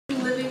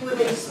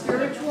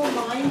spiritual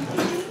mind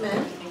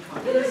treatment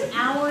is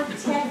our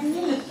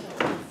technique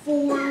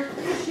for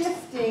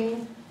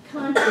shifting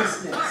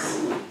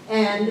consciousness.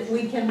 And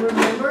we can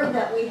remember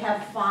that we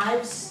have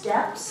 5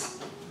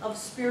 steps of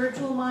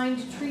spiritual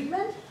mind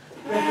treatment: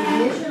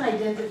 recognition,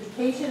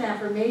 identification,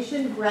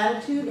 affirmation,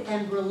 gratitude,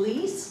 and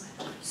release.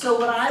 So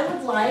what I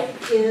would like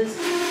is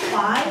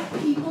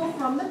 5 people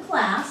from the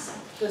class.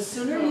 The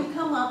sooner you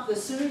come up, the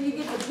sooner you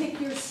get to pick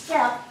your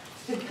step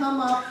to come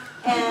up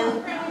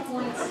and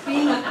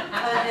speak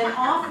and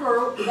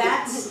offer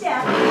that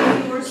step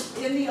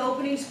in the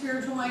opening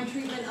spiritual mind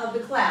treatment of the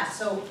class.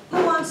 So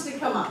who wants to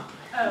come up?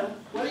 Oh,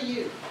 what are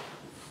you?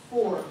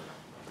 4.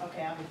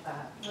 Okay, I'll be 5.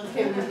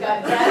 Okay, we've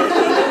got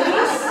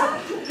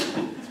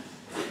gratitude.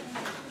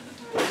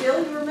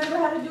 Jill, you remember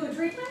how to do a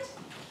treatment?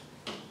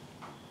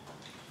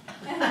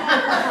 Come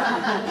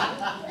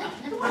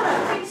on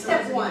up, take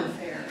step 1.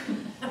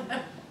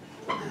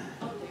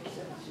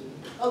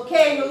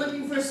 Okay, we're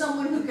looking for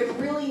someone who can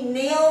really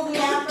nail the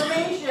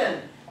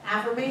affirmation.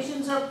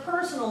 Affirmations are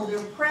personal, they're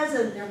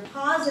present, they're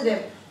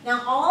positive.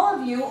 Now all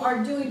of you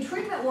are doing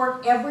treatment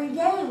work every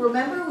day.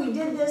 Remember, we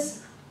did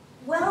this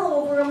well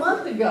over a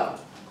month ago.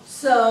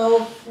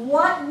 So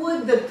what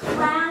would the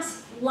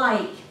class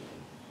like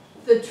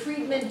the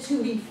treatment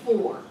to be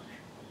for?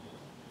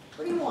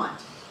 What do you want?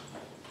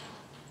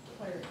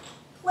 Clarity.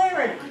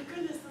 Clarity. My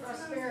goodness,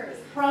 prosperity.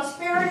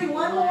 Prosperity,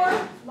 one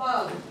more?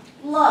 Love.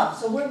 Love.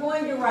 So we're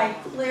going to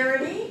write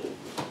clarity,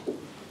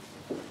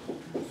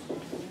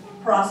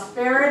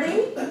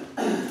 prosperity,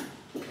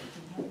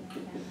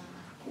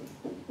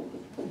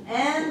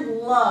 and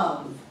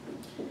love.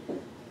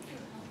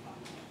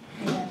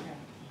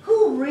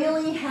 Who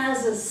really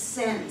has a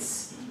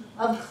sense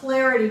of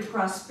clarity,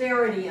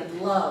 prosperity,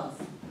 and love?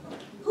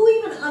 Who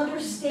even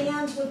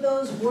understands what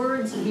those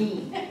words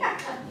mean?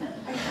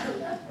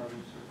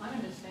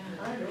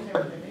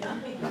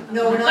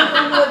 No, we're not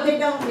doing what they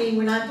don't mean.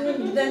 We're not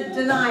doing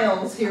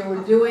denials here.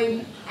 We're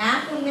doing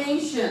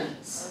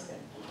affirmations. Okay.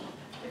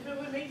 If it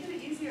would make it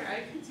easier,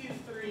 I could do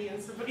 3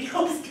 and somebody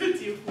else could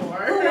do 4.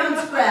 Who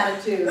wants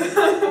gratitude?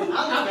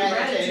 I'll do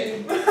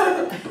gratitude.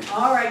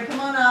 All right, come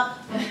on up.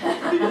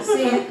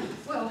 See,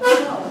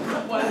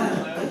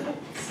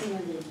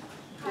 Sandy.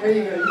 There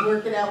you go. You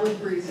work it out with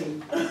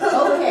Breezy.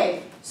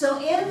 Okay.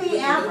 So in the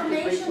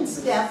affirmation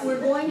step,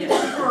 we're going to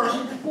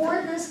affirm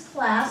for this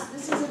class,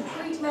 this is a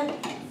treatment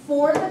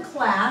for the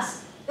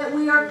class, that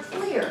we are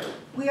clear,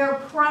 we are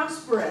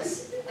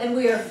prosperous, and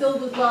we are filled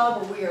with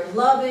love, or we are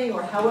loving,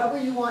 or however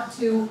you want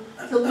to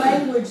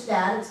language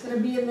that. It's going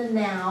to be in the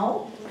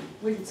now,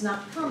 when it's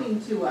not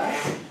coming to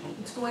us.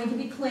 It's going to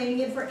be claiming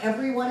it for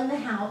everyone in the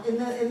house, in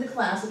the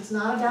class. It's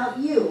not about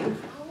you.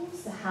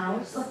 The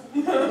house.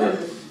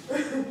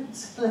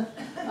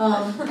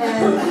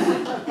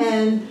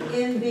 And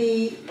in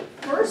the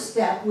first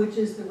step, which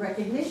is the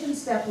recognition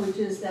step, which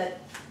is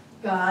that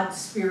God,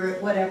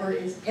 Spirit, whatever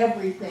is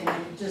everything,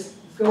 and you just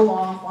go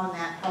off on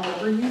that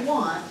however you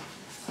want.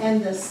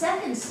 And the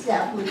second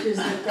step, which is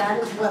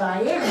that is what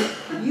I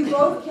am, you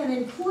both can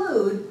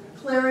include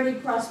clarity,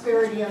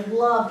 prosperity, and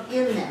love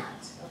in that.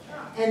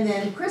 And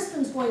then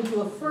Kristen's going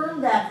to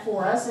affirm that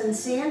for us, and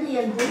Sandy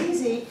and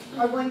Breezy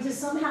are going to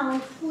somehow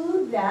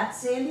include that,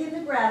 Sandy in the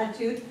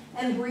gratitude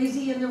and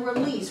Breezy in the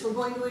release. We're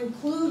going to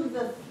include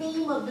the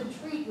theme of the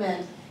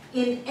treatment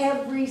in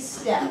every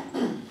step.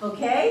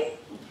 Okay?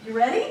 You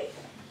ready?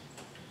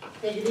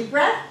 Take a deep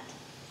breath.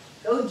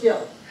 Go,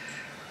 Jill.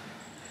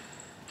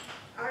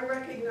 I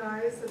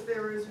recognize that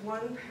there is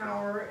one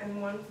power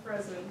and one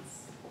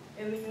presence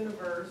in the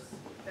universe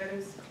that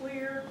is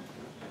clear,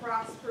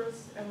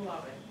 prosperous, and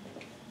loving.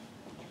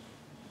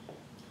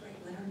 Great,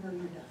 let her know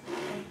you're done.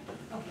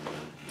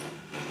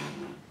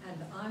 And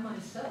I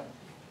myself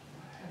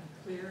am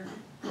clear,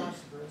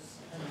 prosperous,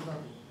 and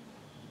loving.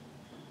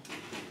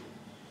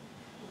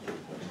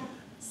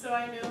 So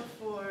I know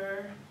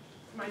for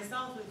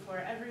myself and for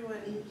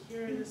everyone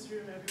here in this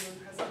room, everyone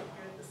present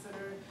here at the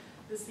center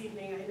this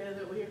evening, I know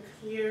that we are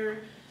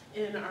clear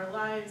in our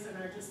lives and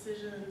our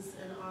decisions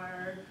and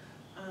our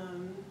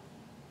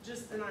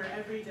just in our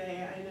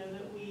everyday. I know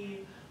that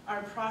we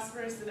are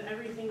prosperous in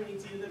everything we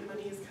do, that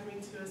money is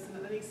coming to us in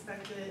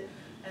unexpected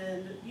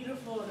and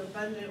beautiful and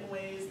abundant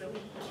ways that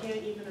we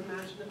can't even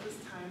imagine at this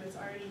time. It's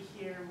already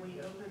here. We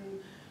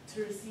open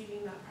to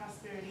receiving that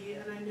prosperity,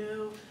 and I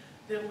know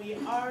that we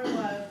are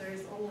love.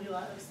 There's only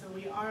love. So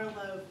we are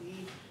love.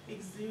 We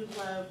exude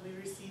love. We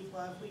receive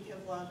love. We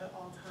give love at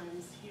all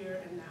times,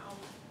 here and now,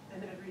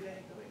 and every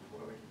day going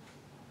forward.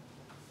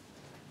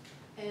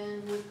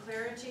 And with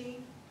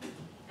clarity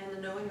and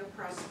the knowing of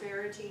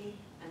prosperity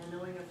and the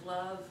knowing of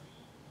love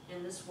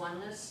in this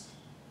oneness,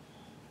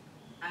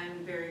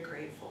 I'm very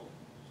grateful.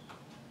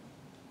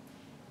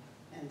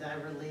 And I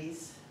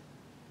release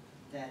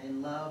that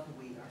in love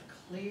we are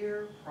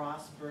clear,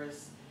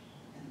 prosperous,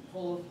 and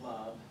full of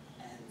love,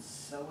 and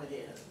so it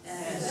is.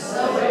 And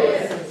so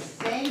it is.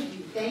 Thank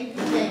you, thank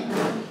you, thank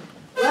you.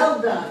 Well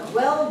done,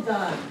 well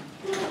done.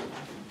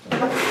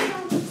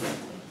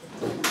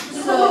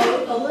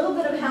 So, a little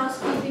bit of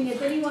housekeeping asking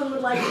if anyone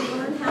would like to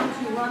learn how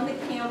to run the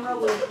camera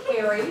with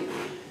Carrie.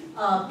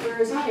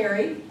 Where is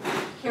Carrie?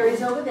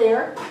 Carrie's over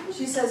there.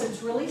 She says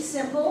it's really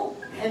simple,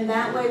 and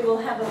that way we'll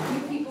have a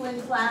few people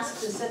in class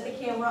to set the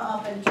camera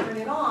up and turn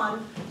it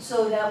on,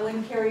 so that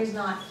when Carrie's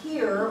not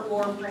here,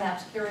 or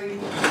perhaps Carrie,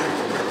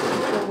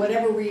 for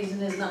whatever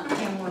reason, is not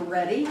camera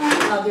ready,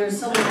 there's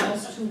someone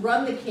else to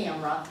run the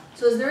camera.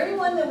 So is there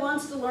anyone that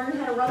wants to learn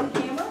how to run the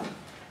camera?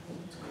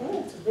 It's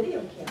cool, it's a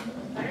video camera.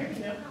 I already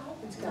know how.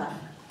 It's got it.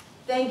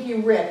 Thank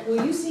you, Rick.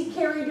 Will you see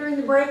Carrie during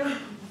the break?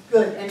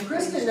 Good. And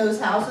Kristen knows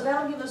how, so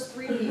that'll give us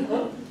 3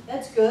 people.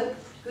 That's good.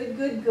 Good,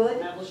 good, good.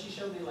 Well, she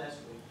showed me last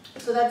week.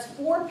 So that's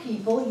 4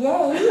 people.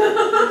 Yay! Yay!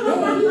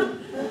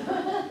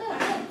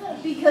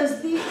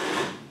 Because the, you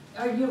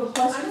have a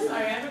question? I'm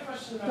sorry, I have a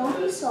question about Don't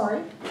be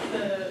sorry.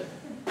 the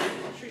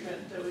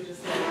treatment that we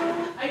just did.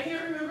 I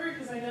can't remember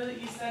because I know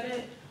that you said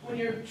it. When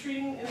you're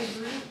treating in a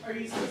group, are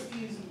you supposed to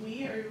use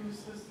we or are you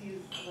supposed to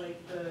use like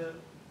the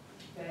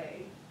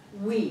they?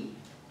 We.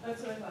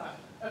 That's what I thought.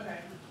 Okay.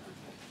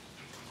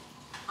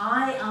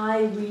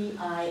 I, we,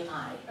 I.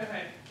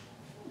 Okay.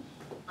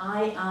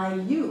 I,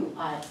 you,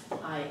 I.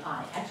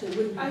 Actually, it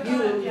wouldn't I be thought,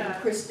 you, it would yeah. be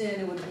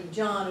Kristen, it would be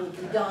John, it would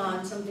be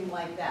Don, something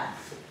like that.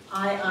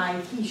 I,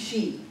 he,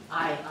 she,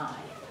 I.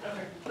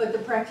 Okay. But the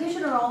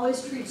practitioner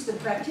always treats the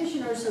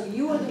practitioner, so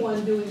you are the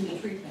one doing the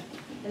treatment.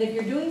 And if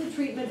you're doing the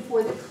treatment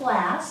for the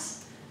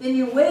class, then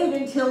you wait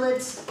until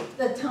it's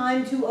the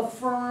time to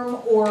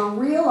affirm or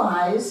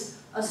realize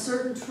a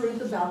certain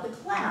truth about the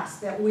class,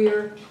 that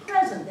we're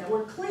present, that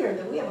we're clear,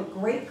 that we have a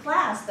great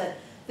class, that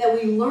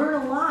we learn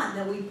a lot,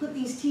 that we put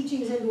these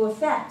teachings into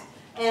effect,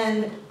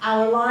 and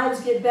our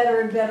lives get better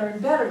and better and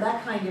better,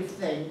 that kind of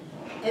thing.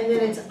 And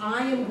then it's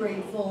I am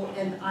grateful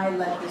and I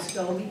let this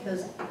go,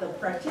 because the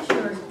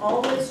practitioner is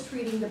always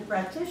treating the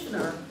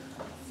practitioner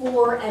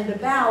for and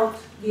about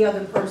the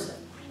other person.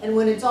 And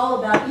when it's all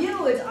about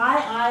you, it's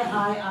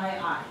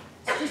I.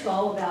 It's just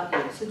all about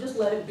you. So just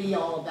let it be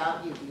all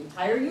about you. The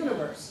entire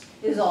universe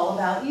is all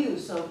about you,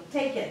 so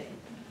take it.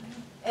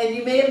 And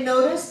you may have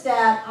noticed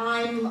that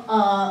I'm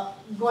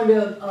going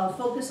to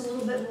focus a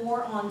little bit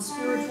more on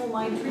spiritual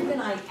mind treatment.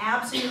 I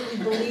absolutely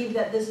believe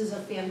that this is a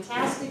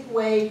fantastic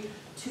way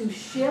to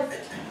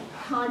shift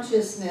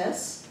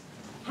consciousness.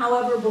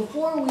 However,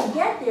 before we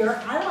get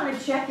there, I want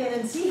to check in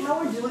and see how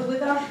we're doing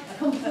with our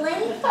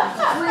complaint-free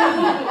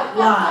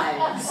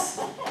lives.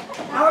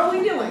 How are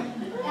we doing?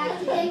 Back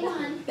to day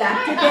 1.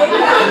 Back to day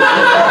 1.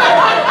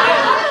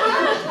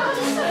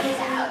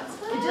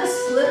 It just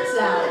slips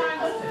out.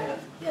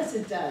 Yes,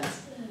 it does.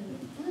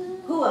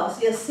 Who else?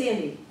 Yes,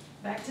 Sandy.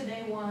 Back to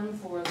day 1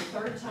 for the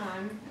 3rd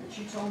time, but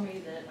you told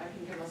me that I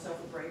can give myself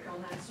a break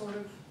on that sort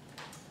of.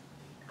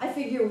 I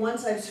figure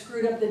once I've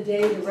screwed up the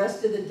day, the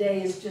rest of the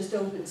day is just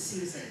open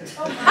season. The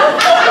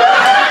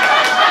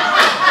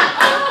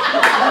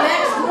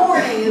next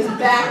morning is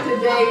back to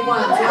day 1, so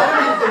I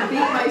don't have to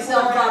beat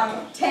myself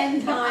up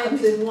 10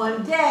 times in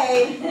one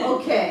day.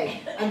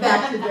 Okay, I'm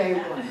back to day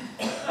 1.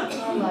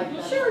 I like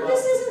that. Sure,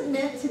 this isn't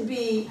meant to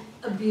be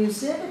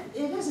abusive.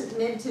 It isn't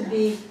meant to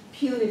be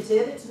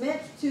punitive. It's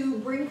meant to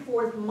bring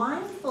forth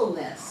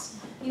mindfulness.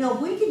 You know,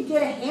 if we could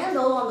get a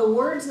handle on the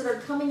words that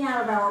are coming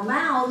out of our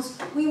mouths,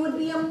 we would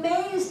be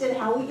amazed at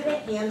how we get a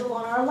handle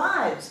on our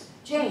lives.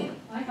 Jane.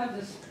 I have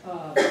this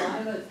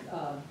violet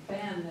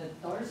band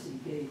that Darcy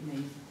gave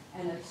me,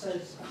 and it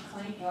says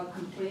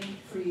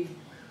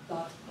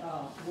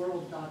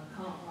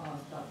complaintfree.world.com or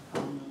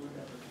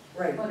whatever.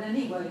 Right. But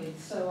anyway,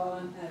 so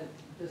on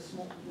this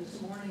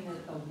morning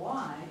at the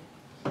Y,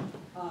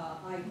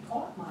 I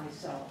caught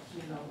myself,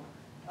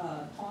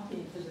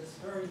 talking to this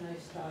very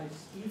nice guy,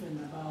 Stephen,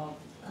 about,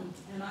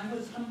 and I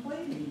was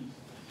complaining.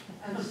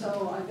 And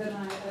so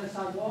as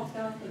I walked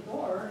out the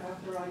door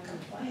after I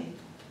complained,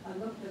 I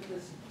looked at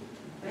this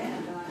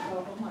band and I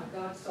thought, oh my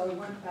God, so I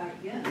went back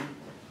in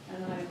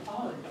and I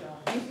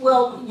apologized.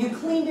 Well, you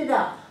cleaned it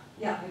up.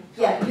 Yeah.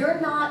 Yeah, you're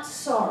not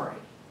sorry.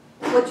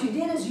 What you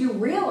did is you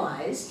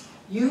realized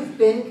you've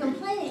been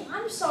complaining.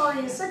 I'm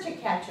sorry is such a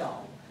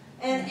catch-all.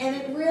 And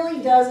it really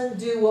doesn't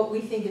do what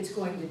we think it's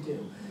going to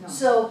do. No.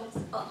 So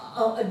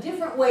a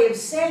different way of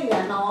saying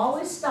that, and I'll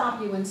always stop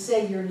you and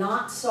say you're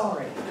not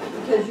sorry,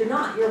 because you're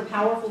not. You're a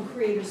powerful,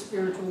 creative,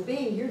 spiritual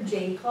being. You're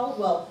Jane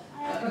Caldwell.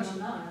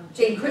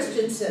 Jane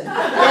Christensen.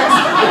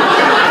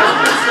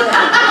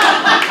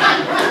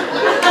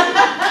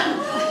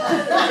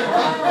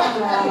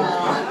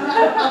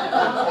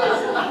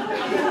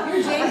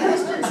 You're Jane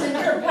Christensen.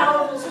 You're a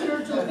powerful,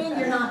 spiritual being.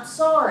 You're not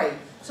sorry.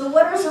 So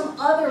what are some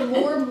other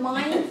more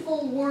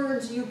mindful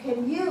words you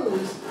can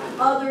use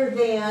other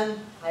than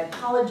I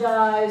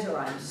apologize or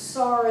I'm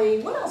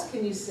sorry? What else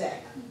can you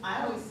say?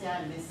 I always say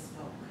I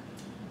misspoke.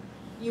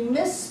 You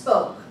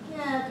misspoke.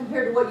 Yeah,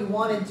 compared to what you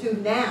wanted to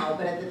now,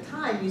 but at the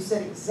time you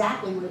said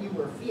exactly what you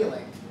were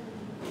feeling.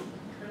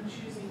 I'm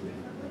choosing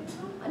differently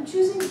now. I'm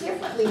choosing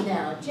differently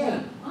now.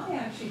 Jane. I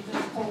actually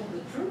just told the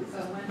truth.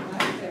 I went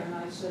back there and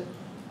I said,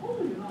 oh,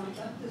 I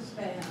got this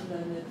band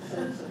and it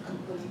says a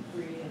complete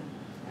free.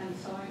 And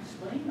so I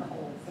explained the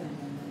whole thing.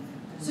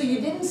 So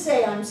you didn't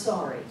say, I'm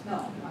sorry.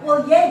 No.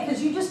 Well, yay,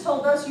 because you just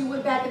told us you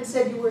went back and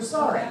said you were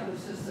sorry. That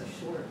was just a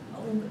short.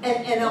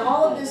 And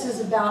all of this is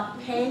about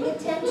paying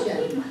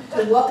attention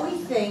to what we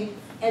think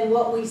and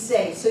what we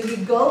say. So you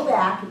go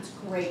back, it's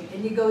great,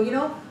 and you go, you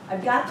know,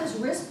 I've got this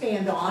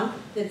wristband on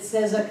that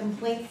says a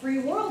complaint-free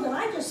world, and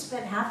I just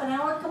spent half an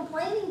hour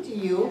complaining to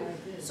you,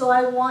 so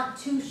I want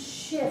to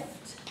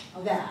shift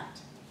that.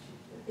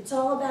 It's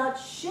all about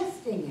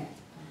shifting it.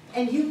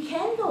 And you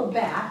can go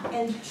back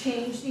and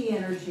change the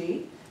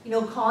energy. You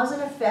know, cause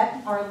and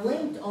effect are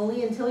linked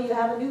only until you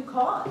have a new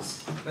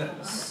cause.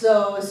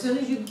 So as soon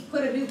as you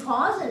put a new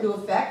cause into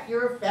effect,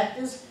 your effect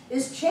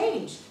is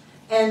changed.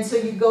 And so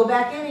you go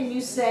back in and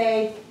you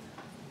say,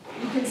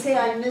 you can say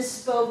I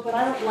misspoke, but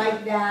I don't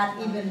like that,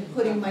 even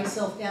putting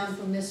myself down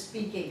for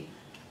misspeaking.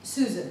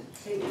 Susan.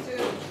 Take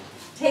two.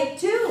 Take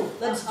two.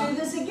 Let's do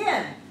this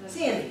again.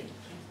 Sandy.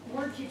 The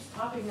word keeps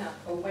popping up,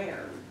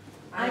 aware.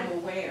 I'm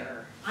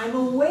aware. I'm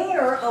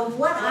aware of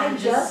what I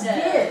just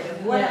did,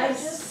 of what I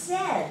Yes. just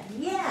said.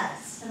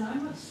 Yes. And I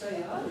must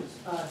say,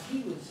 he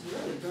was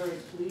really very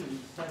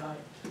pleased that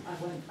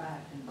I went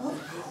back and said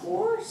Of this.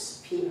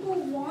 course, people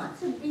want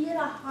to be at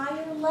a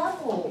higher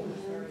level.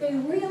 They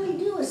really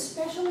do,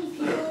 especially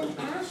people in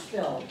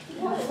Asheville.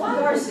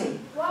 Darcy.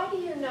 Why do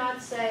you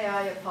not say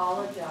I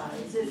apologize?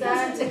 Is Because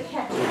that, it's a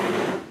catch.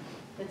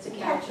 it's a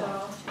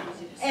catch-all?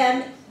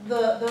 And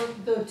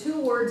the two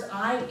words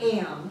I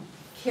am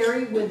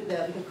carry with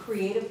them the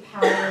creative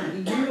power of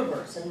the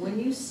universe. And when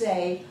you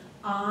say,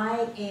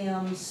 I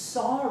am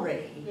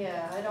sorry,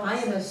 Yeah, I don't. I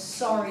am a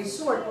sorry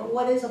sort, but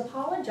what is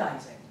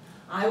apologizing?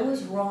 I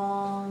was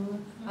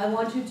wrong, I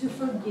want you to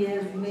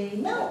forgive me.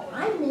 No,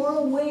 I'm more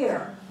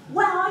aware.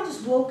 Wow, I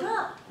just woke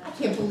up. I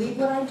can't believe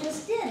what I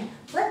just did.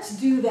 Let's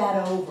do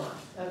that over.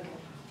 Okay.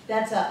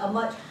 That's a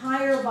much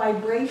higher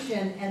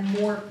vibration and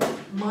more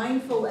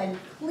mindful and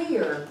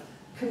clear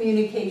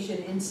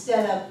communication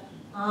instead of,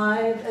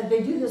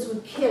 they do this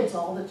with kids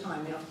all the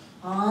time, you know,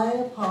 I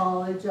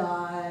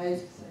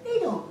apologize. They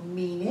don't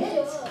mean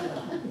it.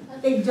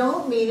 They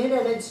don't mean it,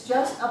 and it's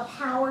just a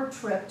power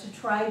trip to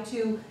try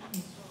to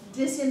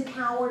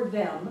disempower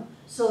them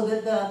so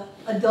that the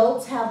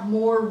adults have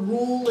more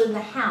rule in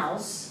the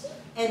house,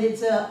 and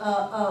it's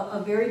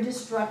a very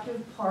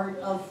destructive part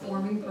of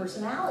forming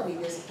personality.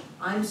 This,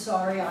 I'm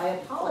sorry, I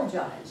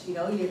apologize. You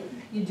know,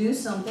 you do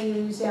something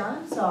and you say,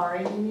 I'm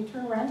sorry, and you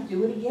turn around and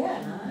do it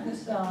again. I'm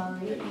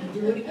sorry, and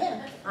do it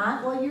again.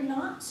 Well, you're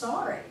not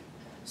sorry.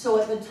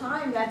 So at the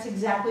time, that's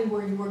exactly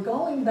where you were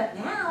going, but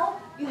now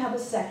you have a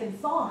second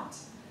thought,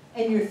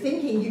 and you're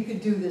thinking you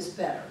could do this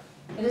better.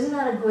 And isn't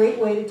that a great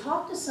way to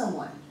talk to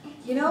someone?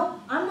 You know,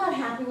 I'm not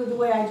happy with the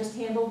way I just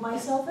handled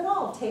myself at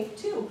all. Take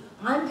two.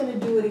 I'm going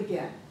to do it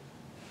again.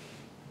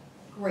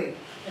 Great.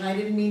 And I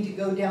didn't mean to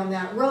go down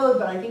that road,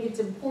 but I think it's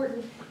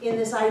important in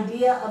this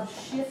idea of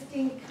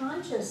shifting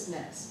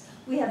consciousness.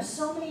 We have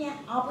so many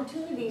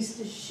opportunities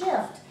to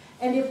shift.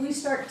 And if we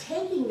start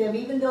taking them,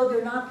 even though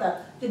they're not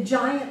the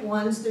giant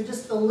ones, they're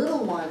just the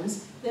little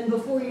ones, then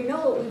before you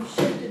know it, we've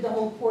shifted the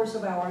whole course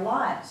of our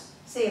lives.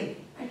 Sandy.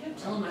 I kept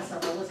telling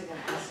myself I wasn't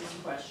going to ask this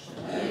question.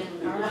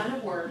 In our line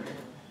of work,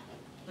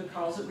 the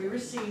calls that we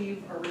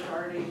receive are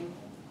regarding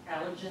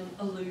allergen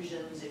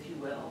illusions, if you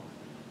will.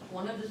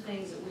 One of the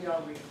things that we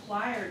are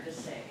required to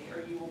say,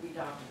 or you will be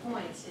docked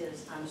points,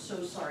 is, I'm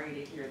so sorry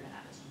to hear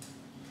that.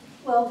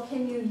 Well,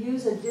 can you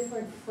use a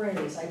different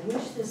phrase? I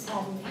wish this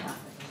hadn't happened.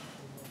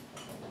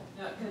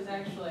 No, because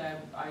actually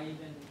I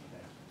even,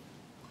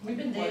 We've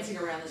been dancing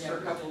around this for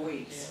a couple of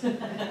weeks.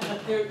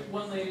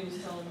 one lady was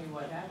telling me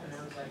what happened,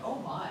 I was like, oh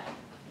my,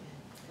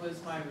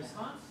 was my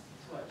response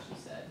to what she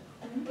said.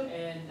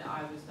 And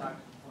I was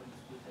docked points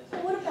because.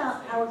 Well, what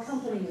about our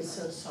company is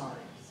so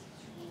sorry?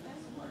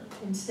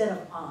 Instead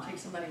of I. Take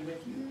somebody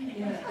with you.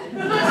 Instead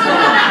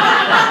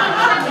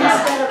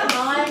of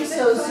I'm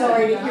so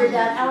sorry to hear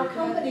that, our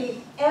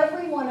company,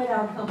 everyone at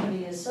our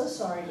company is so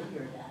sorry to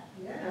hear that.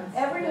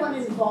 Everyone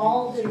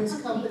involved in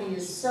this company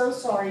is so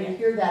sorry to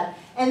hear that.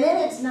 And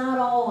then it's not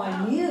all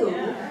on you.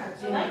 Yeah,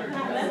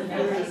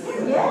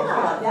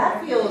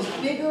 that feels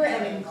bigger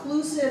and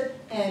inclusive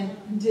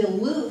and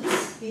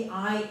dilutes the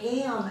I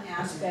am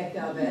aspect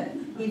of it,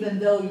 even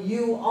though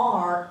you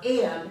are,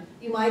 and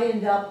you might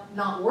end up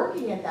not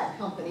working at that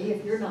company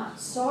if you're not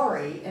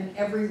sorry, and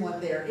everyone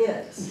there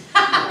is.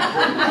 You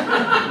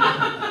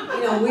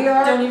know, we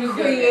are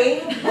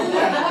creative beings.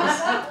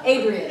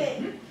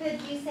 Adrian. Could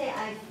you say,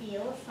 I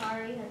feel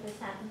sorry that this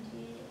happened to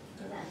you?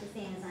 Is that the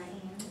same as I am?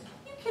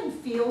 You can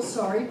feel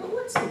sorry, but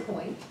what's the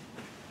point?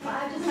 Well,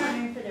 I'm just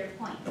wondering for their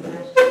point.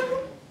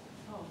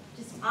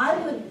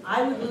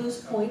 I would lose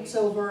points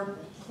over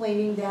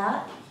claiming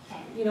that.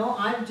 Okay. You know,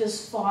 I've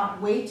just fought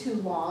way too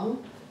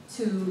long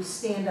to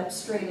stand up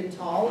straight and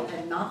tall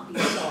and not be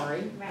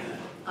sorry. Right.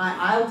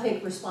 I'll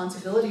take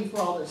responsibility for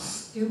all the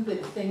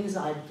stupid things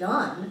I've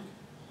done,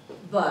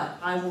 but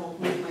I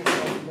won't make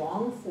myself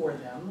wrong for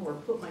them or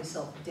put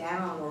myself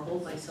down or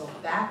hold myself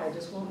back. I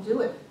just won't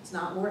do it. It's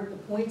not worth the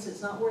points.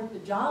 It's not worth the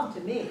job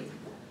to me.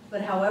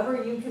 But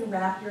however you can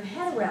wrap your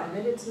head around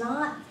it, it's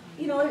not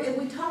you know, and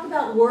we talk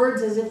about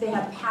words as if they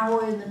have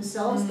power in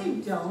themselves. They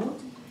don't.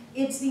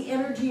 It's the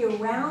energy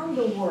around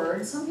the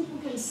word. Some people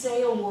can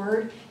say a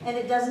word and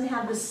it doesn't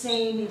have the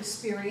same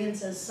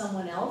experience as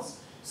someone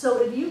else.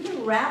 So if you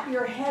can wrap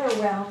your head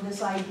around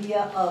this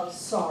idea of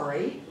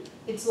sorry,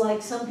 it's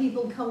like some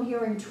people come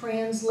here and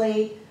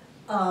translate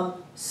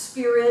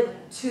spirit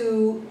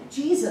to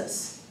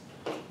Jesus.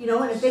 You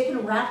know, and if they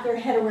can wrap their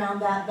head around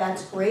that,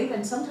 that's great.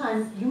 And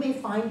sometimes you may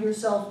find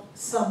yourself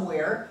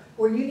somewhere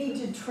where you need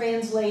to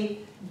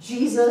translate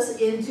Jesus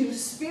into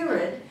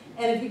spirit.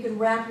 And if you can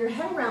wrap your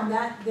head around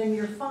that, then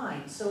you're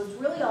fine. So it's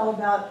really all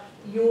about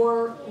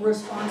your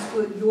response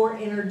to it, your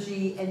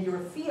energy, and your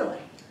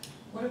feeling.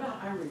 What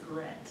about I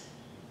regret?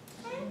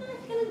 I'm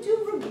not going to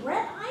do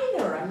regret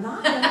either. I'm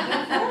not going to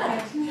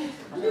do that.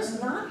 I'm just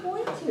not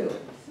going to.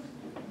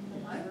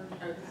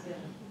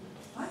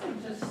 I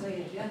would just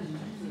say again,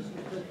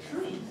 the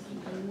truth,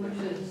 which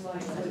is like I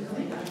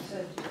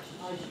said,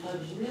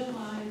 I've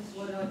realized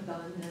what I've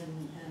done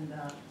and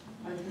I've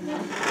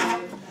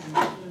identified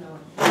and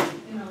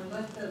you know,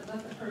 let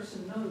the person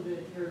know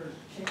that you're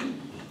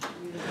changed.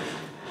 You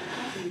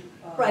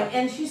know, Right,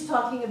 and she's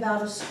talking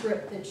about a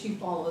script that she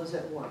follows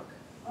at work.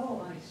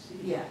 Oh, I see.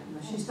 Yeah,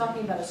 she's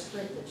talking about a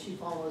script that she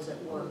follows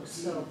at work.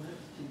 So,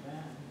 That's too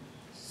bad.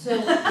 so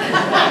no,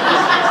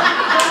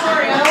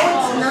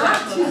 it's not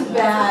too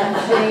bad,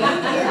 Jane.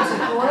 It's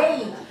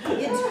great.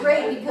 It's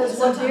great because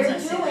what they're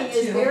doing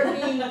is they're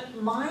being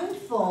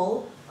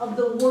mindful of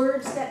the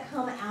words that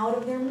come out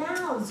of their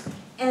mouths.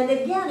 And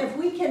again, if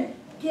we can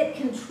get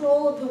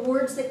control of the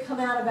words that come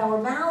out of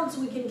our mouths,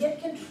 we can get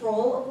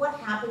control of what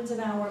happens in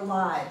our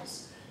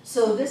lives.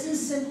 So this is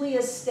simply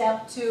a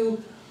step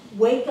to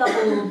wake up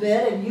a little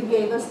bit, and you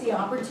gave us the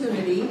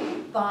opportunity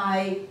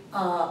by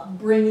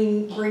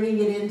bringing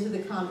it into the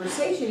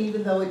conversation,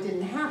 even though it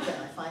didn't happen.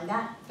 I find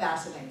that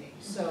fascinating.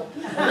 So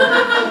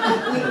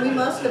we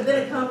must have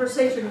been a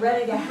conversation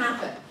ready to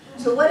happen.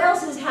 So what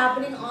else is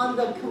happening on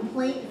the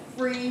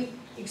complaint-free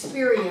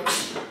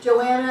experience?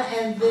 Joanna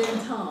and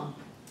then Tom.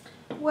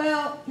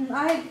 Well,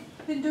 I've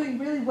been doing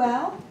really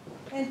well,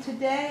 and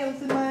today I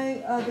was in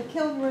my the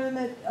kiln room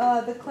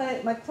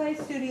at my clay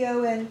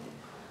studio, and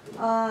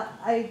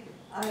I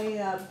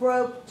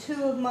broke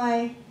two of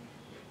my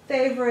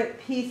favorite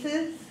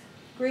pieces,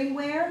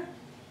 greenware,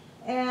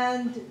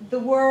 and the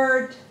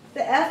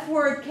F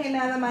word came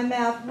out of my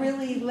mouth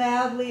really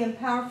loudly and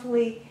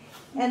powerfully,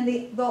 and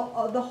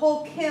the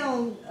whole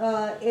kiln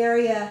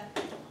area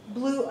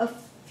blew a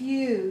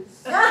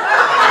fuse.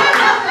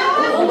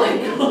 Oh my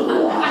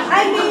God.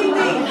 I mean,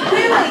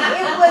 it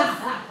was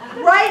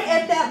right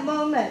at that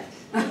moment.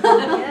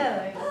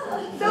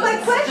 So my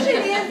question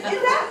is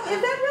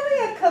that really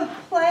a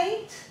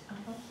complaint?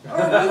 Or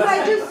was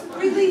I just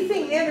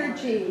releasing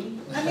energy?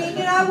 I mean,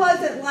 you know, I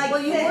wasn't like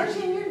Well, you weren't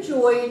in your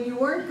joy and you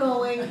weren't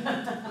going,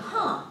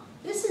 huh,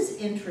 this is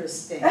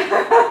interesting.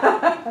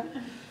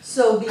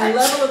 So the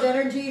level of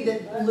energy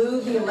that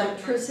blew the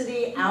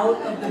electricity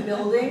out of the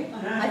building,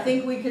 I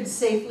think we could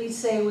safely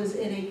say was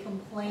in a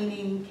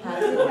complaining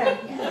category.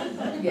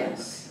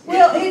 Yes.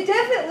 Well, it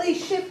definitely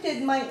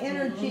shifted my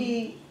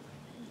energy.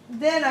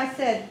 Then I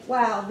said,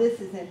 wow, this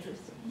is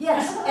interesting.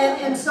 Yes,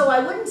 and so I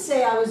wouldn't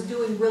say I was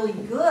doing really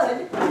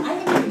good. I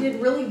think you did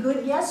really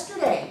good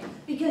yesterday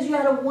because you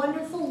had a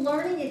wonderful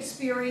learning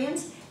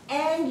experience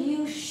and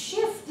you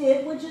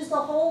shifted, which is the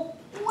whole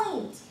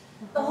point.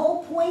 The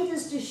whole point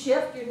is to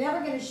shift. You're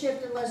never going to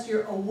shift unless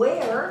you're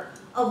aware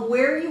of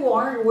where you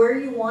are and where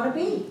you want to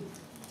be.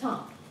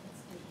 Tom.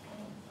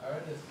 I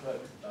read this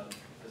book about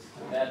this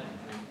Tibetan.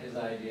 His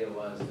idea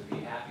was to be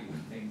happy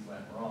when things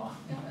went wrong.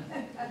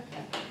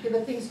 Yeah,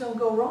 but things don't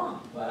go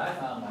wrong. But I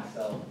found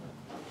myself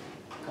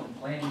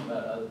complaining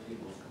about other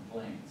people's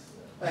complaints.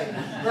 Right,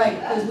 right,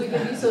 because we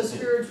can be so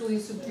spiritually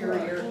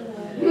superior.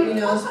 You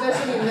know,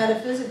 especially in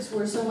metaphysics,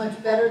 we're so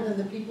much better than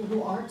the people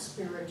who aren't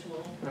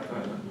spiritual.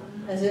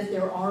 As if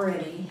there are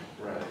any.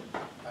 Right.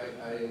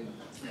 I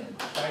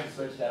try to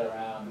switch that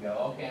around and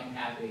go, okay, I'm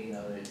happy, you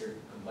know, that you're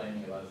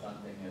complaining about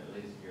something, at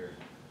least you're,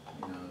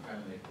 you know,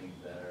 trying to make things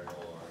better,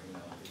 or, you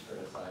know, if you're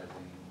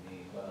criticizing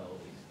me, well,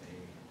 at least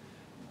maybe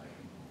I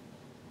can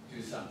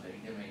do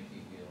something to make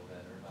you feel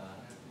better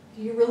about it.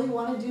 Do you really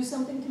want to do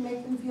something to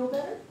make them feel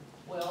better?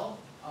 Well,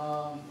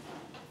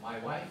 my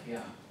wife,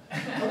 yeah.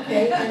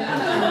 Okay,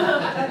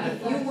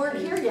 and you weren't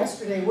here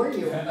yesterday, were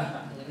you?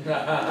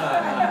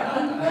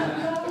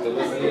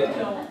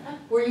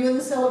 Were you in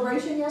the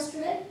celebration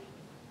yesterday?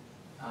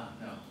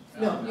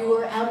 No, you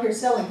were out here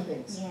selling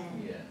things. Yeah.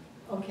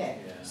 Yeah. Okay,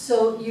 Yeah.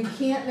 so you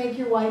can't make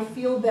your wife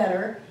feel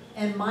better,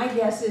 and my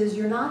guess is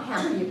you're not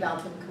happy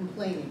about them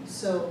complaining.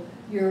 So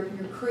you're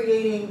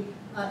creating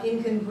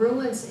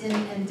incongruence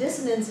and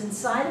dissonance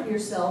inside of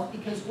yourself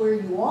because where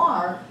you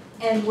are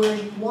and where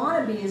you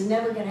want to be is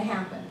never going to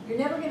happen. You're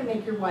never going to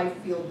make your wife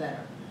feel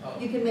better. Oh.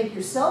 You can make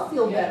yourself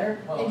feel Yeah. better,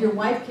 Oh. and your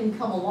wife can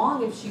come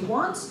along if she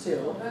wants to.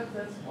 Well,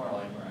 that's more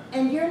like where I'm.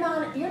 And you're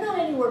not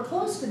anywhere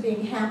close to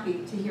being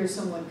happy to hear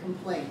someone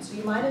complain. So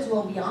you might as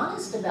well be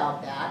honest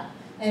about that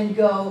and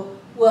go,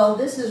 well,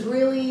 this is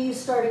really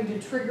starting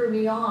to trigger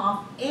me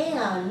off,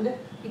 and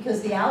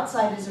because the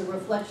outside is a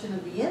reflection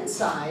of the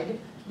inside,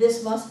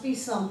 this must be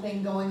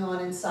something going on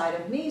inside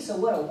of me. So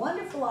what a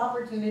wonderful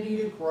opportunity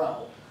to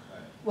grow.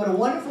 What a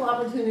wonderful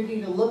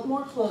opportunity to look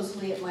more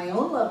closely at my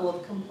own level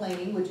of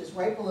complaining, which is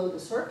right below the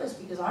surface,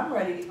 because I'm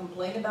ready to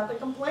complain about the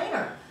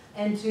complainer,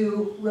 and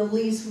to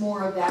release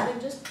more of that and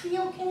just be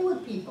okay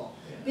with people.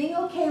 Being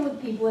okay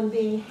with people and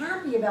being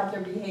happy about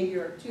their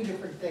behavior are two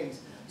different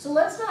things. So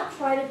let's not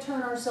try to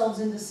turn ourselves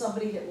into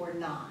somebody that we're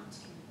not.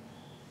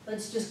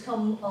 Let's just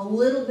come a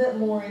little bit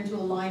more into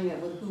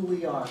alignment with who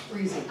we are.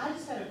 Freezing. I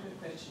just had a quick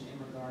question in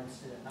regards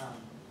to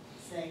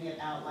saying it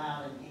out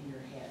loud and in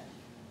your head.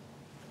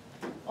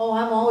 Oh,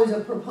 I'm always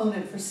a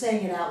proponent for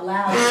saying it out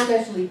loud,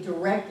 especially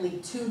directly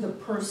to the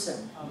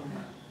person,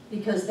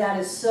 because that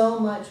is so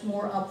much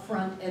more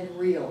upfront and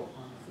real.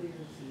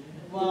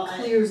 Well, It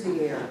clears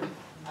the air.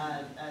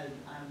 I'm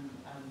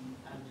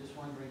just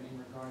wondering in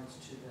regards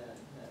to the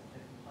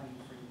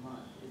complaint-free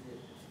month.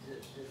 Is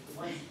it the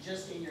ones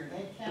just in your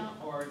head count,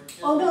 or just?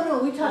 Oh, no,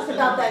 we talked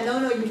about that.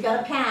 No, you've got to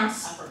I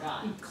pass.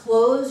 forgot. You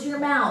close your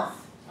mouth.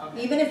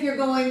 Okay. Even if you're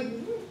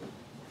going,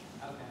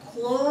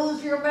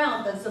 close your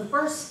mouth. That's the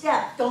first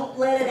step. Don't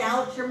let it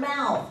out your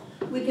mouth.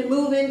 We can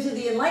move into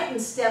the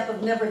enlightened step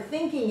of never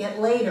thinking it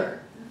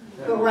later.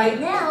 But right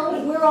now,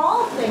 we're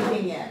all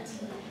thinking it.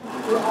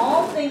 We're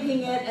all thinking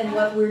it, and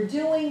what we're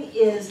doing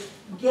is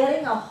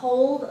getting a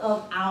hold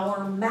of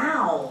our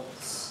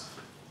mouths.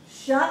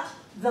 Shut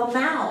the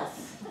mouth.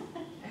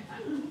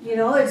 You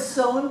know, it's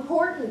so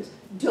important.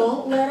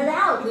 Don't let it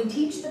out. We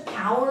teach the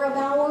power of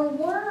our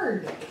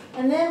word.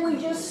 And then we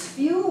just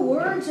spew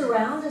words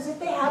around as if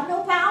they have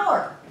no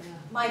power.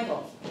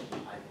 Michael.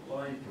 I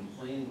find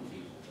complaining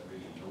people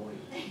very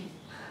annoying.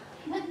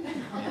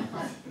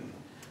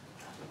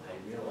 I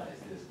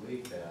realized this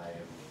week that I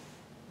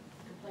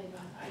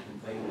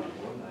complained about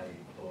one I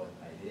thought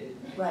I did.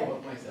 Right. I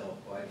caught myself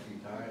quite a few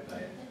times.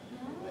 I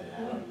let it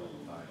out a couple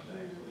times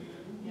actually.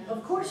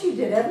 Of course you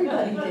did.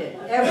 Everybody did.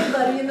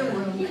 Everybody in the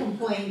room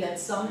complained at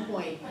some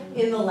point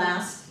in the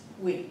last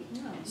week.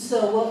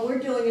 So what we're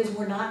doing is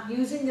we're not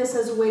using this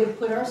as a way to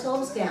put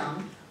ourselves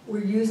down.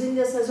 We're using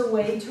this as a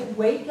way to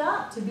wake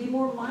up, to be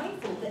more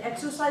mindful, to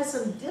exercise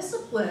some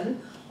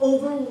discipline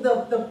over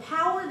the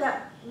power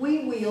that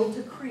we wield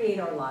to create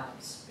our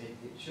lives. It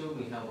showed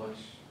me how much,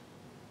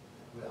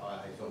 well,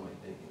 I saw my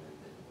thinking in a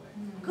different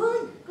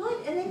way.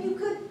 Good. And then you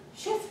could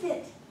shift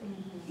it.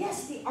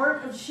 Yes, the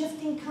art of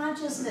shifting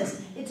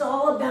consciousness. It's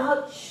all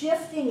about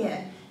shifting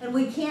it. And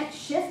we can't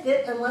shift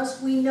it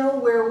unless we know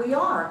where we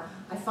are.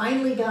 I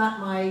finally got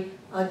my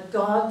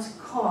dog's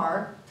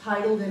car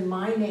titled in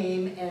my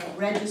name and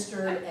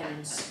registered and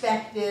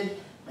inspected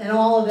and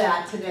all of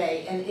that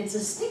today. And it's a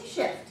stick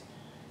shift.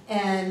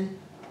 And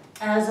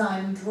as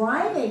I'm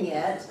driving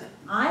it,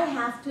 I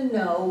have to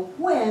know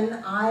when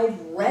I've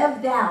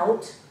revved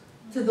out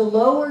to the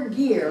lower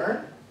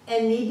gear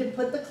and need to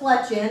put the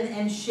clutch in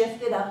and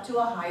shift it up to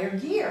a higher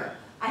gear.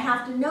 I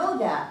have to know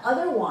that.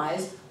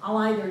 Otherwise, I'll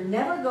either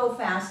never go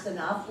fast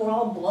enough or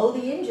I'll blow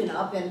the engine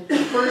up in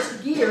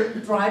first gear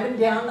driving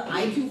down the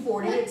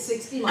I-240 at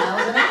 60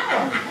 miles an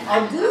hour.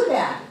 I'll do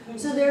that.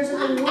 So there's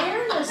an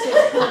awareness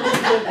that comes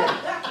with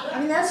it. I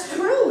mean, that's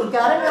true. We've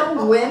got to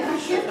know when to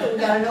shift it.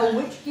 We've got to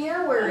know which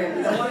gear we're in.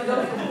 We don't want to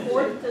go from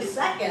fourth to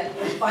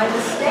second by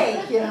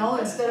mistake, you know,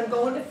 instead of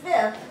going to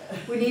fifth.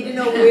 We need to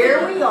know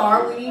where we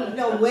are. We need to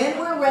know when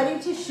we're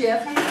ready to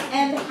shift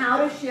and how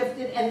to shift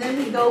it. And then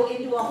we go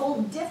into a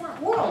whole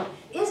different world.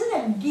 Isn't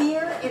a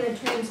gear in a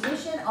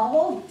transmission a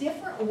whole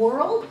different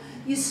world?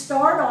 You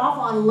start off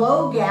on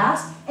low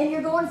gas and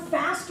you're going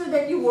faster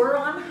than you were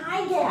on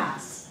high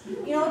gas.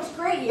 You know, it's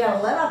great. You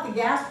gotta let out the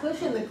gas,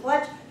 push in the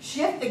clutch,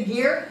 shift the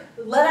gear,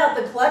 let out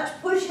the clutch,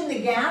 push in the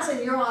gas,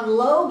 and you're on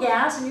low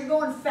gas and you're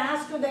going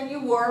faster than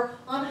you were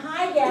on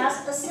high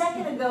gas a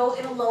second ago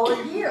in a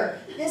lower gear.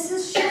 This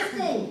is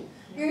shifting.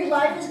 Your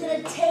life is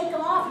going to take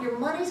off. Your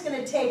money's going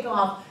to take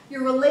off.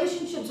 Your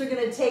relationships are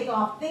going to take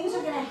off. Things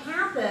are going to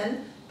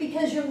happen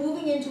because you're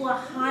moving into a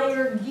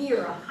higher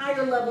gear, a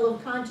higher level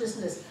of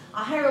consciousness, a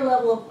higher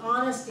level of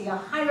honesty, a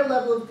higher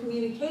level of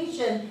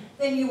communication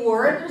than you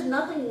were. And there's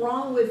nothing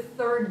wrong with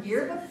third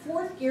gear, but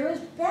fourth gear is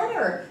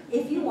better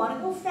if you want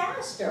to go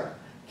faster.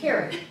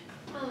 Carrie.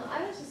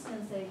 I was just going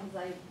to say, because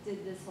I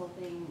did this whole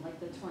thing, like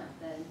the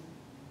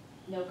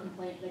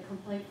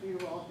complaint-free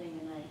world thing,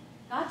 and I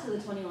got to the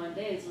 21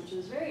 days, which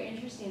was very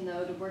interesting,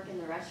 though, to work in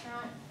the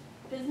restaurant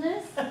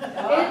business.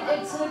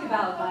 It took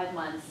about 5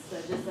 months, so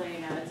just so you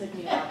know, it took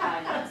me about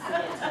 5 months to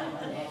get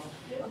 21 days.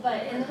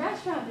 But in the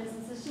restaurant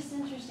business, it's just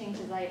interesting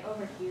because I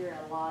overhear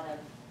a lot of,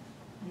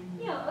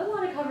 a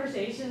lot of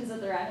conversations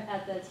at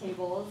the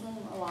tables, and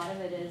a lot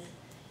of it is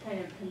kind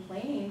of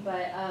complaining,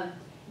 but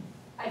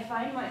I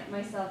find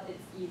myself,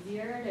 it's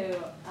easier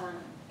to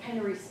kind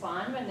of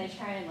respond when they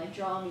try and like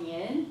draw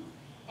me in.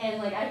 And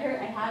like I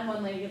had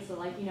one lady get to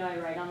like, I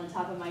write on the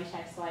top of my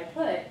check, so I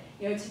put,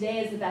 today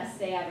is the best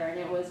day ever. And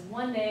it was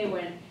one day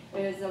when,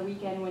 it was a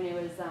weekend when it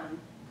was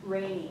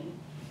raining.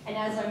 And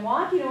as I'm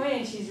walking away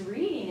and she's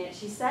reading it,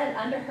 she said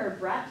under her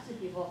breath to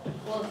people,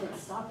 well, if it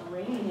stopped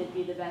raining, it'd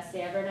be the best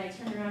day ever. And I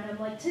turned around and I'm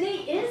like, today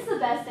is the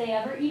best day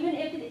ever, even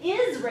if it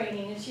is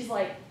raining. And she's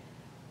like,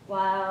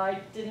 wow, I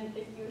didn't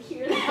think you would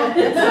hear that.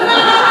 And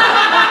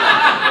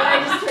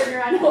I just turned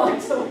around and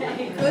walked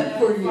away. Good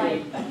for you.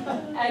 Like,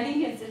 I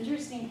think it's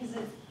interesting because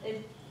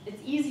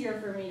it's easier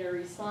for me to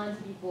respond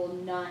to people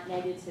not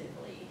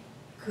negatively.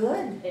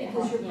 Good, It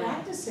because you're yeah.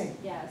 practicing.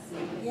 Yes.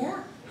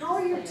 Yeah. How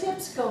are your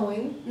tips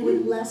going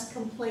with less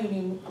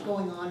complaining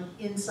going on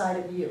inside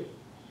of you?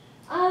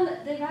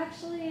 They've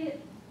actually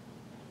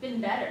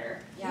been better.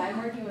 Yeah,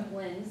 I'm working with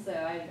Lynn, so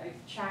I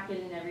track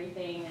it and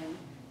everything and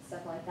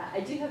stuff like that.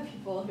 I do have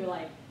people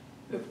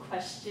who've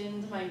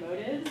questioned my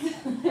motives as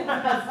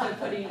to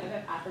putting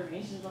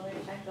affirmations on their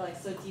check. They're like,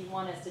 so do you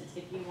want us to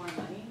tip you more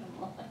money?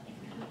 I'm like,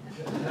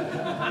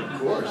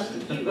 Of course.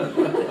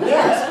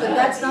 Yes, but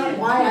that's not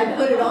why I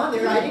put it on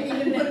there. I didn't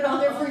even put it on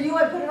there for you,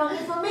 I put it on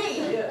there for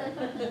me.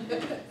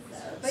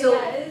 But So-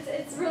 yeah,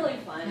 it's really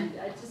fun,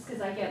 just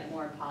because I get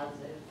more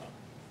positive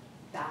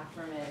back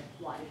from it.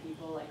 A lot of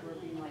people were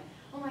being like,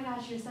 oh my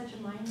gosh, you're such a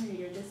mind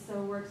reader, this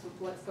so works with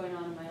what's going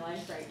on in my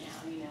life right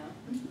now, you know?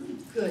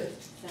 Good.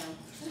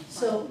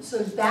 So,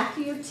 So back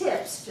to your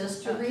tips,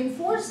 just to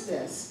reinforce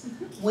this.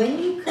 When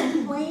you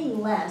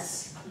complain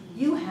less,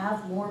 you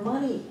have more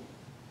money.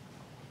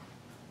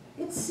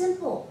 It's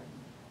simple.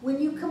 When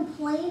you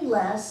complain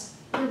less,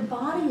 your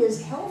body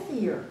is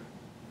healthier.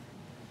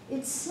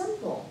 It's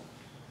simple.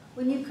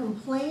 When you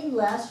complain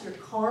less, your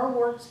car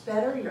works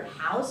better, your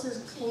house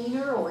is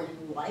cleaner, or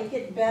you like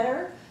it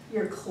better,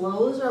 your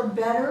clothes are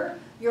better,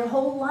 your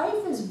whole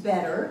life is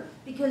better,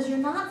 because you're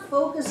not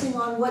focusing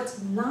on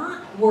what's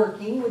not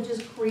working, which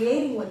is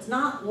creating what's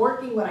not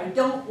working, what I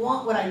don't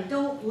want, what I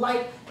don't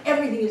like,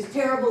 everything is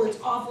terrible, it's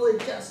awful, it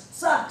just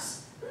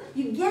sucks.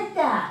 You get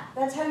that.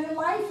 That's how your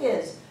life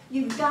is.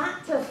 You've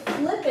got to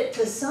flip it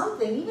to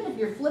something, even if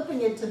you're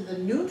flipping it to the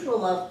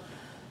neutral of,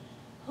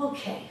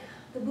 okay,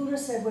 the Buddha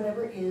said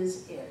whatever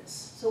is.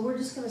 So we're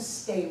just going to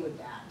stay with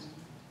that.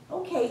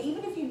 Okay,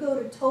 even if you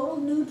go to total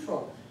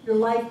neutral, your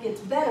life gets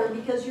better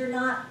because you're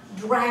not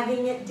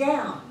dragging it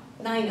down.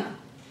 Nina.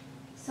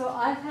 So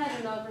I've had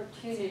an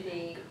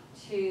opportunity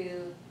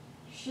to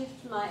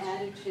shift my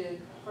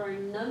attitude for a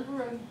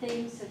number of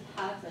things that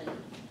happened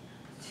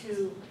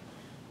to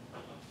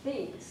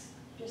things,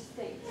 just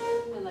things,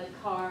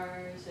 like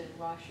cars and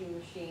washing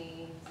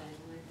machines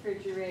and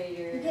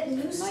refrigerators, You're getting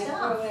new and stuff.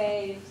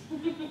 microwaves,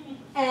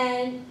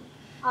 and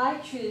I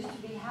choose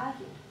to be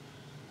happy.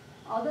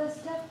 Although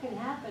stuff can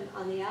happen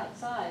on the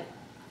outside,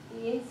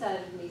 the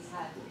inside of me is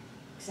happy.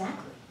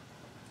 Exactly.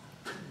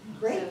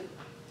 Great.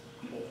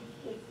 So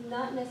it's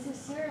not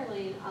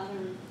necessarily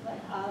an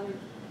outer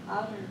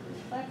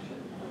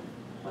reflection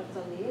of what's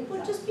on the inside.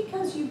 Well, just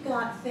because you've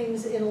got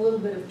things in a little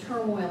bit of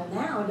turmoil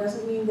now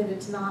doesn't mean that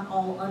it's not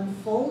all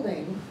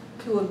unfolding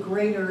to a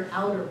greater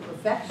outer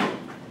perfection.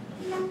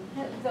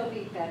 There'll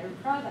be better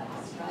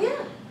products, right?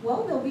 Yeah,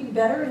 well, they'll be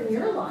better in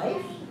your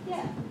life.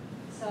 Yeah.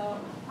 So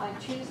I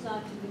choose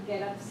not to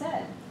get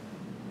upset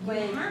You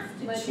when have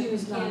to when the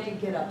choose not to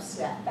mechanic get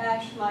upset.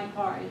 bashed my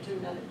car into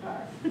another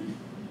car.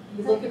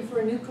 You looking for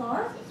a new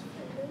car?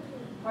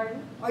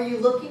 Pardon? Are you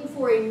looking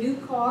for a new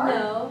car?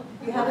 No.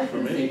 You haven't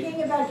been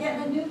thinking about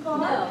getting a new car?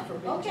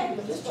 No. Okay,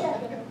 just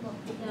checking.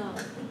 No.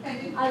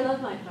 I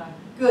love my car.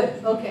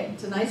 Good, okay,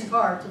 it's a nice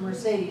car, it's a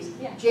Mercedes.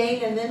 Yeah.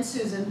 Jane and then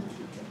Susan.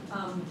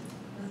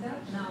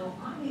 Now,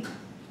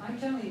 I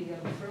generally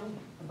get thrilled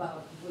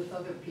about with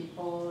other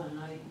people, and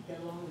I get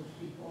along with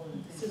people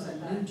and This things is like a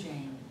that. new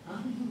Jane. Huh?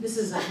 This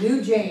is a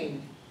new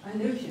Jane. I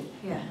knew you.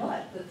 Yeah.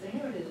 But the thing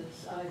of it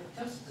is,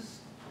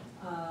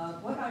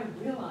 what I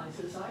realize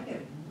is I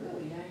get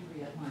really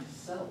angry at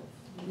myself.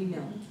 We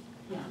know.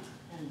 Yeah,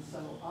 and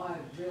so I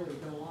really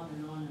go on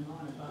and on and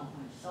on about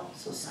myself.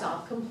 So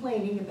stop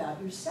complaining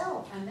about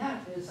yourself. And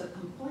that is a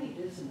complaint,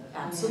 isn't it?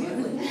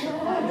 Absolutely.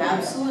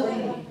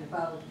 Absolutely.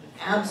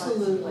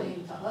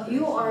 Absolutely. Absolutely.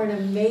 You are an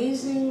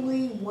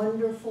amazingly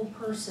wonderful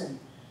person.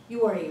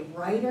 You are a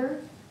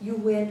writer. You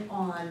went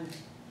on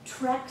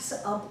treks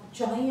up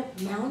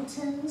giant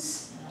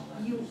mountains.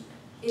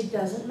 It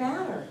doesn't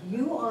matter.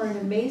 You are an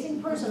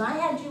amazing person. I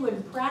had you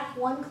in Prac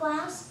 1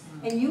 class,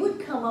 and you would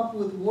come up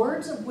with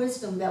words of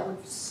wisdom that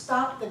would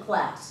stop the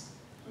class.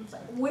 It's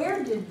like,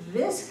 where did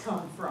this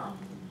come from?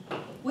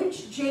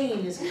 Which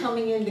Jane is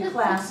coming into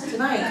class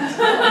tonight?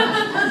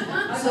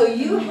 So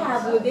you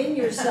have within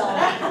yourself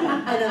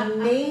an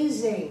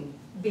amazing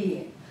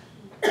being.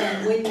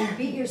 And when you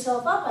beat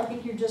yourself up, I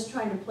think you're just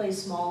trying to play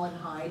small and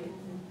hide.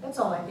 That's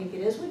all I think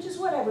it is, which is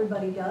what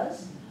everybody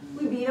does.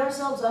 We beat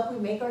ourselves up, we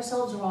make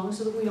ourselves wrong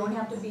so that we don't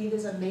have to be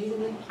this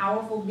amazingly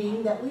powerful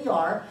being that we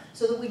are,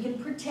 so that we can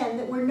pretend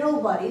that we're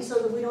nobody, so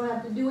that we don't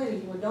have to do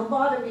anything. Well, don't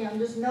bother me, I'm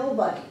just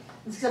nobody.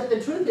 Except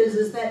the truth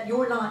is that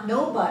you're not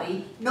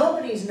nobody,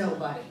 nobody's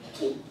nobody.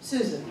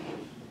 Susan.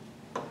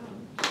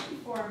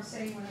 Before I'm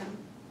saying what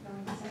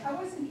I'm going to say, I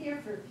wasn't here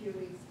for a few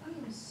weeks. I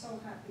am so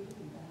happy to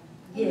be back.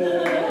 Yeah.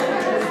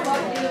 I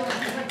love you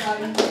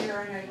and everybody here,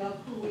 and I love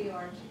who we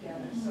are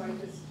together. So I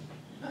just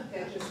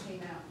that just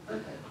came out.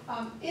 Okay.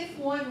 If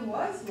one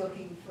was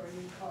looking for a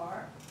new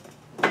car,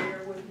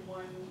 where would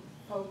one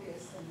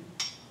focus and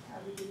how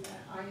to do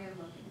that? I am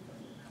looking for a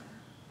new car.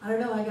 I don't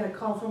know, I got a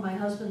call from my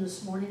husband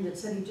this morning that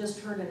said he just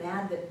heard an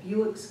ad that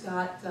Buick's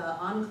got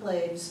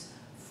enclaves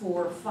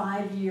for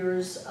 5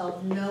 years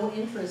of no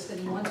interest, and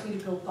he wants me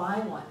to go buy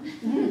one.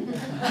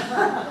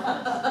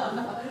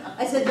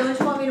 I said, don't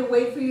you want me to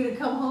wait for you to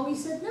come home? He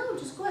said, no,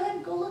 just go ahead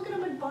and go look at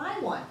them and buy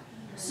one.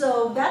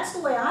 So that's the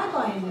way I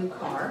buy a new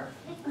car.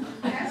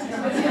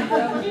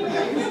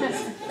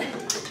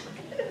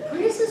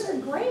 Priuses are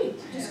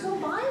great, just go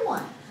buy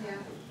one.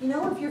 You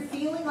know, if you're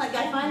feeling like,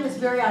 I find this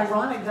very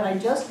ironic that I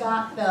just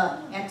got the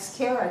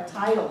Xterra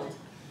titled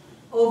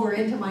over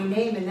into my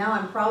name, and now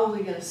I'm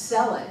probably going to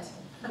sell it.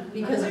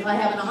 Because if I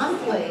have an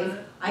enclave,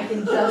 I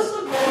can just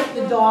put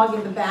the dog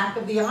in the back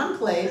of the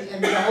enclave,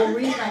 and the whole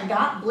reason I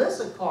got Bliss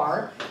a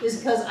car is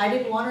because I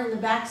didn't want her in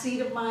the back seat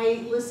of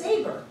my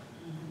LeSabre.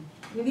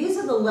 I mean, these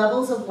are the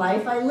levels of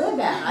life I live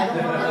at. I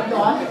don't want my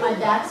dog in my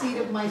back seat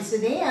of my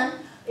sedan.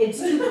 It's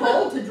too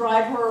cold to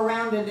drive her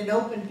around in an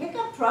open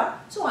pickup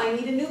truck, so I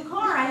need a new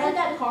car. I had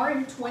that car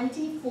in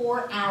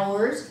 24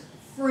 hours,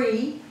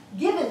 free,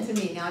 given to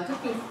me. Now, it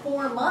took me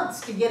 4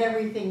 months to get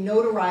everything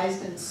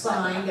notarized and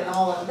signed and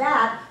all of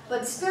that,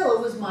 but still,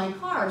 it was my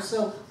car.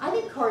 So I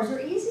think cars are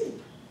easy.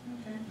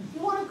 Okay. If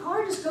you want a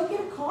car, just go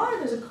get a car.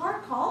 There's a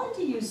car calling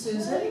to you,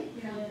 Susan.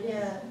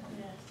 Yeah,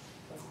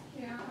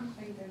 I'm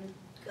thinking.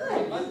 Good.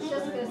 I was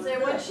just gonna say,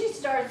 when she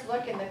starts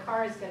looking, the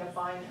car is gonna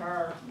find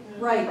her.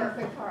 Right.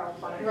 Perfect car will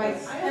find her. Right.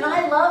 And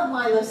I love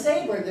my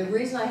LeSabre. The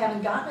reason I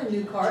haven't gotten a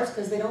new car is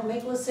because they don't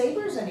make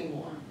LeSabres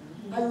anymore.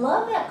 I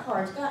love that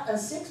car. It's got a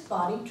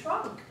 6-body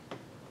trunk.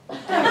 I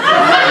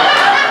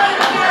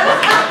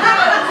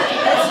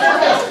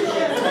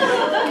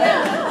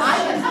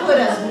can put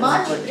as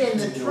much in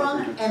the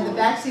trunk and the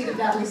back seat of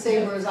that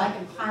LeSabre as I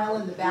can pile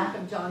in the back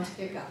of John's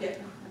pickup.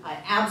 I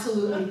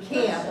absolutely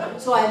can.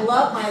 So I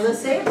love my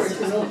LeSabre.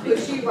 It's a real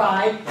cushy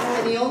ride.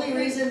 And the only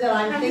reason that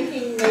I'm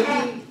thinking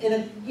maybe in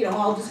a, you know,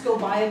 I'll just go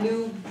buy a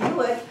new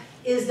Buick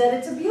is that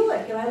it's a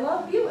Buick, and I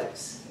love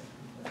Buicks.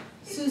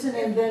 Susan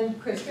and then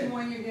Kristen. If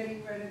when you're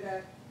getting rid of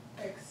that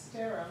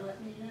Xterra,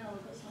 let me know,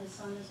 because my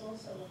son is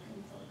also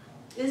looking for a car.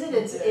 Is it?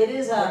 It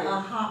is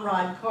a hot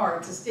rod car.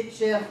 It's a stick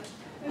shift.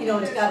 You know,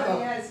 it's got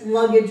That's what the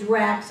luggage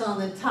racks on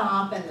the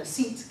top, and the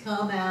seats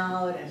come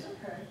out, and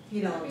Okay.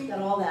 you know, it's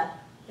got all that.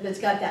 And it's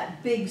got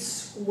that big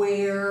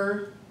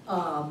square,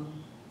 no,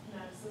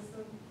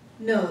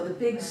 the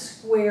big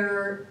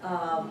square,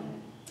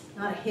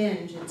 not a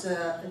hinge, it's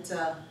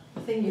a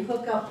thing you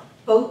hook up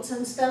boats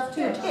and stuff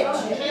to, a hitch.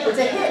 It's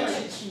a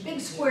hitch, big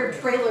square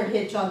trailer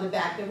hitch on the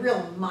back, the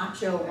real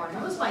macho one.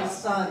 It was my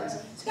son's.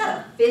 It's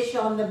got a fish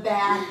on the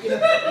back, you know,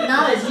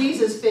 not a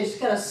Jesus fish, it's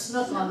got a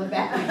snook on the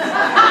back.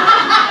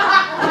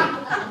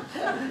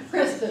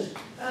 Kristen.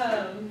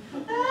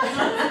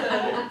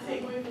 Not to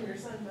take away from your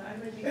son, but I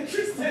might be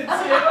interested too.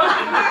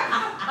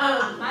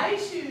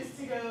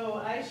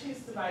 I choose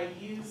to buy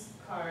used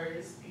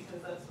cars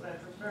because that's what I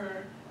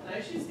prefer. And I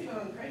choose to go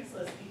on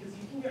Craigslist because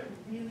you can get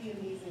really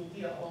amazing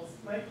deals.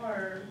 My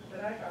car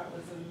that I got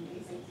was an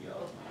amazing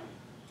deal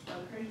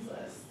on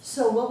Craigslist.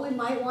 So what we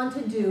might want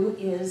to do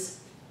is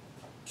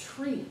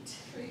treat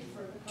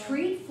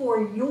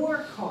for your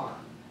car,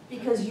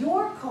 because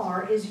your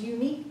car is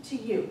unique to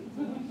you.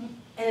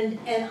 And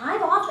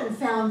I've often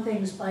found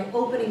things by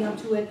opening up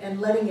to it and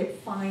letting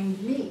it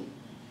find me.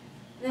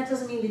 And that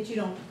doesn't mean that you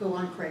don't go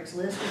on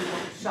Craigslist or you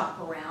don't shop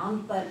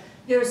around, but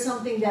there's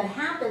something that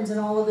happens and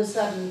all of a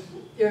sudden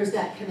there's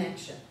that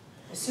connection.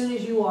 As soon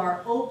as you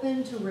are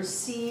open to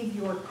receive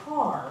your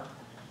car,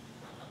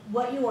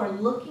 what you are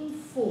looking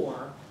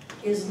for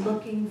is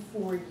looking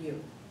for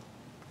you.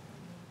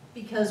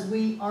 Because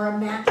we are a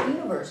matched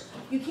universe.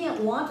 You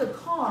can't want a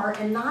car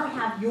and not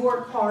have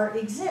your car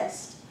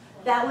exist.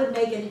 That would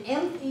make an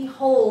empty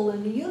hole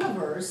in the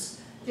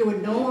universe. There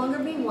would no longer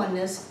be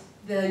oneness.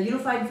 The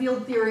unified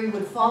field theory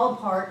would fall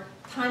apart.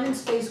 Time and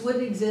space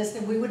wouldn't exist,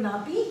 and we would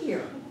not be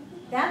here.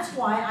 That's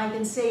why I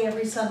can say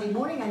every Sunday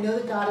morning, I know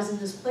that God is in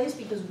this place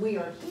because we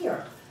are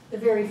here. The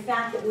very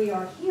fact that we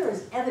are here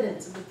is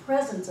evidence of the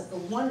presence of the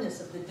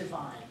oneness of the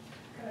divine.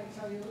 Could I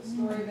tell you a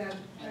story that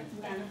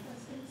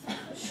manifesting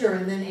something? Sure,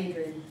 and then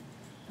Adrian.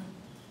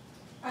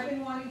 I've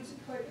been wanting to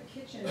put a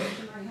kitchen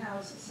into my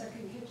house, a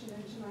second kitchen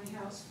into my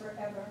house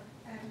forever,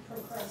 and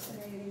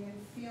procrastinating and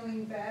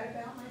feeling bad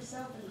about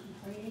myself and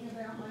complaining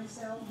about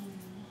myself.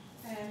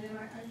 And then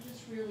I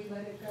just really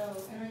let it go.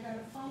 And I got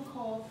a phone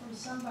call from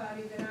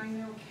somebody that I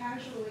know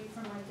casually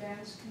from my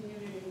dance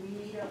community. We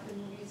meet up in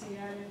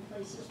Louisiana and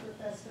places for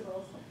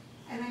festivals.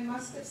 And I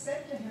must have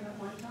said to him at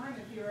one time,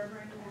 if you're ever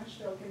in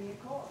Asheville, give me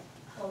a call.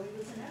 Well, he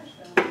was in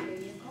Asheville, and he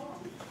gave me a call.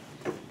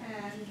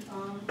 And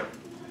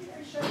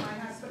I showed my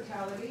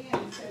hospitality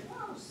and he said,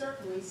 well,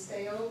 certainly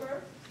stay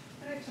over.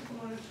 And I took him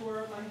on a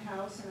tour of my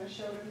house and I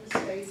showed him the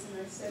space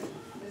and I said,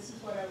 this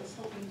is what I was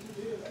hoping to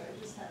do, but I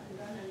just haven't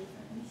done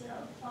anything. He said,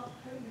 I'll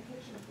put in the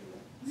kitchen for you.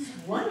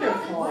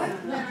 Wonderful.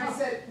 And I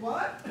said,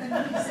 what? And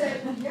he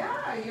said,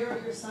 yeah,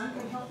 your son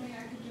can help me,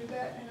 I can do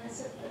that. And I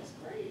said, that's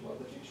great, what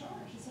would you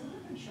charge? He said, I'm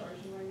not gonna charge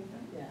you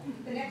anything. Yeah.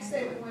 The next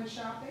day we went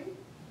shopping,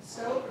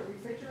 stove, a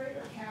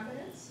refrigerator,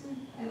 cabinets,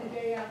 and the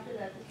day after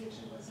that, the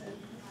kitchen was in.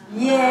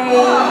 Yay! Yay!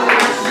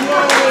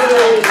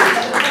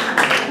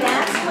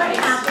 That's what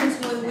happens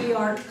when we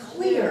are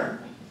clear.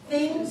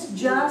 Things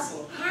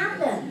just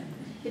happen.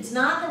 It's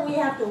not that we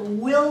have to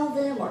will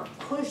them or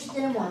push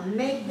them or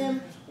make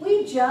them.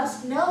 We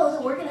just know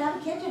that we're going to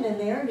have a kitchen in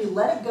there, and you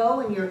let it go,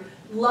 and you're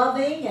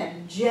loving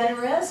and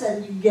generous,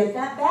 and you get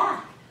that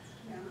back.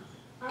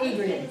 I was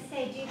Adrian. going to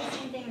say, do the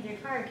same thing with your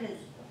car, because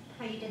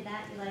how you did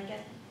that, you like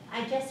it.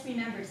 I just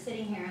remembered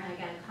sitting here and I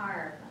got a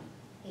car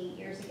 8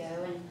 years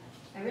ago, and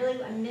I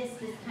missed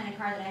this kind of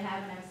car that I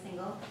had when I was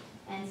single.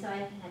 And so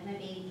I had my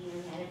baby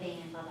and had a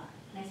van and blah, blah.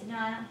 And I said, no,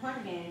 I don't want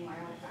a van anymore,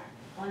 I want a car.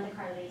 I want the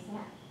car that I used to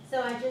have.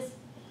 So I just,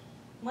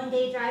 one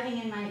day driving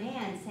in my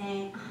van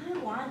saying, I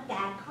want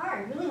that car,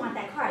 I really want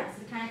that car. This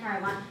is the kind of car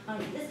I want. I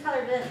want this color,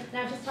 and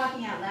I was just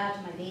talking out loud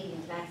to my baby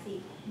in the back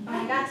seat. When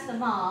I got to the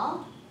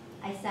mall,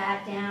 I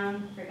sat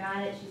down,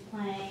 forgot it, she's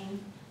playing,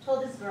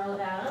 told this girl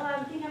about, oh,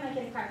 I think I might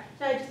get a car.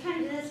 So I just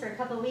kind of did this for a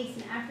couple of weeks,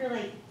 and after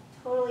like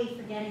totally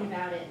forgetting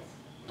about it,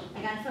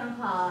 I got a phone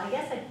call. I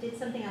guess I did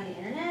something on the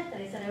internet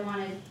that I said I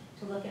wanted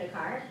to look at a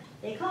car.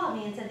 They called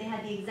me and said they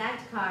had the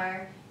exact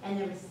car, and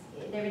they were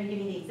going to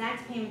give me the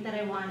exact payment that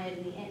I wanted,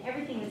 and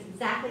everything was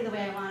exactly the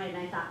way I wanted.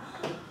 And I thought,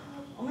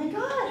 oh my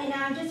God! And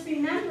now I'm just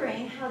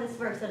remembering how this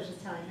works. I was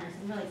just telling her, so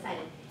I'm really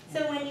excited.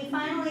 So when you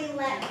finally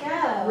let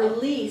go,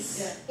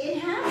 Release. It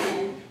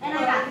happened, and I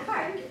got the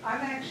car.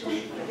 I'm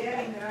actually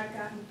forgetting that I've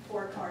gotten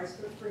 4 cars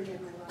for free in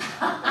my life.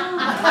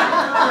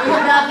 You're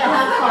about to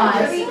have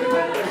 5.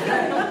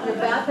 You're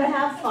about to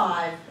have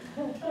 5.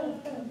 Oh,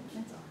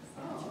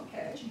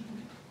 okay.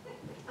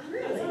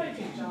 That's how I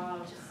do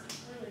jobs,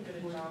 really good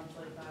at jobs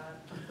like that.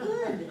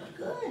 Good,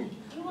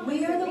 good.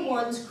 We are the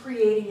ones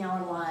creating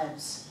our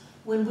lives.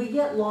 When we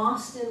get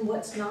lost in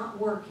what's not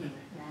working,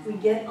 we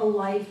get a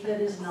life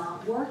that is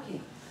not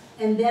working.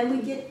 And then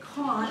we get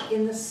caught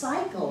in the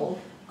cycle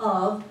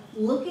of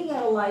looking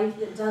at a life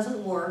that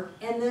doesn't work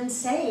and then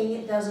saying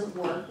it doesn't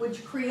work,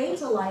 which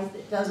creates a life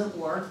that doesn't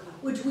work,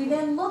 which we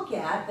then look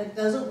at that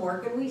doesn't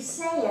work and we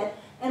say it,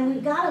 and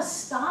we've got to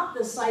stop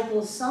the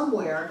cycle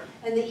somewhere,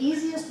 and the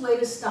easiest way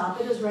to stop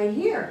it is right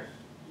here.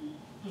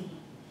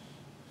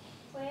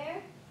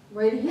 Where?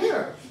 Right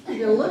here.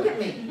 You're gonna look at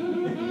me.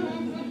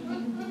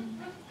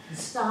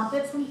 Stop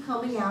it from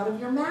coming out of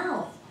your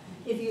mouth.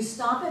 If you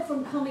stop it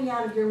from coming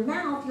out of your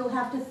mouth, you'll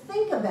have to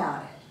think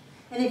about it.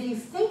 And if you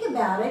think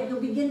about it,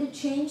 you'll begin to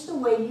change the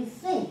way you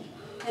think.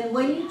 And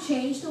when you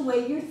change the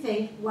way you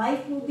think,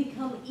 life will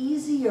become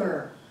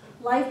easier.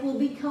 Life will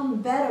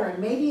become better. And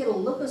maybe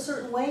it'll look a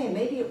certain way, and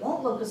maybe it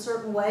won't look a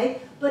certain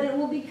way, but it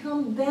will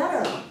become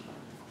better.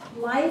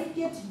 Life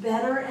gets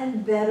better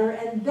and better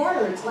and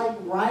better. It's like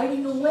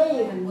riding a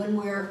wave, and when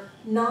we're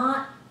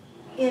not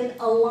in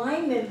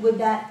alignment with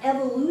that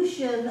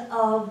evolution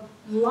of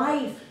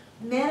life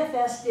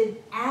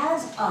manifested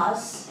as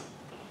us,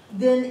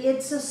 then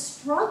it's a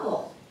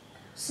struggle.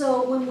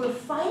 So when we're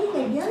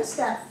fighting against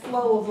that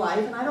flow of life,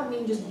 and I don't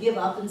mean just give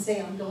up and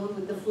say I'm going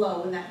with the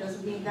flow, and that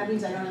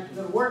means I don't have to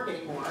go to work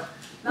anymore.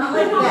 Not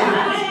like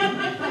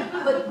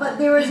that. But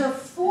there is a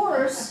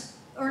force,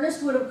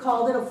 Ernest would have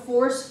called it a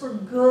force for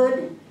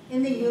good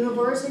in the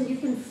universe, and you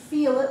can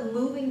feel it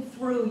moving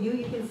through you.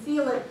 You can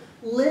feel it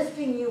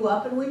lifting you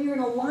up, and when you're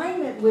in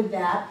alignment with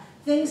that,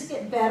 things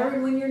get better,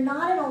 and when you're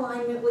not in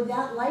alignment with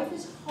that, life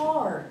is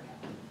hard.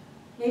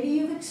 Maybe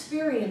you've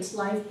experienced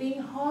life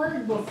being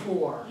hard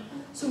before.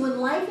 So when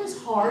life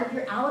is hard,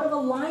 you're out of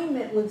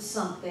alignment with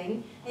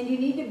something, and you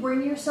need to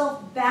bring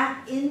yourself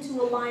back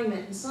into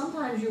alignment. And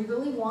sometimes you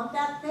really want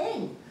that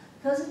thing,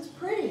 because it's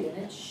pretty, and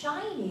it's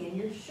shiny, and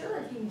you're sure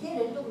if you get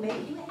it, it'll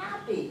make you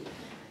happy.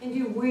 And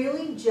you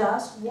really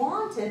just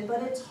want it,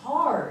 but it's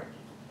hard.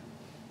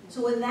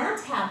 So when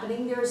that's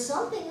happening, there's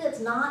something that's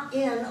not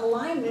in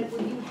alignment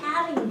with you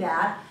having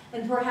that,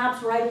 and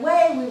perhaps right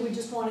away we would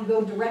just want to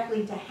go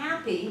directly to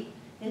happy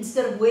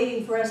instead of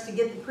waiting for us to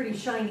get the pretty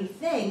shiny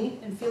thing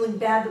and feeling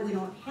bad that we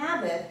don't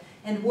have it,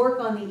 and work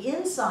on the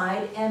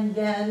inside and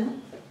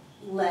then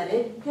let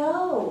it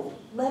go.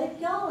 Let it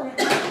go. And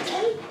it might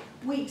take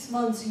weeks,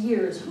 months,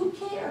 years. Who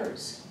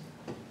cares?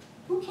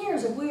 Who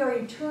cares? If we are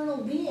eternal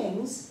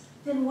beings,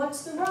 then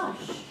what's the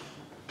rush?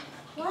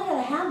 Well, I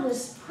gotta have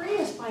this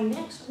Prius by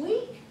next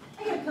week.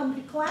 I gotta come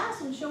to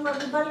class and show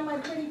everybody my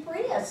pretty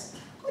Prius.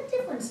 What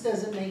difference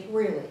does it make,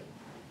 really?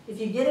 If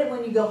you get it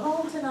when you go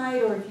home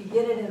tonight, or if you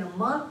get it in a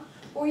month,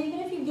 or even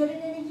if you get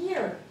it in a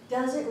year,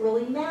 does it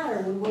really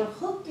matter? When we're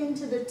hooked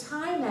into the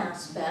time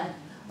aspect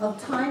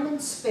of time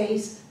and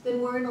space,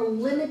 then we're in a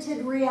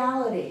limited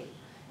reality.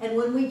 And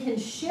when we can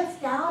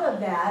shift out of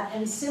that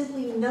and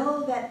simply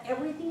know that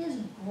everything is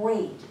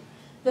great,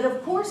 that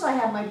of course I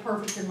have my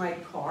perfect and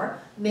right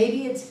car,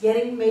 maybe it's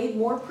getting made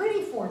more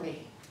pretty for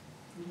me.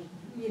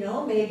 You know,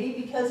 know, maybe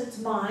because it's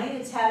mine,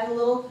 it's having a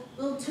little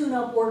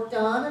tune-up work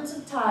done and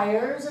some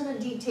tires and a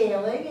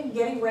detailing and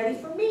getting ready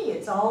for me.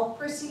 It's all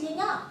prissying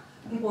up,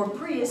 or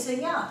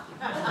Priusing up.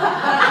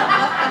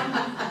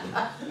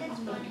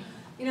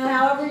 You know,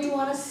 however you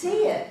want to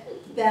see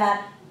it,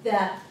 that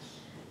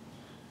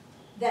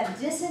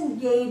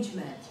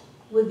disengagement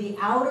with the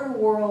outer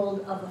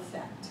world of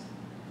effect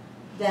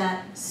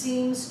that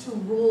seems to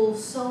rule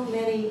so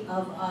many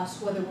of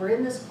us, whether we're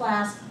in this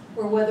class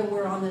or whether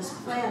we're on this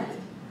planet,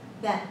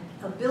 that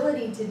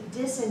ability to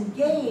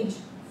disengage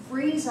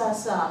frees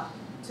us up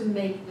to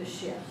make the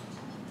shift.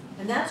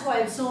 And that's why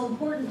it's so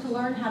important to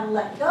learn how to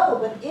let go.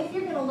 But if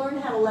you're going to learn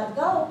how to let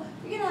go,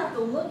 you're going to have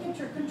to look at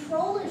your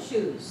control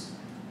issues.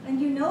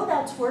 And you know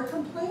that's where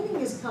complaining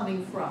is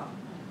coming from.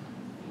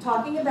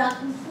 Talking about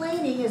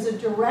complaining is a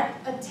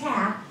direct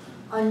attack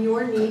on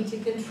your need to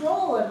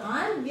control. And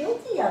I'm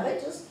guilty of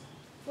it. Just,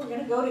 we're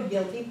going to go to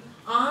guilty.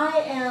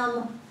 I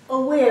am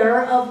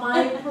aware of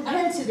my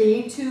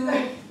propensity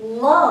to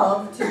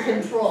love to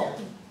control.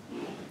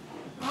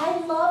 I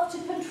love to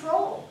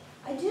control.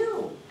 I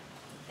do.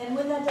 And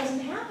when that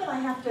doesn't happen, I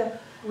have to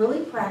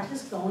really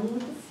practice going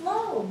with the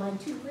flow. My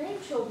 2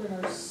 grandchildren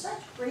are such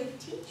great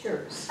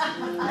teachers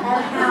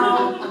at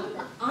how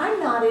I'm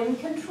not in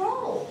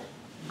control.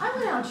 I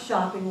went out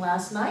shopping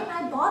last night and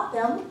I bought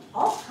them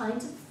all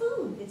kinds of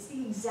food. It's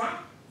the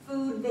exact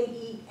food they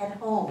eat at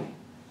home,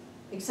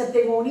 except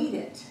they won't eat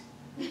it.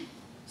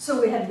 So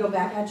we had to go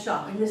back out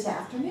shopping this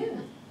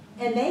afternoon.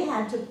 And they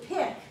had to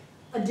pick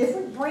a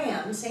different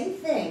brand, same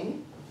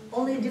thing,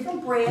 only a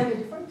different brand, a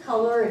different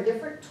color, a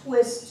different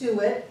twist to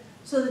it,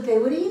 so that they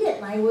would eat it.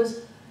 And I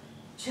was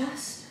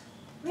just,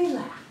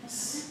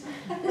 relax.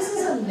 This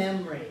is a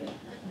memory.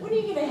 When are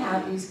you going to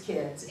have these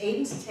kids?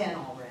 Aiden's 10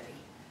 already.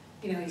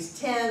 You know, he's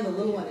 10, the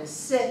little one is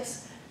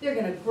 6. They're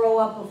going to grow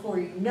up before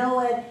you know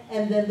it,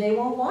 and then they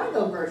won't want to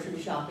go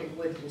grocery shopping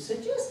with you. So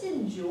just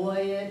enjoy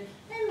it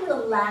and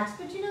relax.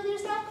 But you know,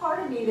 there's that part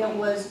of me that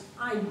was,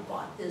 I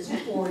bought this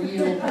for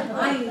you.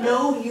 I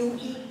know you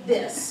eat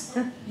this.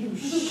 You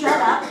shut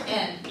up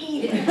and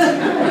eat it.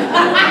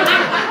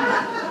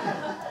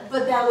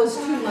 But that was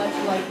too much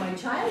like my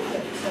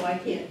childhood, so I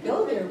can't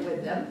go there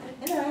with them.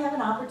 And then I have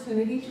an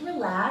opportunity to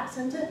relax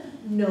and to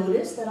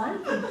notice that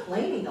I'm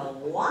complaining a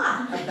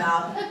lot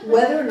about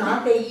whether or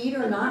not they eat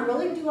or not.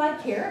 Really, do I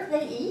care if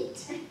they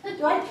eat?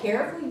 Do I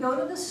care if we go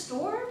to the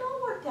store? It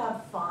all worked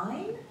out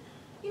fine.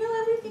 You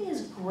know, everything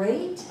is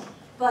great,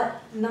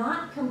 but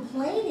not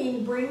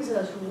complaining brings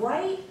us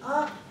right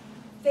up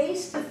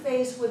face to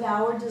face with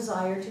our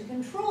desire to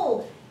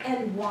control.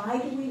 And why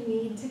do we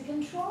need to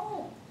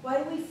control?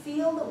 Why do we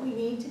feel that we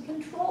need to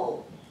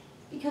control?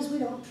 Because we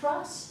don't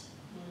trust.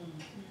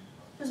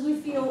 Because we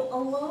feel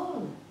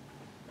alone.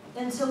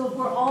 And so if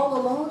we're all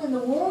alone in the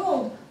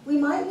world, we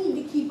might need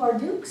to keep our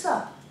dukes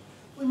up.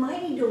 We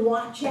might need to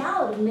watch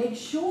out and make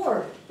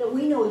sure that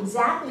we know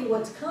exactly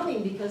what's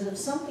coming, because if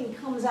something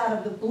comes out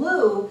of the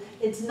blue,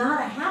 it's not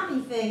a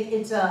happy thing,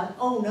 it's a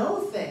oh no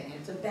thing,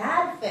 it's a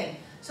bad thing.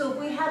 So if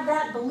we have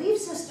that belief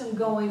system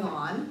going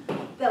on,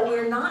 that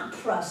we're not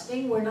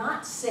trusting, we're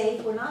not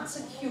safe, we're not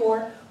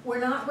secure, we're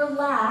not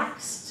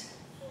relaxed,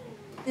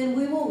 then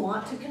we will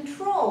want to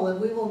control. And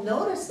we will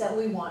notice that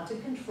we want to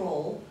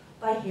control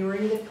by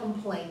hearing the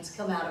complaints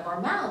come out of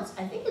our mouths.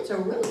 I think it's a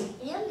really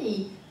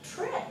handy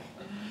trick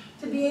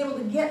to be able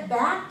to get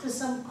back to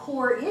some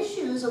core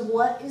issues of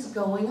what is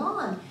going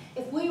on.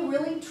 If we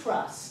really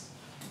trust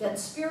that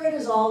spirit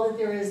is all that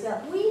there is,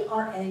 that we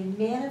are a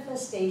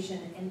manifestation,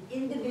 an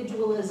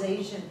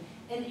individualization,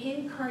 an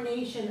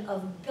incarnation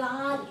of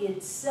God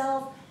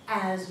itself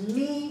as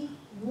me,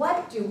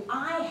 what do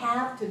I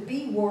have to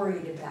be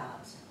worried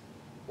about?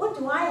 What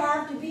do I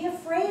have to be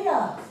afraid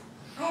of?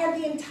 I have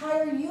the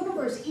entire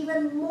universe,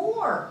 even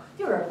more.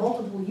 There are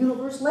multiple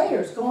universe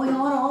layers going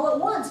on all at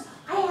once.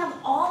 I have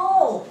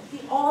all, the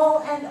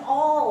all and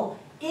all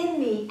in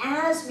me,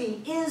 as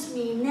me, is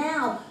me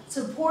now,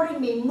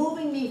 supporting me,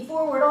 moving me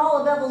forward.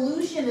 All of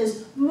evolution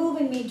is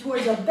moving me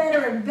towards a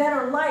better and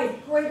better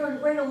life, greater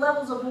and greater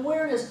levels of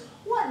awareness.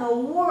 What in the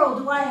world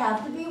do I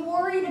have to be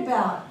worried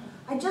about?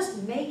 I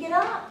just make it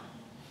up.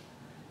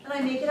 And I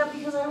make it up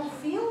because I don't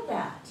feel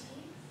that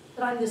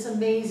I'm this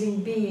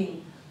amazing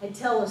being. I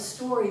tell a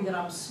story that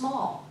I'm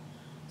small,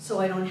 so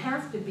I don't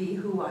have to be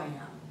who I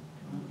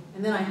am.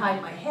 And then I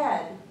hide my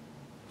head,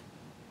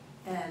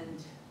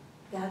 and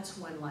that's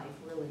when life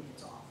really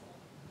gets awful,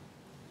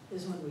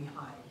 is when we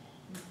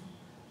hide.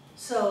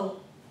 So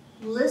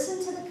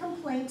listen to the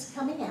complaints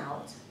coming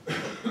out.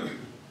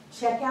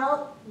 Check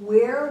out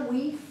where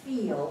we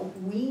feel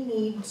we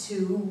need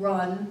to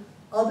run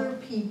other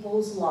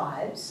people's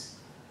lives.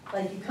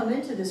 Like, you come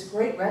into this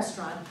great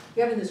restaurant,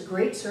 you're having this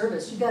great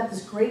service, you got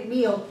this great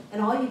meal, and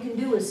all you can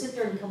do is sit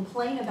there and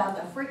complain about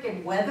the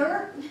freaking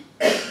weather?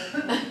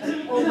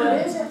 Or what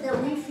is it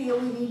that we feel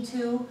we need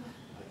to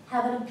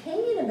have an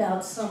opinion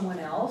about someone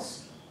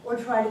else, or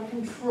try to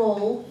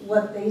control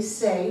what they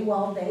say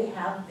while they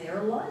have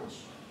their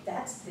lunch?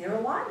 That's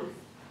their life.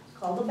 It's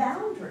called a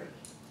boundary.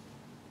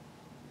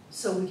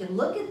 So we can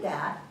look at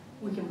that,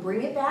 we can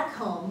bring it back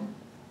home,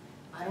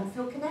 I don't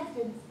feel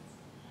connected.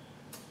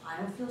 I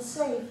don't feel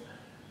safe.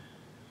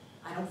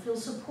 I don't feel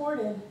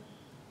supported.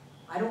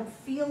 I don't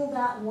feel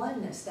that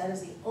oneness. That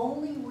is the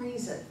only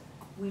reason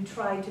we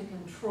try to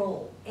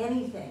control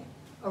anything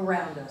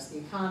around us, the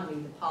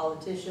economy, the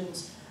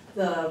politicians,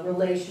 the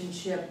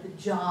relationship, the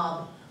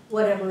job,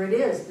 whatever it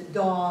is, the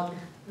dog,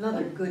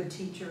 another good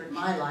teacher in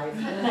my life.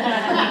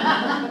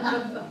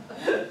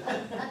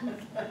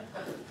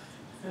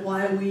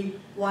 Why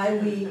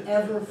we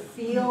ever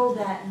feel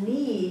that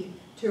need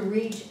to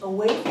reach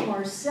away from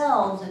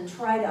ourselves and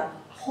try to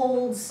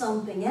hold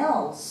something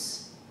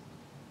else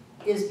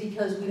is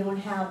because we don't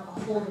have a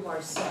hold of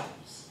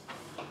ourselves.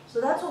 So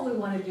that's what we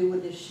want to do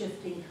with this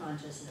shifting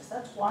consciousness.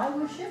 That's why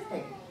we're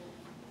shifting.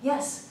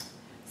 Yes?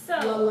 So,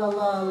 La la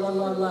la la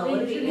la la.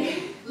 What is your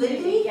name?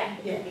 Lindy? Yeah,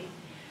 Lindy.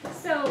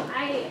 So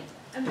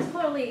I'm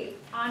totally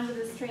onto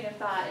this train of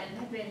thought and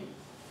have been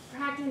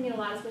practicing it a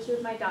lot, especially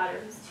with my daughter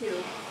who's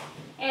 2.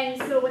 And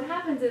so what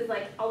happens is,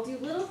 like, I'll do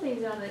little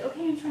things and I'm like,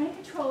 okay, I'm trying to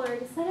control her,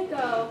 just let it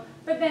go.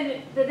 But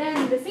then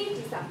the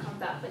safety stuff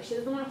comes up. Like, she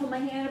doesn't want to hold my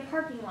hand in a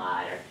parking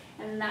lot,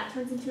 and that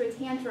turns into a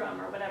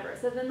tantrum or whatever.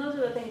 So then those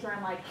are the things where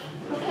I'm like,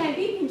 okay, I'm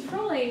being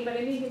controlling, but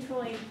I'm being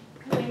controlling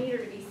because I need her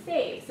to be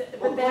safe. So,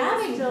 Well, but then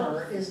grabbing still,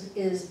 her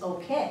is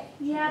okay.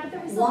 yeah, but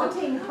there was still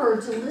Wanting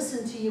her to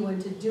listen to you and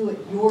to do it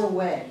your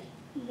way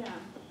yeah.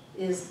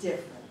 is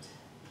different.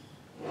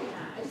 Yeah,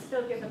 I just feel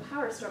like there's a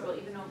power struggle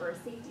even over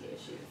safety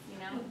issues, you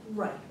know?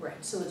 Right,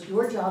 right. So it's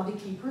your job to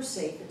keep her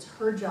safe. It's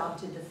her job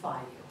to defy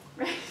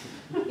you.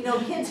 Right. You know,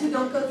 kids who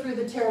don't go through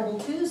the terrible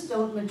twos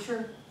don't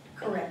mature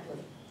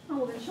correctly. Oh,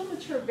 well, then she'll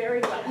mature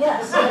very well.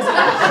 Yes,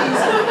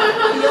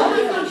 yes. The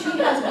only thing she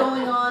has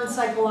going on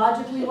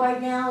psychologically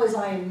right now is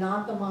I am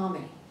not the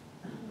mommy.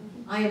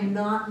 I am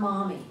not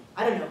mommy.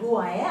 I don't know who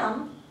I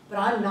am, but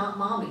I'm not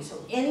mommy.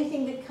 So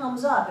anything that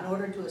comes up in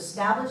order to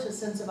establish a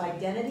sense of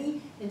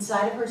identity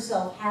inside of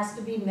herself has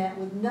to be met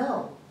with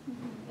no.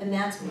 And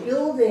that's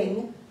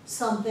building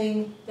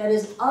something that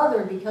is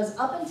other, because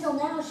up until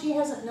now she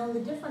hasn't known the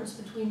difference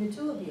between the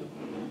two of you.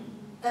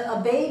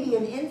 A baby,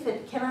 an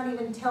infant, cannot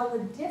even tell the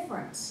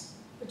difference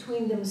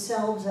between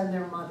themselves and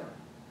their mother.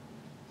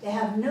 They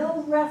have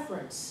no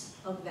reference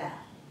of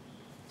that.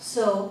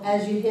 So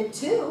as you hit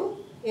 2,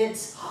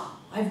 it's, oh,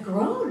 I've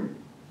grown.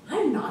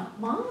 I'm not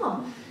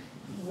mom.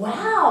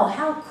 Wow,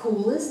 how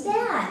cool is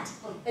that?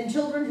 And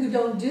children who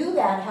don't do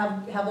that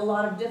have a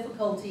lot of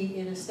difficulty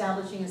in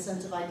establishing a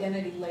sense of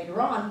identity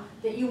later on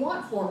that you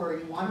want for her.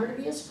 You want her to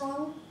be a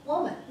strong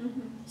woman.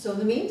 So in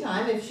the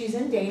meantime, if she's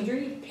in danger,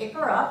 you pick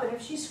her up, and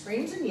if she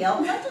screams and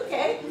yells, that's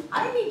okay.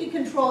 I don't need to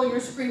control your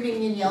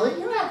screaming and yelling.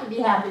 You don't have to be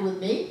happy with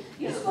me.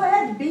 You just go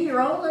ahead and be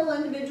your own little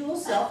individual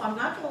self. I'm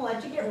not going to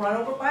let you get run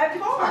over by a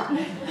car.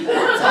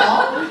 That's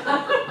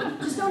all.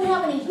 Just don't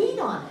have any heat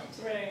on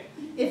it. Right.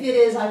 If it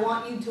is, I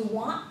want you to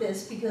want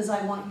this because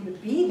I want you to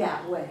be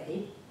that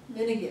way,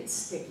 then it gets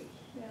sticky.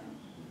 Yeah.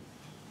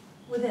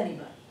 With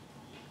anybody.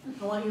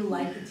 I want you to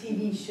like the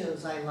TV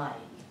shows I like.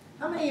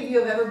 How many of you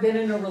have ever been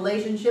in a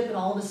relationship and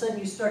all of a sudden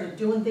you started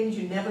doing things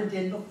you never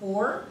did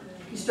before?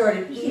 You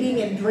started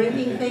eating and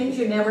drinking things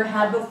you never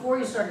had before.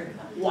 You started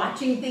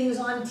watching things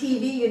on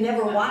TV you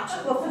never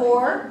watched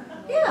before.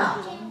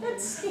 Yeah,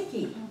 that's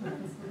sticky.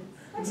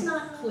 That's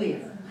not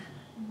clear.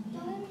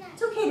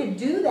 It's okay to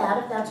do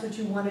that if that's what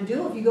you want to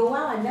do. If you go,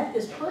 wow, I met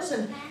this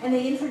person and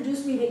they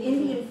introduced me to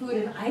Indian food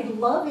and I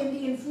love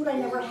Indian food. I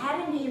never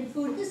had Indian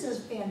food. This is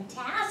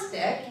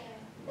fantastic.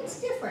 It's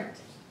different.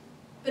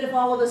 But if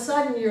all of a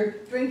sudden you're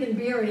drinking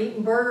beer and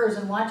eating burgers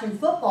and watching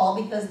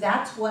football because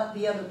that's what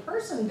the other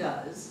person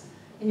does,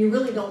 and you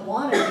really don't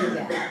want to do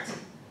that,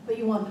 but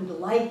you want them to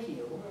like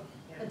you,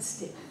 that's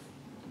sticky.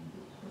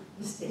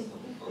 It's sticky.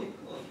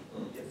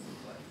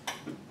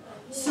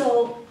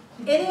 So,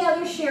 any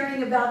other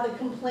sharing about the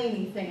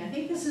complaining thing? I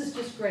think this is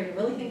just great. I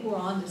really think we're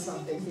on to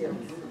something here.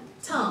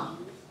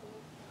 Tom.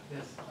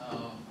 Yes,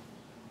 I'm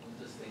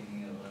just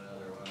thinking of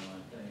another one of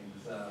my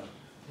things.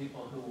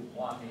 People who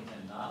want me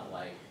to not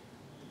like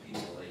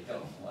people they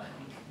don't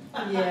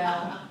like.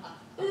 Yeah.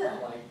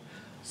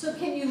 So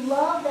can you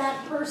love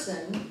that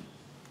person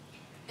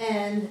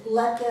and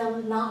let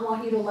them not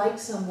want you to like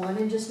someone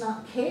and just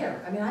not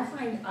care? I mean, I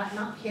find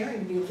not caring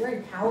to be a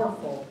very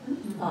powerful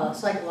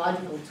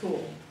psychological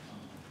tool.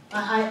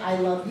 I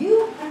love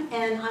you,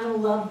 and I'm going to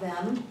love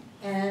them,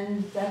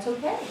 and that's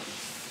okay.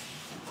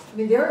 I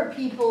mean, there are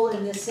people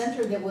in this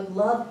center that would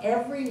love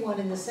everyone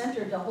in the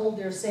center to hold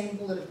their same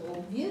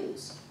political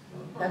views.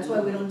 That's why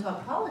we don't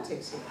talk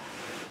politics here.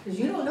 Because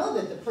you don't know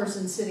that the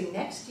person sitting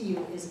next to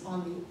you is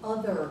on the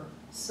other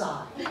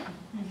side.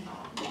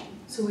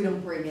 So we don't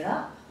bring it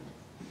up.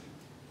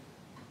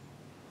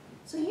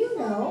 So you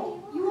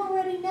know, you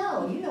already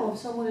know. You know if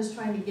someone is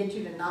trying to get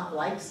you to not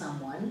like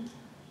someone,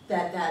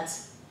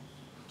 that's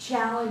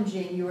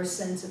challenging your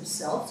sense of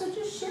self, so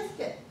just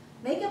shift it.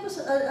 Make up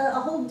a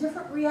whole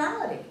different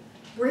reality.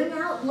 Bring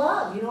out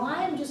love. You know,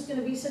 I am just going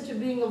to be such a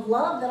being of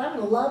love that I'm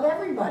going to love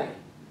everybody.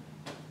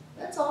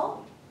 That's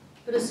all.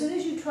 But as soon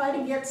as you try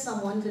to get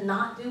someone to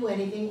not do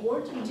anything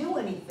or to do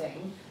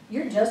anything,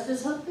 you're just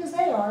as hooked as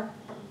they are.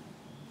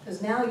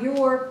 Because now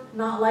you're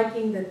not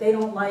liking that they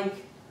don't like,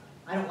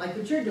 I don't like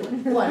what you're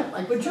doing. Oh, I don't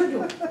like what you're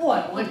doing. Oh,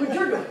 I don't like what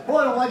you're doing. Oh,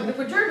 I don't like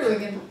what you're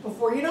doing. And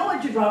before you know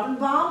it, you're dropping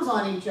bombs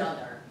on each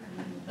other.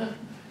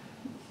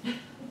 You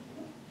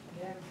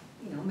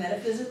know,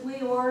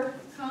 metaphysically or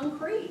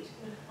concrete.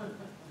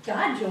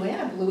 God,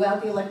 Joanna blew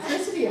out the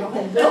electricity in a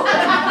whole building.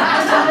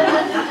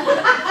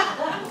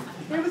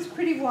 It was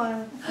pretty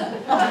wild.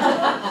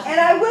 And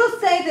I will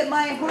say that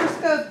my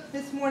horoscope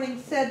this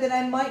morning said that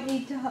I might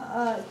need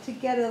to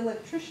get an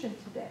electrician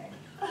today.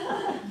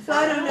 So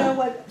I don't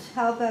know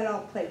how that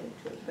all played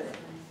into it, but.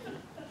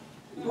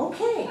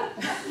 Okay.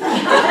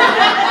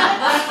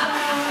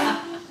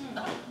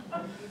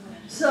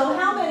 So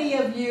how many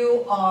of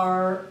you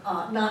are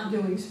not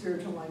doing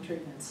spiritual mind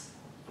treatments?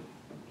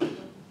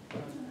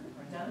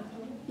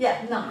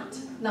 Yeah, not.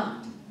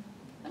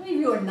 How many of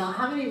you are not?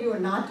 How many of you are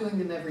not doing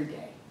them every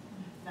day?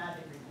 Not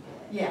every day.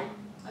 Yeah.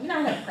 I mean,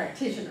 I have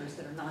practitioners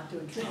that are not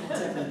doing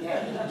treatments every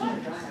day.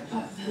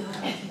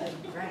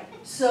 Right.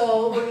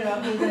 So we're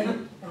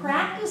gonna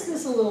practice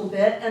this a little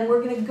bit, and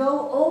we're gonna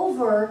go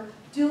over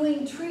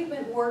doing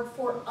treatment work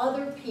for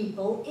other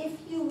people if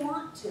you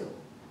want to.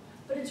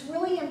 But it's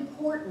really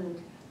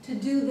important to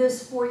do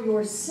this for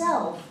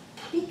yourself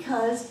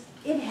because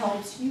it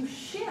helps you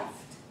shift.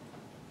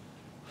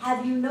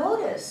 Have you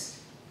noticed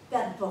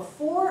that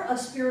before a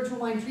spiritual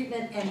mind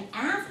treatment and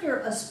after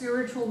a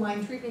spiritual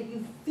mind treatment,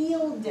 you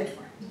feel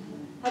different?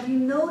 Have you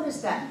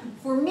noticed that?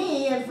 For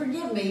me, and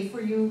forgive me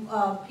for you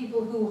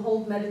people who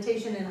hold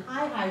meditation in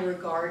high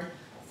regard,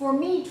 for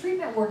me,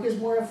 treatment work is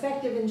more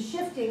effective in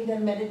shifting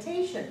than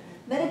meditation.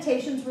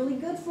 Meditation's really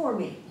good for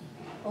me.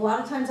 A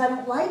lot of times I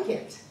don't like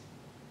it.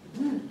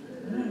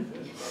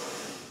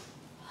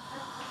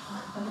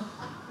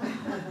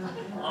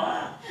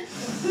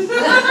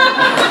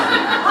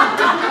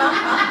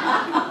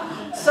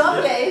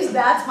 Some days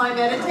that's my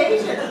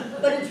meditation,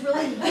 but it's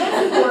really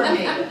good for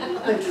me.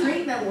 But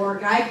treatment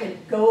work, I can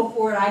go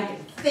for it, I can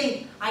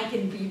think, I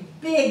can be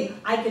big,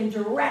 I can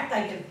direct,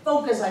 I can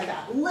focus, I've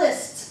got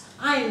lists,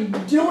 I'm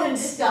doing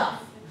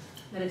stuff.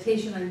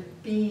 Meditation, I'm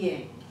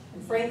being.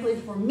 And frankly,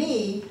 for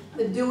me,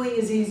 the doing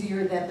is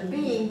easier than the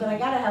being, but I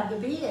gotta have the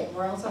being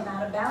or else I'm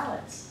out of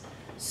balance.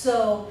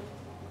 So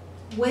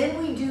when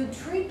we do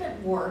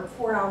treatment work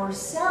for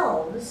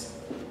ourselves,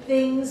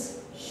 things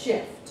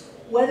shift.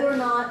 Whether or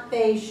not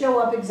they show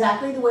up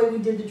exactly the way we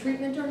did the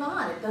treatment or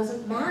not, it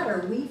doesn't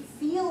matter. We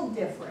feel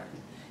different.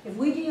 If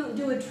we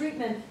do a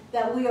treatment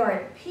that we are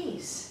at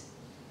peace,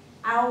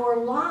 our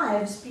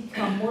lives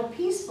become more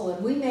peaceful.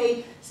 And we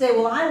may say,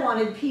 well, I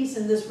wanted peace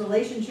in this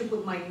relationship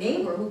with my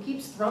neighbor who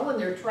keeps throwing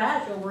their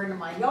trash over into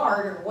my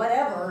yard or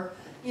whatever.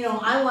 You know,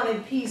 I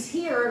wanted peace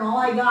here and all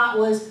I got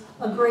was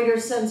a greater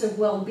sense of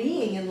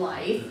well-being in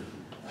life.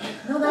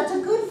 No, that's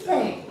a good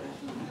thing.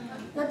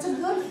 That's a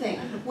good thing.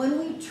 When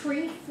we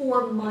treat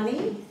for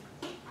money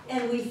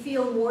and we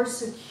feel more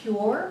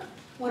secure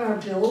when our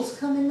bills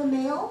come in the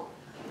mail,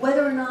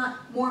 whether or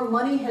not more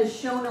money has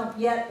shown up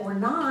yet or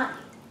not,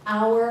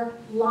 our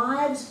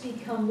lives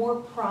become more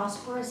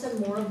prosperous and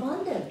more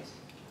abundant.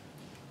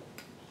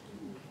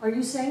 Are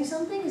you saying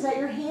something? Is that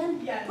your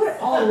hand? Yes. Put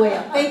it all the way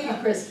up. Thank you,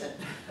 Kristen.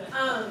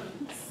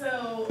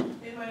 So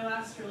in my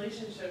last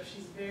relationship,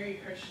 she's very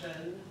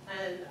Christian,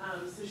 and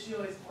so she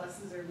always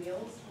blesses her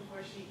meals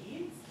before she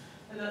eats,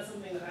 and that's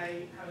something that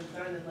I haven't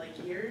done in like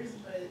years,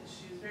 but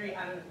she was very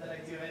adamant that I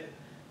do it.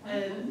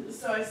 And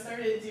so I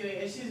started doing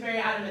it. She was very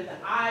adamant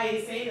that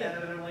I say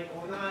that, and I'm like,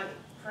 well, I'm not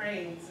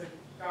praying to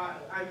God,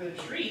 I'm going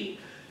to treat.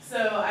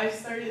 So I've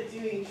started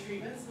doing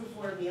treatments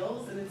before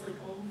meals, and it's like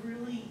a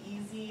really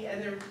easy,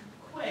 and they're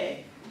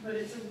quick, but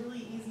it's a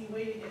really easy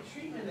way to get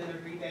treatment in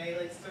every day,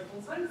 like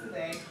several times a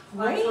day.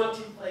 Right? On top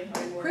of, like,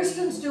 my morning.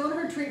 Kristen's doing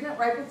her treatment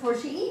right before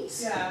she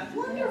eats. Yeah.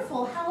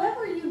 Wonderful.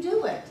 However you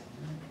do it.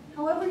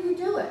 However you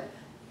do it.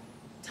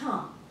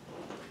 Tom.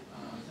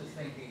 I was just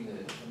thinking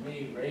that for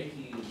me,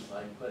 Reiki is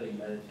like putting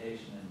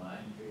meditation and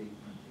mind treatment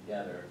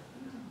together.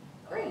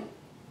 Great.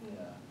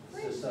 Yeah.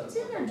 Great. It's just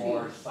It's a energy.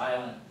 more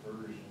silent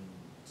version.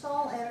 It's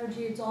all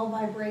energy, it's all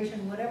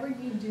vibration. Whatever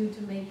you do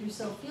to make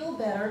yourself feel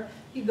better,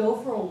 if you go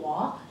for a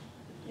walk,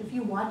 if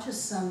you watch a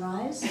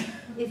sunrise,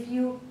 if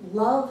you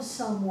love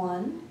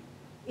someone,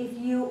 if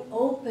you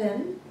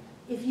open,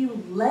 if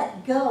you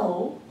let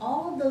go,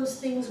 all of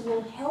those things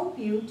will help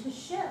you to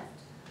shift.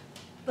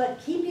 But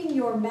keeping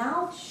your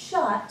mouth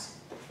shut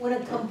when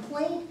a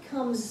complaint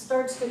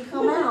starts to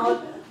come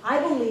out, I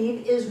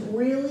believe is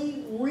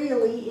really,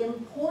 really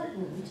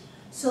important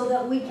so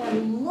that we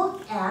can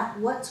look at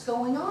what's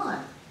going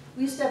on.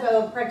 We used to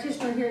have a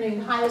practitioner here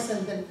named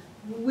Hyacinth, and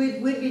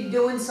we'd be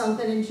doing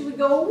something and she would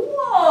go,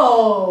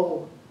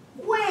 whoa,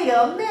 wait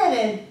a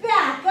minute,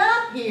 back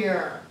up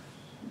here.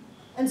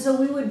 And so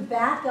we would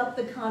back up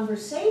the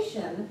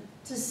conversation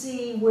to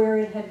see where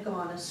it had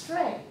gone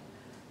astray.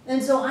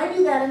 And so I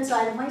do that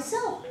inside of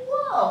myself.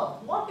 Whoa,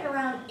 walking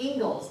around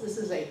Ingalls, this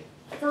is a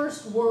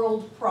first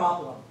world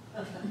problem.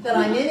 That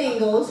I'm in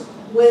Ingalls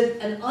with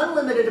an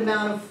unlimited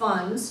amount of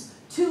funds,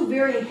 2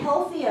 very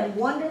healthy and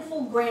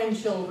wonderful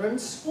grandchildren,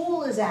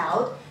 school is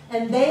out,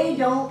 and they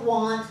don't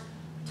want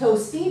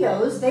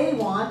Tostitos, they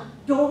want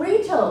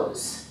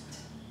Doritos.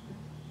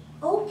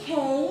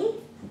 Okay,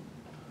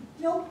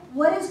 you know,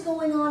 what is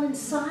going on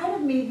inside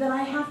of me that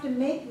I have to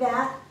make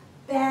that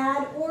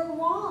bad or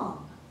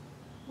wrong?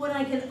 When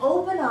I can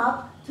open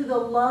up to the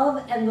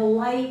love and the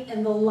light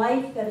and the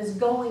life that is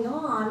going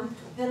on,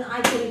 then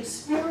I can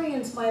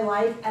experience my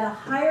life at a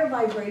higher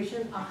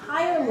vibration, a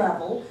higher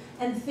level,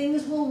 and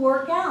things will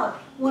work out.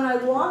 When I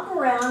walk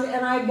around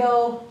and I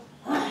go,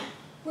 ah,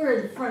 we're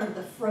in front of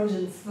the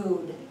frozen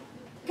food.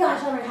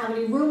 Gosh, I don't have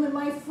any room in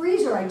my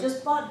freezer. I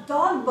just bought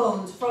dog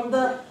bones from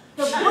the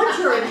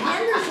butcher in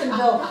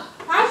Hendersonville.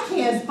 I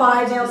can't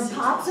buy them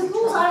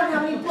popsicles. I don't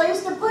have any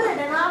place to put it,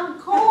 and I'm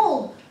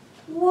cold.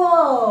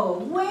 Whoa,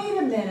 wait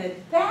a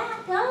minute,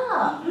 back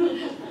up.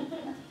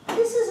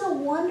 This is a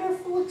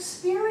wonderful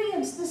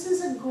experience. This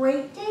is a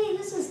great day.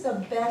 This is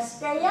the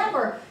best day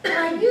ever. And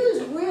I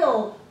use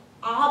real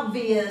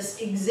obvious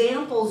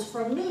examples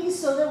from me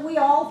so that we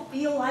all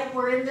feel like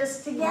we're in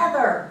this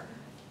together.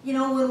 You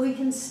know, when we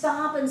can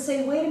stop and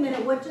say, wait a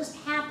minute, what just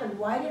happened?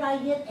 Why did I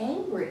get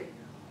angry?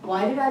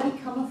 Why did I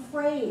become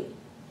afraid?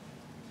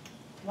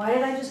 Why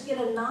did I just get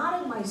a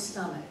knot in my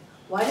stomach?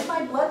 Why did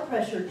my blood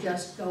pressure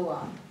just go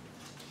up?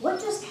 What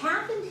just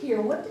happened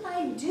here? What did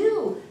I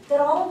do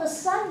that all of a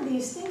sudden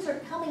these things are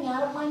coming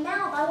out of my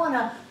mouth? I want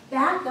to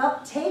back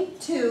up, take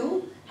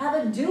two, have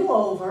a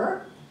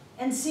do-over,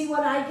 and see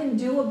what I can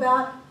do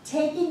about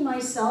taking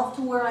myself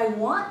to where I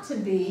want to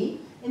be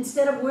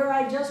instead of where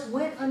I just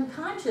went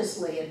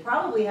unconsciously. It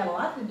probably had a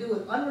lot to do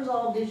with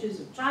unresolved issues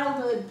of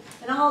childhood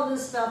and all of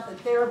this stuff that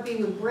therapy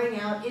would bring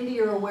out into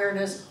your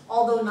awareness,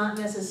 although not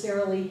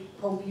necessarily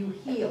help you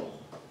heal.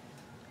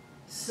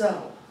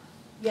 So,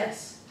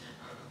 yes?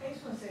 I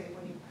just want to say,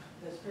 when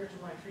the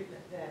spiritual mind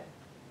treatment, that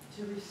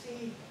to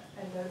receive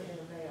a note in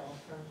the mail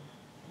from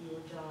you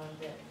or John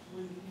that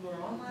you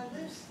were on my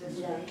list this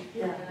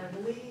week, and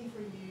I'm believing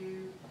for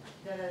you,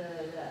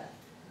 that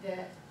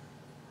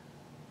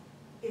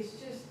it's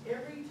just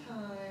every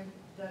time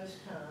those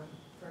come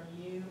from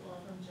you or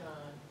from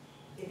John,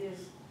 it is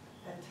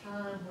a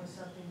time when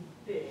something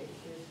big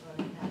is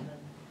going to happen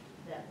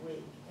that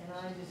week. And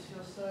I just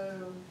feel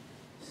so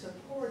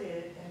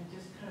supported and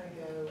just kind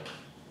of go,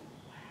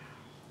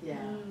 Yeah.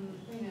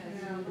 thank you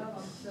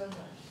so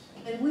much.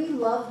 And we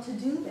love to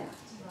do that.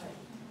 Right.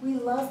 We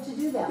love to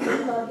do that. We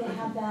love to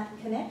have that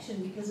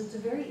connection because it's a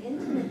very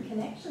intimate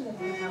connection that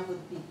we have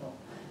with people.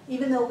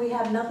 Even though we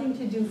have nothing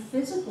to do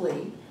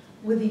physically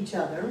with each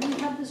other, we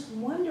have this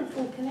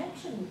wonderful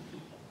connection with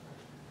people.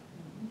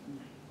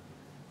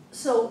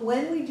 So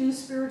when we do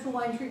spiritual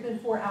mind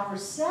treatment for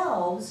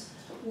ourselves,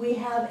 we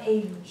have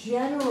a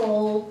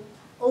general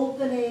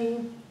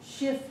opening,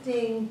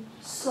 shifting,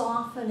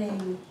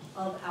 softening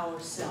of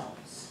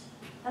ourselves.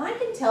 And I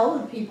can tell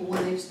with people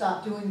when they've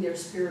stopped doing their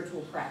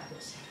spiritual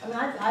practice. I mean,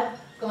 I've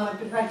gone up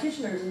to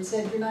practitioners and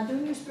said, you're not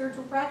doing your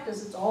spiritual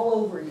practice, it's all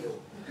over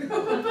you.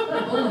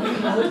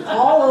 It's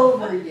all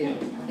over you.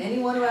 And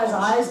anyone who has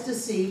eyes to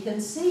see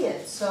can see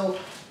it. So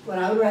what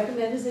I would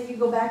recommend is that you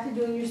go back to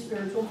doing your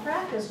spiritual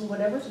practice, and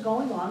whatever's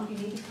going on, if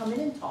you need to come in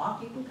and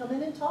talk, you can come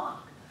in and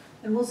talk.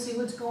 And we'll see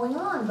what's going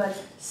on. But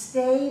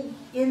stay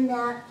in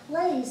that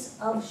place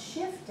of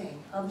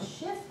shifting,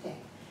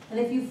 And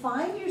if you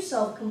find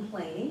yourself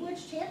complaining,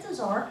 which chances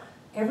are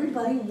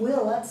everybody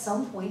will at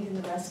some point in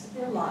the rest of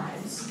their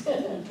lives,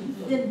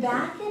 then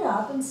back it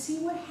up and see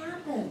what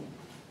happened.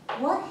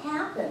 What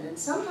happened? And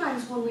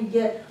sometimes when we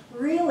get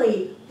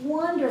really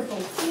wonderful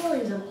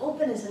feelings of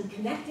openness and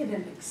connected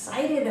and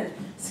excited and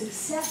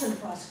success and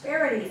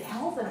prosperity and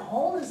health and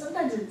wholeness,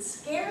 sometimes it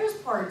scares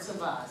parts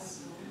of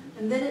us.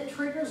 And then it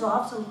triggers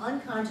off some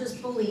unconscious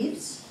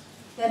beliefs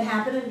that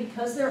happen, and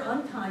because they're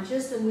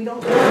unconscious and we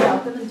don't know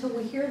about them until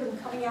we hear them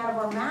coming out of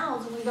our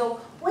mouths and we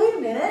go, wait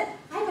a minute,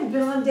 I haven't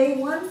been on day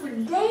 1 for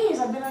days,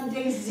 I've been on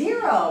day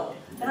 0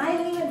 and I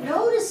haven't even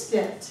noticed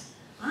it.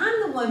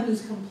 I'm the one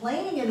who's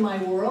complaining in my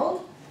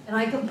world, and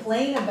I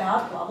complain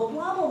about blah, blah,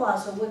 blah, blah, blah,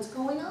 so what's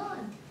going on?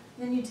 And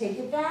then you take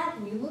it back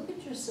and you look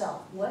at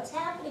yourself. What's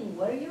happening?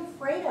 What are you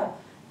afraid of?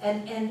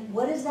 And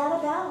what is that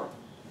about?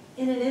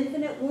 In an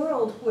infinite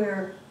world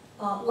where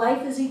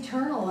life is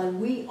eternal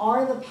and we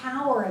are the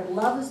power and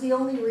love is the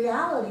only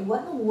reality,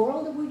 what in the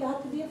world have we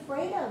got to be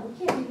afraid of?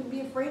 We can't even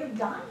be afraid of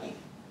dying.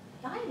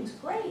 Dying's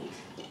great.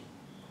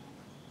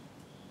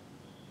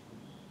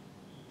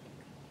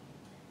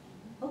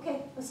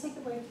 Okay, let's take a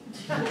break.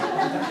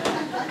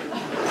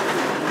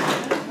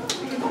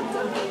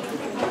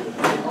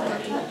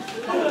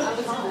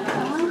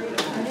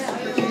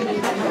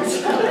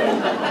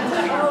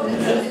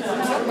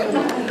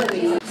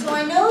 So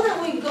I know that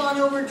we've gone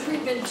over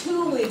treatment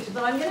 2 weeks,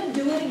 but I'm going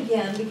to do it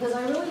again because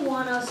I really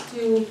want us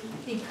to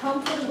be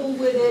comfortable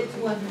with it,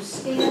 to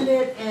understand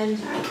it, and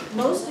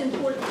most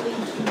importantly,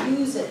 to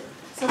use it.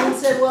 Someone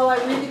said, well, I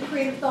read the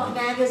Creative Thought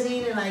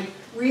magazine and I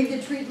read the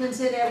treatments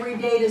in every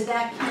day. Does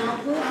that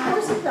count? Well, of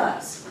course it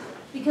does.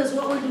 Because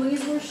what we're doing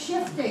is we're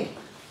shifting.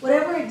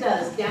 Whatever it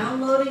does,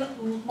 downloading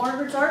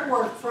Margaret's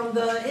artwork from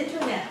the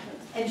internet,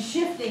 And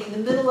shifting in the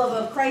middle of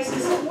a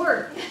crisis at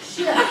work shifts.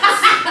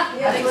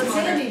 That's what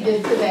Sandy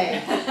did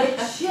today. It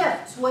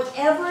shifts.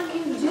 Whatever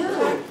you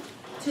do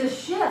to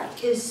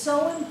shift is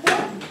so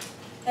important.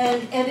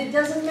 And it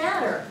doesn't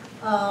matter.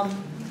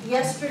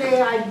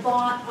 Yesterday I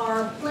bought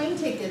our plane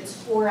tickets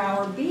for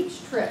our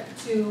beach trip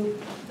to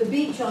the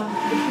beach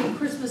between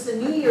Christmas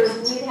and New Year's,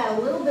 and we had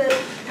a little bit,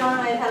 John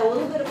and I had a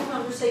little bit of a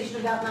conversation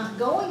about not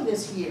going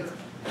this year.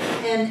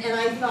 And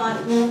I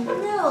thought,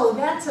 no,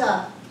 that's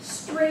a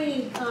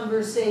strained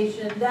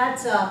conversation.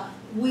 That's a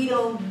we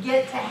don't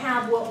get to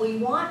have what we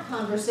want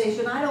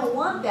conversation. I don't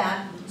want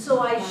that. So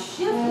I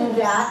shifted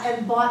that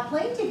and bought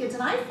plane tickets,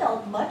 and I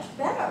felt much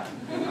better.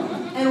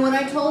 And when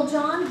I told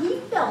John, he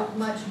felt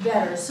much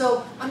better.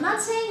 So I'm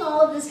not saying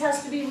all of this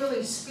has to be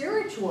really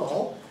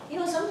spiritual. You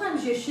know,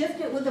 sometimes you shift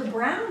it with a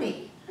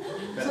brownie.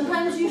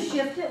 Sometimes you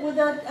shift it with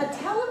a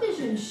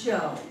television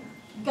show.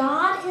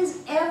 God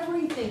is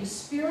everything.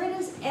 Spirit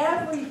is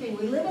everything.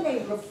 We live in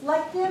a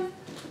reflective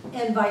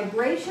and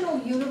vibrational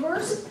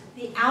universe.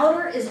 The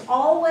outer is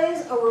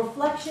always a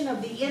reflection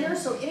of the inner,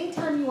 so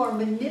anytime you are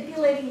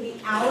manipulating the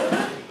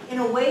outer in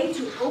a way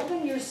to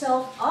open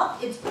yourself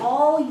up, it's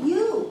all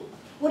you.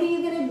 What are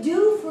you going to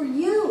do for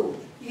you?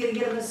 You're going to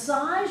get a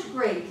massage?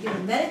 Great. You're going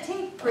to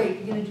meditate? Great.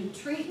 You're going to do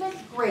treatment?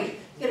 Great.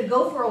 You're going to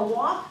go for a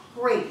walk?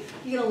 Great.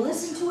 You're going to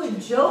listen to a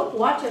joke?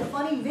 Watch a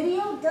funny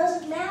video?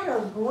 Doesn't matter.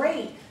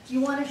 Great.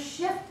 You want to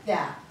shift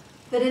that.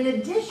 But in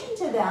addition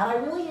to that, I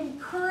really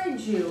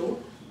encourage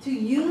you to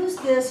use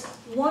this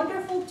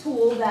wonderful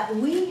tool that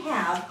we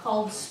have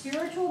called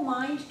spiritual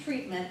mind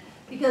treatment,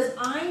 because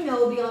I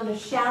know beyond a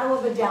shadow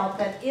of a doubt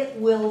that it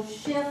will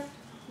shift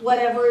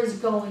whatever is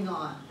going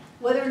on.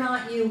 Whether or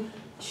not you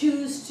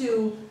choose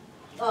to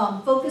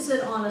focus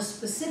it on a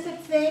specific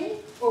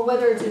thing, or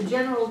whether it's a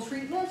general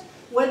treatment,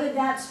 whether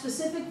that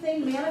specific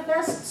thing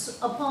manifests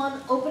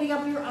upon opening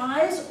up your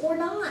eyes or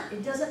not.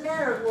 It doesn't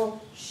matter. It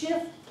will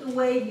shift the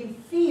way you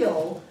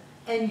feel,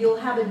 and you'll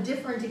have a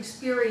different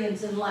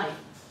experience in life.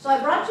 So I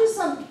brought you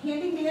some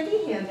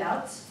handy-dandy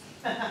handouts.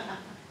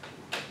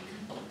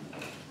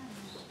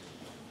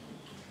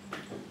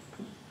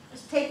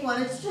 Just take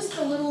one. It's just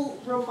a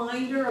little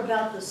reminder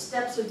about the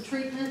steps of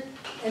treatment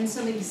and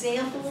some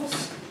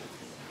examples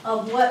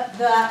of what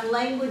that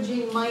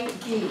languaging might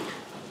be.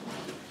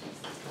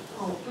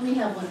 Oh, let me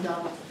have one,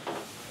 Donna.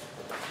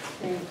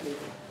 Thank you.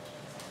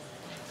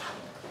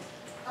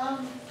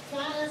 Can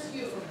I ask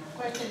you a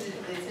question?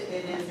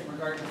 It is in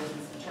regard to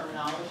this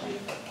terminology.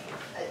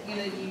 You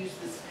know, you use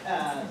this,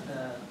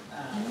 the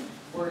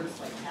words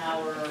like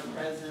power,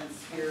 presence,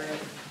 spirit,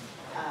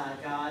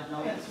 God, and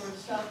all that sort of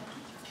stuff.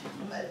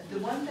 But the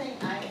one thing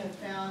I have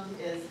found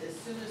is as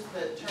soon as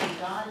the term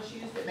God is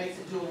used, it makes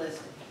it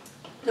dualistic.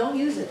 Don't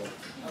use it.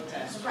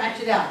 Okay. Scratch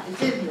it out.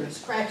 It's in here.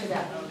 Scratch it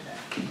out.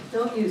 Okay.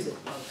 Don't use it.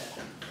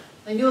 Okay.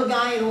 I knew a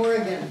guy in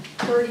Oregon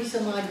 30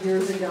 some odd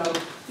years ago.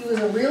 He was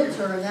a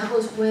realtor, and that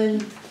was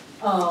when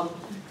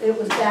it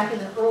was back in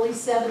the early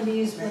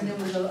 70s when there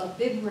was a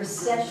big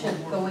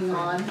recession going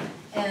on,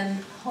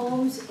 and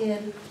homes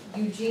in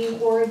Eugene,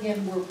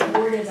 Oregon were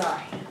boarded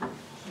up.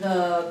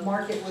 The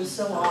market was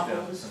so awful.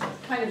 It was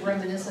kind of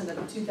reminiscent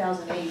of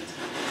 2008.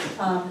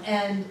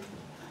 And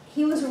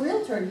he was a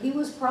realtor, and he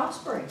was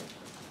prospering.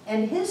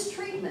 And his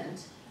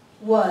treatment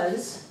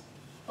was,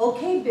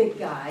 okay, big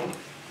guy,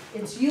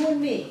 it's you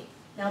and me.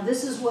 Now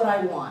this is what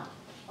I want.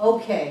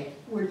 Okay,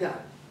 we're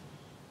done.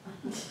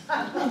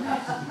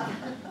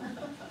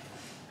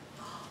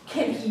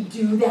 Can he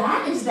do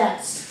that? Is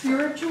that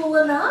spiritual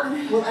enough?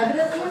 Well,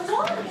 evidently it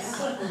was.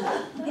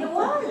 It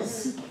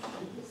was.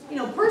 You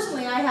know,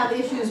 personally, I have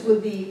issues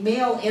with the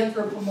male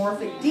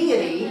anthropomorphic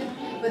deity,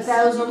 but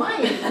those are my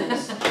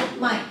issues.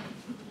 Mine.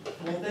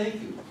 Well,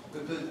 thank you,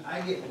 because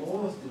I get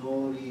lost in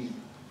all these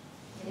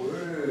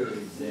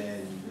words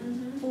and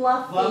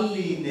Fluffy.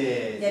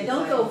 fluffiness. Yeah,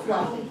 don't go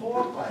fluffy. Don't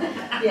talk like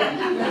that. Yeah,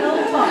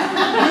 don't talk.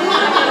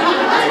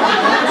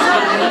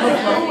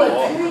 A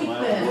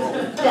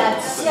treatment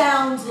that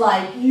sounds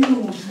like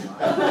you.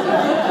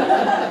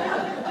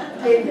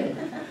 David.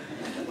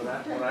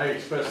 When I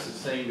expressed the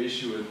same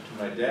issue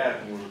to my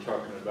dad when we were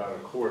talking about a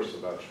course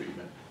about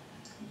treatment,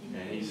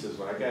 and he says,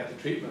 well, I got the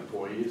treatment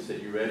for you. He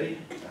said, you ready?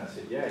 And I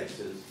said, yeah. He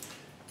says,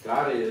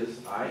 God is,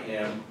 I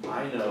am,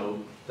 I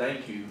know,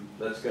 thank you,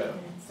 let's go.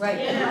 Right.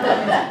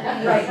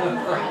 Right.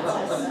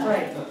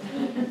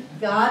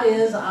 God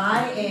is,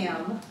 I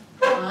am,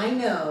 I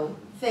know,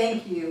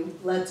 thank you,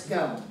 let's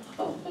go.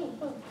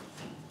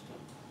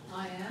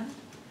 I am.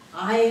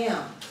 I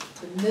am.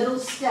 The middle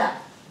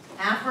step,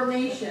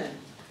 affirmation.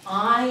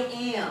 I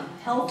am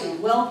healthy,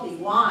 wealthy,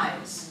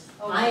 wise.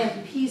 I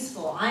am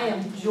peaceful. I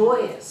am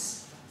joyous.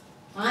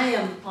 I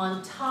am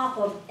on top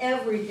of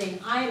everything.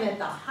 I am at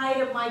the height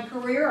of my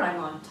career. I'm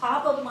on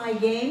top of my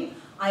game.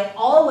 I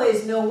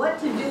always know what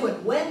to do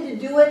and when to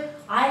do it.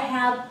 I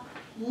have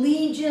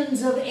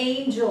legions of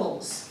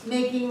angels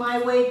making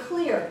my way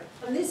clear.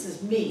 And this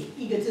is me,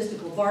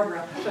 egotistical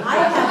Barbara. I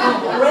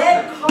have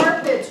red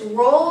carpets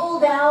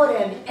rolled out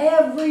and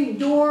every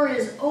door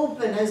is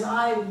open as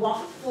I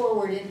walk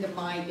forward into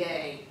my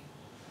day.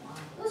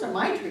 Those are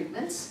my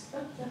treatments.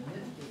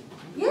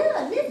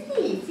 Yeah,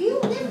 nifty,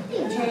 feel nifty,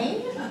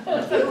 Jane,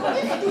 feel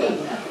nifty.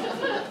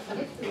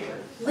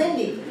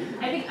 Lindy.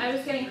 I think I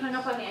was getting hung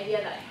up on the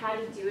idea that I had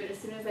to do it as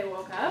soon as I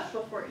woke up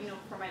before,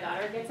 before my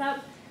daughter gets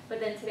up.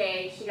 But then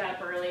today she got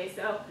up early,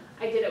 so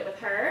I did it with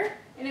her.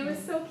 And it was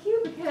so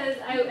cute because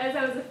as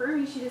I was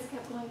affirming, she just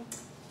kept going,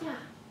 yeah,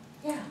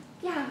 yeah,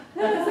 yeah.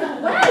 And I was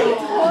like, wow, you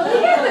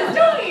totally get this,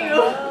 don't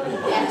you?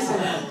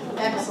 Excellent,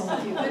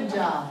 excellent, good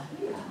job,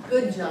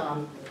 good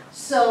job.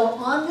 So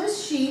on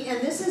this sheet, and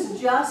this is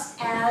just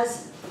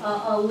as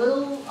a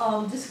little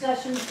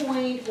discussion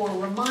point or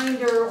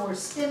reminder or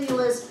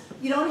stimulus.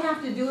 You don't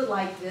have to do it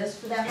like this.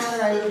 For that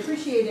matter, I would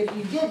appreciate it if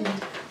you didn't.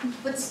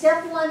 But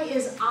step one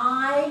is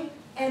I,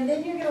 and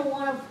then you're going to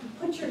want to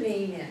put your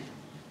name in.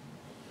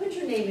 Put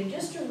your name in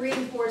just to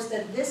reinforce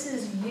that this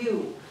is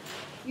you.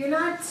 You're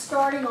not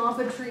starting off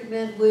a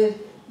treatment with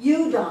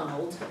you,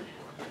 Donald.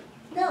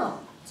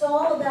 No, it's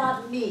all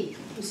about me.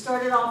 We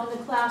started off in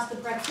the class, the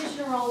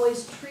practitioner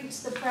always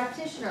treats the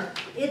practitioner.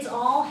 It's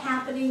all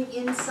happening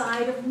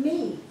inside of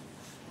me.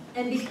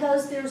 And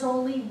because there's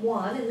only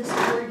one, and this is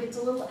where it gets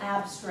a little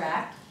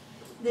abstract,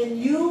 then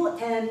you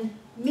and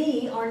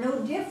me are no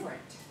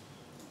different.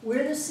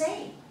 We're the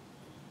same.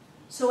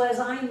 So as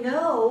I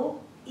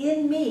know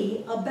in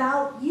me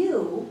about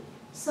you,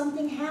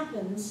 something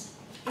happens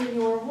in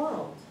your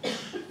world.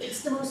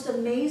 It's the most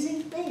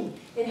amazing thing.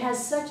 It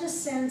has such a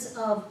sense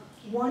of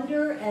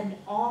wonder and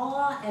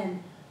awe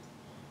and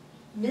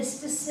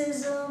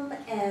mysticism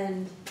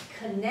and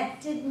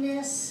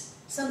connectedness.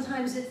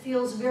 Sometimes it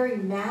feels very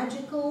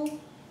magical,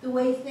 the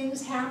way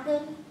things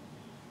happen.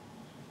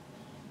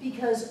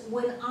 Because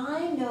when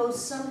I know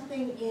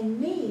something in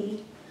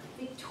me,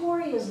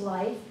 Victoria's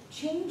life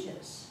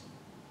changes.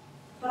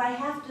 But I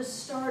have to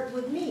start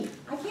with me.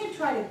 I can't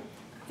try to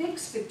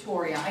fix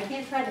Victoria. I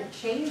can't try to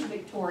change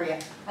Victoria.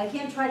 I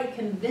can't try to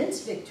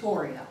convince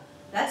Victoria.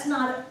 That's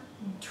not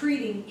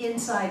treating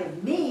inside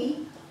of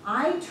me.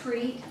 I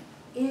treat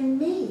in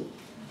me.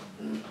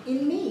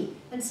 In me.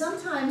 And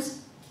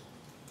sometimes,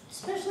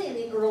 especially in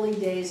the early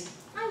days,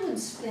 I would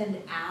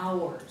spend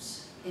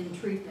hours in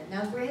treatment.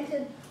 Now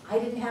granted, I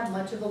didn't have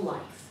much of a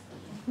life,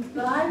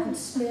 but I would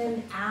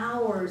spend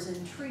hours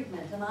in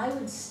treatment, and I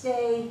would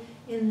stay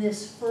in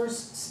this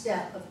first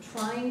step of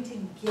trying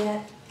to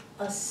get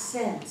a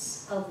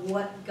sense of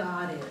what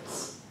God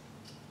is,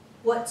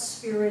 what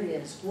spirit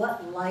is,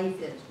 what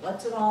life is,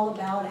 what's it all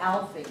about,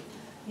 Alfie?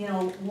 You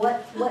know,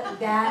 what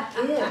that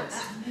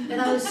is.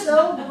 And I was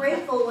so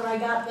grateful when I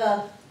got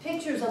the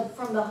pictures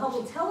from the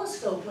Hubble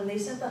telescope, when they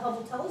sent the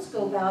Hubble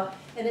telescope out,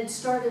 and it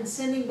started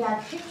sending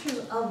back pictures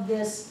of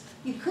this.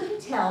 You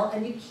couldn't tell,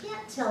 and you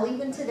can't tell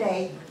even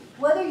today,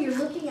 whether you're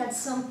looking at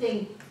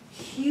something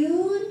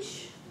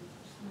huge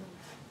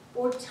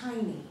or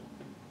tiny.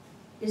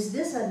 Is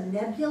this a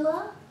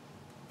nebula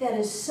that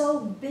is so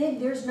big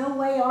there's no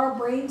way our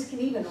brains can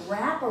even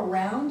wrap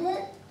around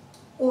it?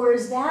 Or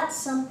is that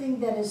something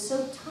that is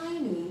so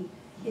tiny,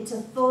 it's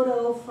a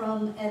photo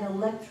from an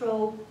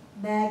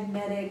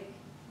electromagnetic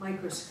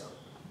microscope?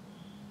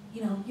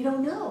 You know, you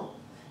don't know.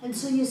 And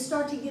so you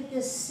start to get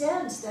this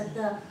sense that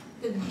the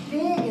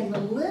big and the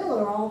little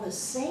are all the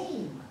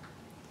same.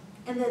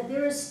 And that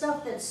there is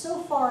stuff that's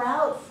so far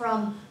out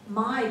from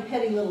my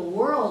petty little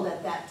world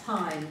at that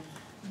time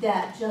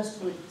that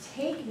just would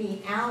take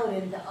me out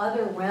into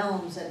other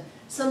realms. And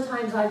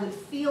sometimes I would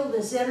feel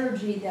this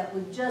energy that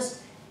would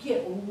just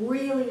get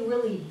really,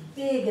 really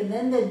big, and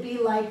then there'd be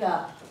like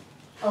a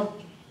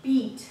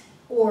beat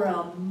or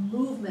a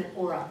movement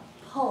or a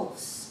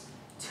pulse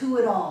to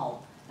it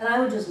all. And I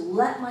would just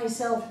let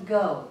myself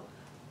go,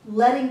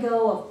 letting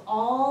go of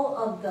all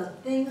of the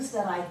things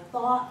that I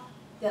thought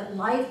that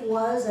life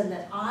was and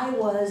that I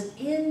was,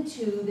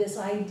 into this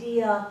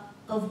idea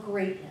of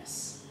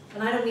greatness.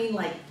 And I don't mean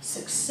like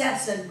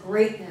success and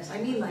greatness. I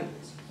mean like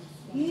this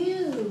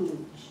huge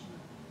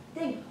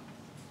thing.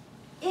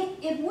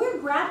 If we're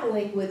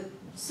grappling with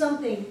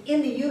something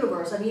in the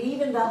universe, I mean,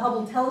 even the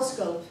Hubble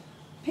telescope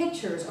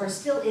pictures are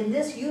still in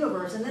this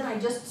universe, and then I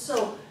just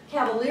so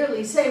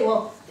cavalierly say,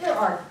 well, there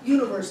are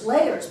universe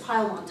layers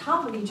piled on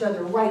top of each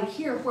other right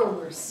here where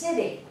we're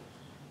sitting.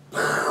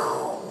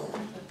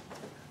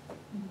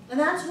 And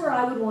that's where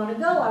I would want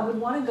to go. I would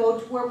want to go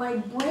to where my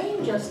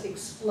brain just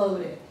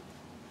exploded.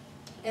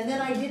 And then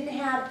I didn't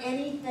have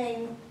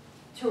anything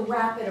to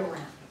wrap it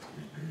around.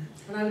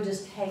 And I would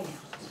just hang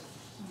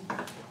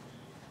out.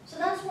 So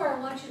that's where I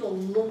want you to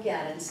look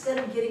at it, instead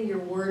of getting your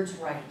words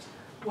right.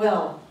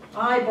 Well,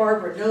 I,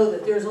 Barbara, know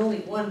that there's only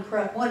one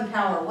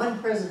power, one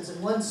presence,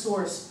 and one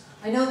source.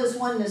 I know this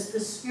oneness,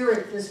 this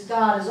spirit, this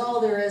God is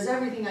all there is.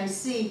 Everything I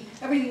see,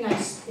 everything I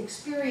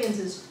experience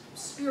is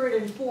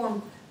spirit and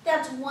form.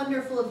 That's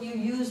wonderful if you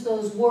use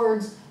those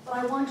words, but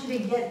I want you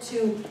to get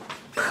to,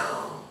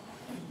 I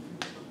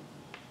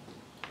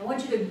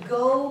want you to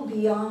go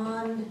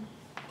beyond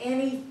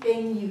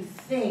anything you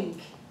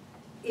think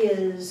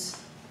is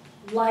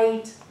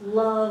light,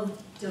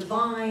 love,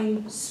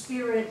 divine,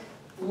 spirit,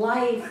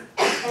 life,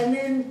 and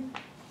then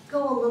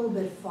go a little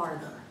bit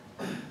farther.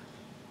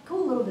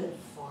 Go a little bit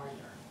farther.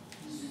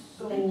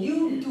 And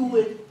you do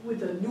it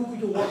with a New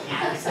York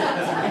accent.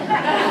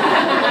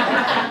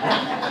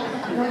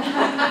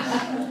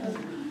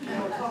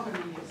 Now we're talking to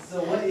you.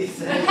 So what you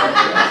saying?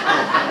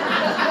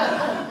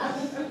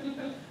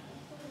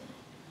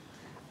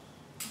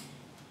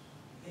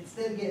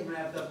 Instead of getting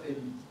wrapped up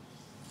in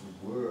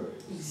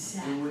words,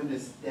 Exactly. doing the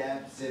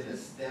steps in a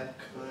step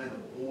kind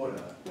of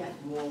order, Yeah.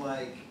 it's more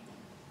like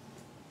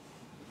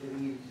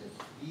giving you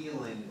the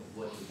feeling of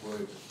what the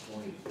words are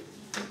pointing to.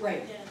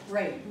 Right,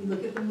 right, we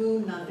look at the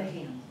moon, not the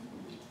hand.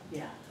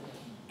 Yeah.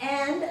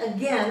 And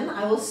again,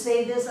 I will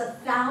say this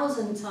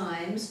 1,000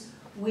 times,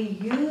 we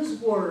use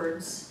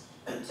words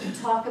to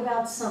talk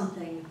about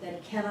something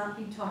that cannot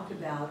be talked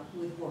about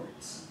with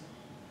words.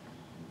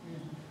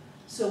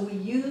 So we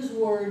use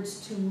words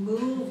to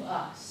move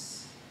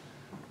us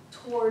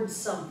towards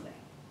something.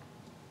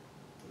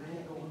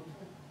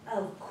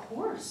 Of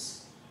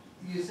course.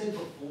 You said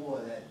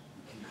before that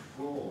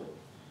control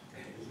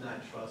is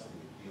not trusting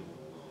and feeling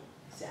alone.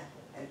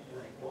 Exactly. And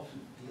I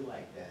often feel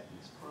like that in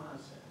this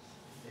process.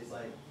 It's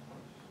like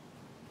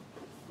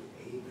with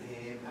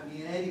Abraham, I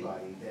mean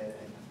anybody that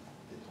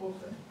talks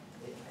about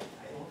it,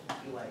 I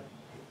often feel like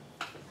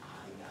I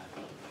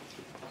gotta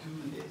do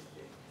this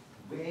thing.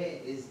 Where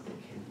is the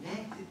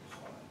connected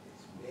part of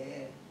this?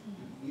 Where,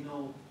 you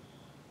know,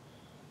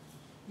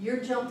 You're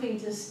jumping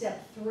to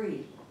step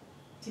 3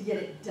 to get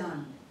it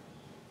done.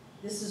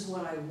 This is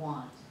what I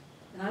want.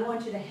 And I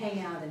want you to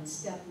hang out in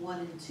step 1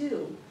 and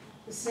 2,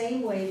 the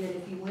same way that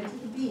if you went to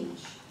the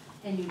beach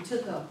and you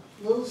took a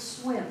little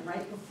swim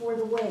right before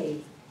the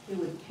wave, it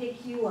would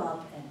pick you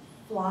up and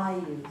fly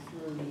you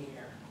through the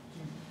air.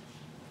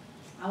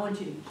 I want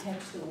you to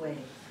catch the wave.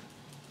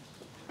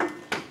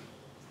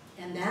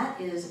 And that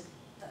is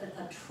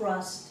a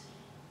trust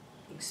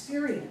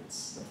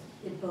experience.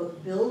 It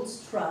both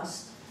builds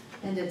trust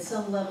and at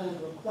some level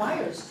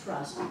requires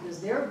trust, because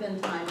there have been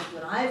times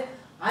when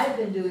I've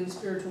been doing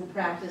spiritual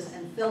practice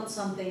and felt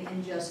something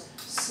and just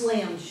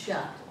slammed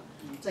shut.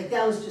 It's like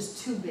that was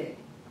just too big,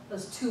 that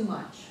was too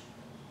much.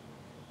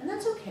 And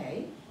that's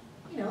okay.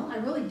 You know, I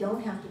really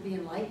don't have to be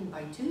enlightened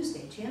by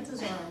Tuesday.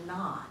 Chances are I'm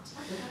not.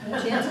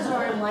 Chances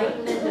are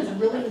enlightenment is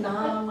really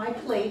not on my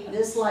plate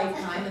this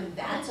lifetime, and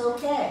that's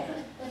okay.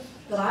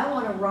 But I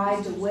want to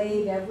ride the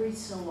wave every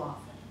so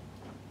often.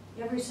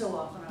 Every so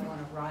often I want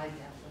to ride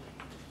that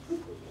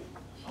wave.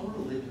 I want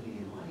to live in the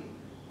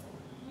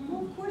enlightenment.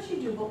 Well, of course you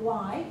do, but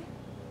why?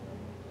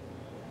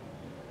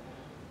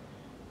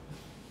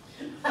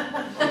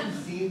 It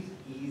seems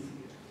easier.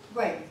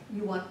 Right,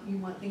 you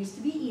want things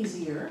to be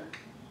easier.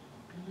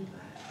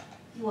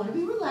 You want to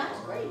be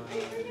relaxed, great.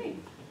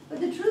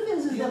 But the truth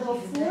is that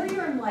before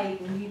you're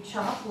enlightened, you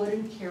chop wood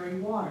and carry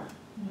water.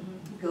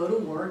 You go to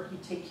work, you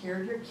take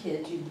care of your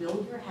kids, you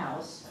build your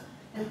house,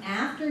 and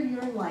after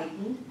you're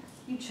enlightened,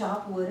 you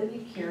chop wood and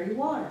you carry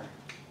water.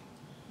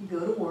 You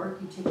go to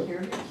work, you take care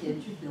of your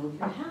kids, you build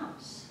your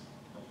house.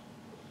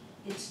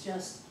 It's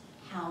just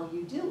how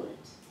you do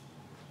it.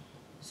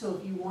 So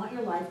if you want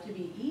your life to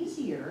be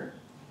easier,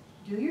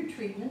 do your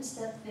treatments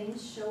that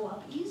things show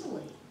up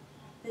easily.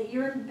 That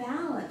you're in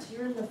balance,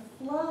 you're in the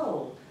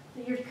flow,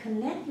 that you're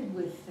connected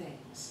with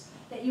things,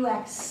 that you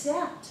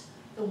accept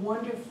the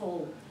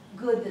wonderful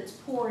good that's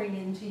pouring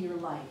into your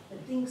life, that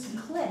things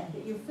click,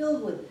 that you're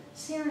filled with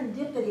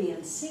serendipity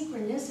and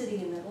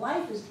synchronicity, and that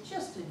life is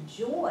just a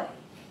joy.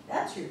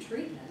 That's your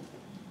treatment.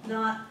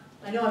 Not,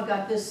 I know I've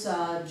got this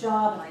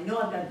job, and I know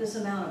I've got this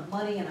amount of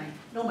money, and I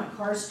know my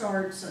car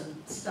starts,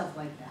 and stuff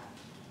like that.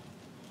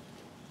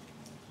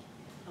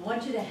 I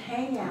want you to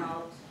hang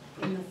out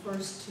in the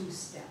first 2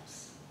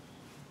 steps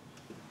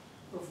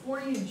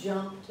before you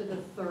jump to the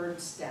 3rd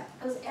step,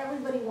 because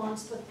everybody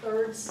wants the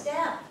 3rd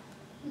step.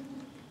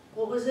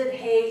 What was it?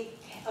 Hey,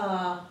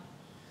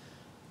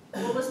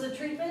 what was the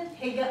treatment?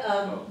 Hey,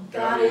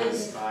 God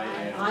is,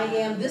 I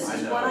am, this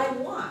is what I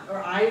want,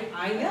 or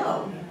I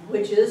know,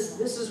 which is,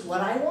 this is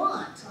what I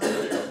want. I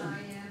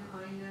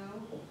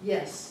know.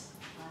 Yes.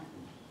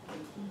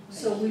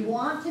 So we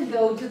want to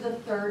go to the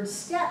 3rd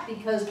step,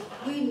 because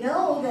we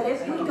know that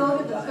if we go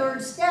to the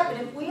 3rd step,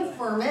 and if we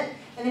affirm it,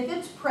 and if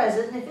it's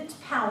present, and if it's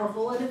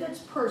powerful, and if it's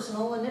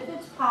personal, and if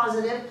it's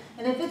positive,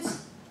 and if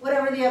it's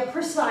whatever the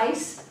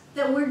precise,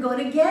 that we're going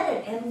to get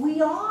it, and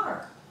we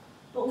are.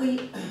 But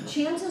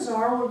chances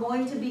are we're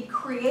going to be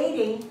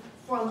creating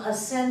from a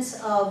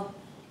sense of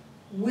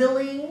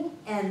willing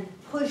and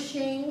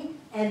pushing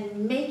and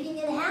making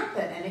it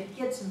happen, and it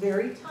gets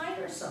very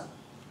tiresome.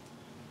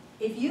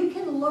 If you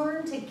can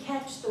learn to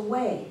catch the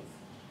wave,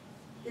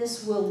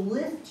 this will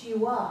lift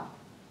you up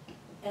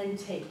and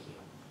take you.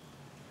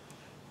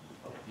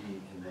 Of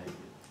being connected.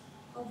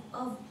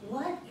 Of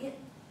what it,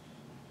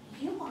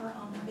 you are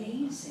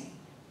amazing,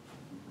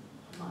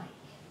 Mike.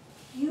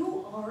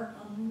 You are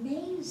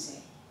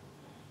amazing.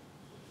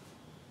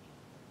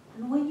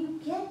 And when you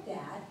get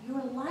that,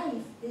 your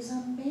life is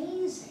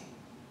amazing.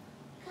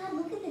 God,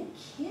 look at the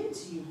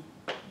kids you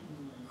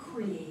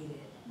created.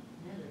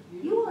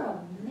 You are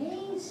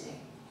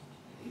amazing.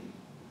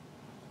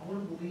 I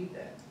want to believe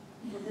that.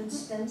 Well, then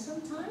spend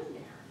some time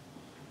there.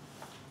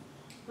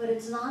 But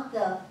it's not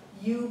the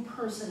you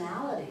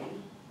personality,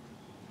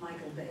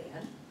 Michael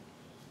Bayan.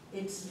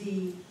 It's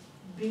the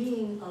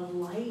being of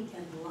light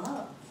and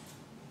love,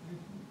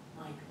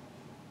 Michael.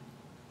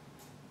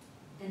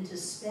 And to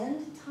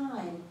spend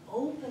time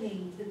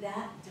opening to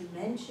that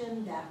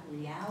dimension, that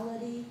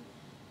reality,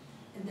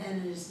 and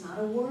then it is not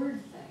a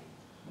word thing.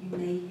 You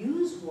may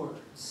use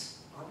words.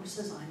 Barbara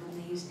says, I'm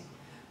amazing.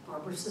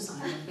 Barbara says,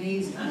 I'm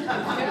amazing.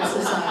 Barbara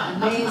says,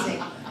 I'm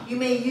amazing. You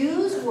may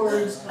use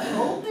words to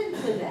open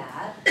to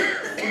that,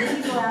 and then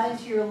you go out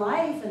into your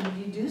life and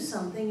you do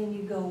something and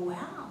you go,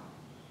 wow,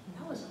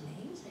 that was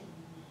amazing.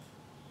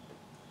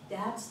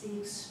 That's the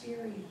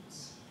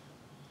experience.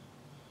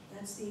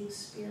 That's the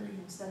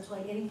experience. That's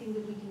why anything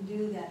that we can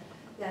do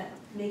that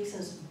makes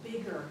us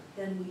bigger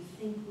than we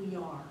think we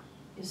are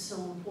is so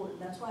important.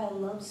 That's why I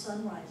love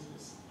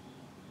sunrises.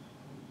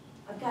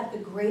 I've got the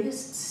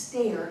greatest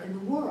stare in the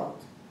world.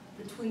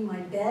 Between my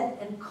bed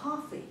and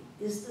coffee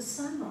is the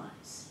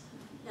sunrise.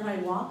 And I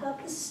walk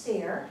up the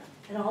stair,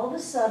 and all of a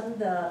sudden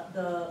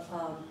the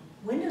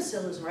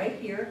windowsill is right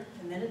here,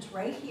 and then it's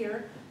right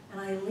here,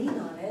 and I lean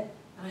on it,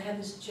 and I have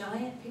this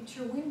giant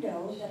picture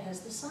window that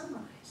has the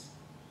sunrise.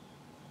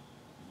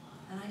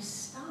 And I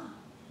stop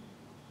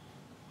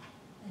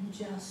and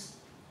just,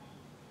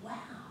 wow.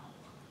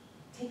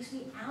 Takes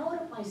me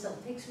out of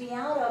myself, takes me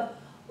out of,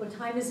 what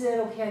time is it?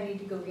 Okay, I need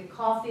to go get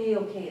coffee.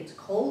 Okay, it's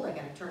cold, I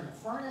gotta turn the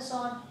furnace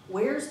on.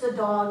 Where's the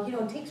dog? You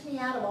know, it takes me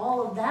out of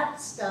all of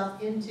that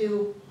stuff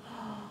into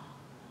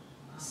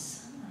a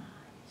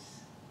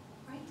sunrise.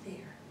 Right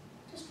there,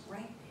 just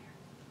right there.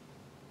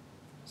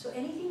 So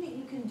anything that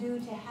you can do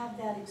to have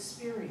that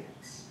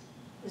experience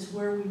is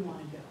where we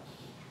wanna go.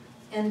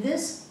 And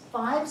this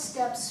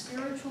 5-step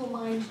spiritual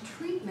mind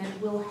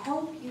treatment will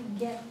help you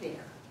get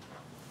there.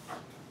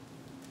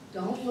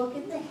 Don't look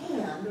at the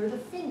hand or the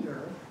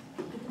finger,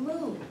 look at the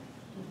moon,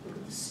 look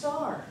at the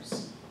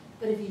stars.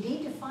 But if you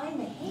need to find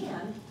the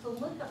hand, to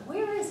look up,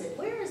 where is it?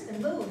 Where is the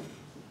moon?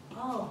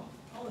 Oh,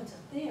 it's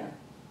up there.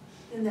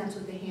 Then that's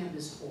what the hand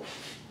is for.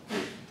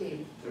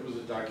 David. There was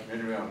a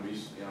documentary on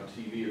recently on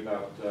TV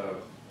about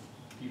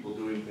people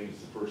doing things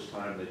the first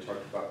time. They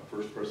talked about the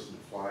first person to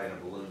fly in a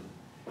balloon,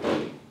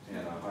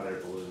 and a hot air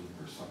balloon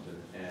or something.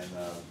 And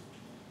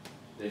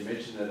they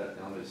mentioned that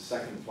on his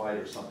second flight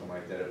or something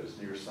like that, it was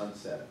near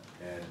sunset.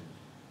 And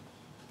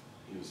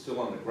he was still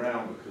on the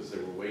ground because they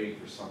were waiting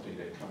for something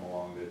to come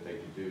along that they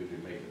could do to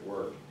make it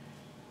work.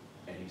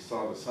 And he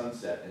saw the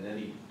sunset, and then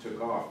he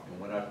took off and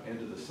went up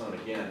into the sun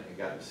again and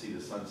got to see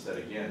the sunset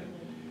again.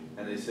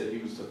 And they said he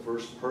was the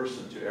first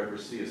person to ever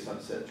see a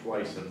sunset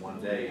twice in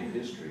one day in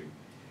history.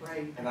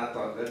 Right. And I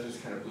thought, that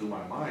just kind of blew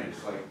my mind.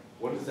 It's like,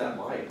 what is that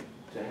like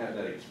to have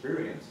that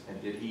experience?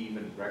 And did he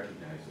even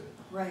recognize it?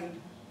 Right.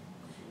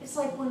 It's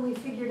like when we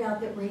figured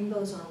out that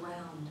rainbows are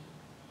round,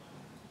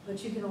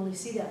 but you can only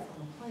see that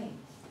from a plane.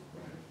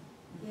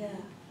 Yeah.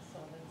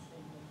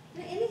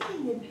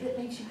 Anything that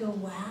makes you go,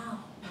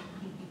 wow,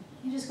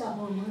 you just got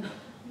more money.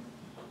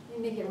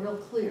 You make it real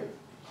clear.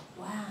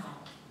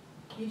 Wow,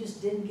 you just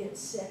didn't get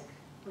sick,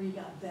 or you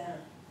got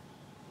better.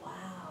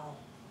 Wow,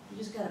 you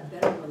just got a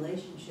better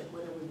relationship,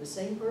 whether with the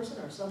same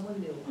person or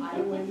someone new.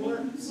 Either way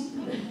works.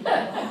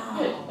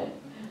 Wow,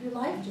 your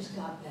life just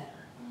got better.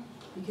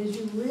 Because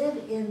you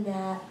live in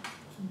that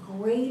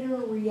greater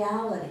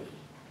reality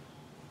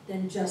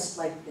than just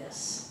like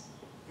this.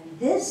 And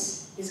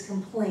this is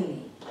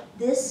complaining.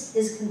 This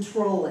is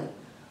controlling.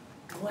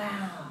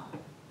 Wow,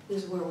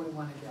 this is where we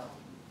want to go.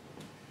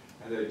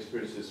 I had that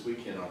experience this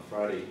weekend on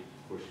Friday.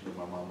 Of course, you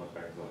know, my mom went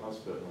back to the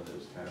hospital, and it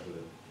was kind of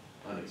an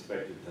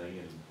unexpected thing.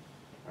 And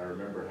I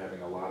remember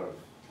having a lot of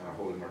kind of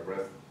holding my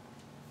breath,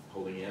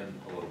 holding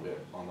in a little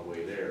bit on the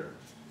way there,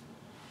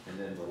 and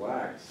then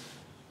relax.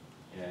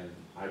 And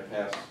I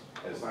passed,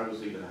 as I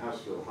was leaving the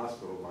house to go to the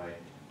hospital, my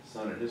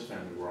son and his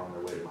family were on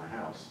their way to my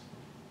house.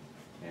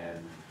 And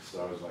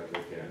so I was like,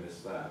 okay, I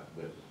missed that.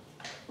 But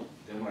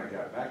then when I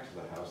got back to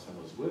the house and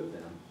was with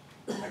them,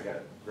 I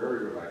got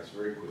very relaxed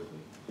very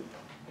quickly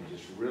and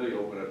just really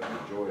opened up to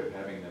the joy of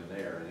having them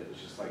there. And it was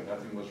just like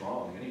nothing was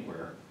wrong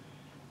anywhere.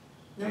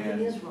 Nothing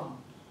is wrong.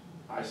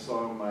 I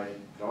saw my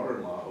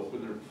daughter-in-law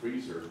open their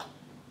freezer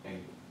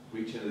and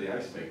reach into the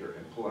ice maker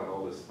and pull out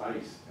all this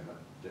ice. And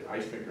the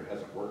ice maker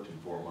hasn't worked in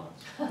 4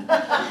 months.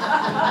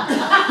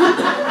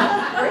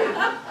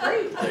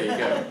 Great. There you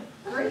go.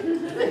 Great.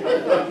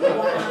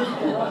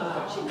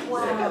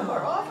 Wow.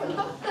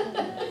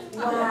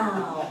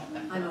 Wow.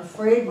 I'm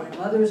afraid my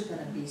mother's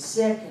going to be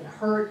sick and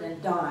hurt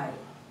and die.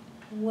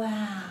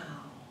 Wow.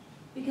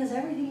 Because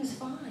everything is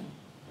fine.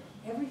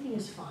 Everything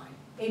is fine.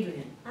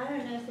 Adrian. I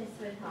don't know if this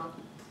would help,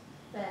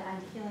 but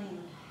I'm feeling, I have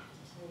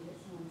to tell you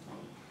this one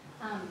thing.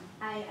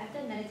 I've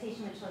done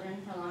meditation with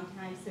children for a long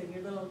time, so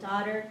your little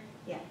daughter,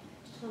 yeah,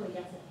 totally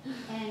gets it.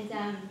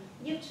 And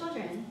you have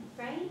children,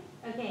 right?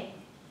 Okay.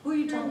 Who are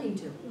you talking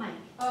to? Mike.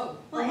 Oh,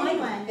 Well, Mike,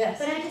 anyone, yes.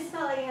 but I just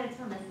felt like I had to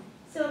tell this.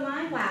 So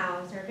my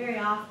wows are very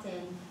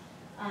often,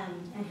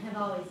 and have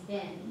always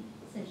been,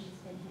 since she's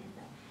been here,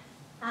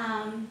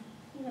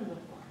 but, even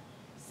before.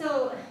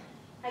 So,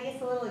 I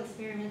guess a little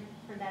experiment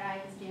that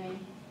I was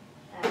doing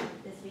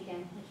this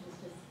weekend, which was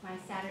just my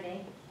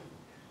Saturday,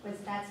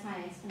 that's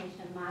my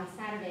explanation of my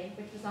Saturday,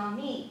 which was all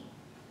me.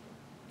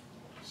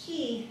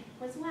 She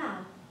was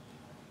wow.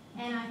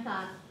 And I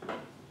thought,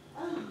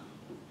 oh.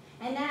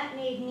 And that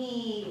made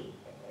me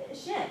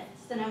shift.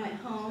 So then I went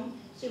home,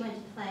 she went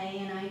to play,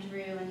 and I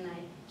drew, and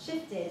I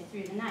shifted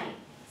through the night.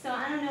 So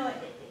I don't know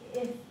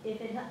if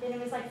it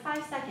was like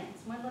 5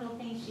 seconds, one little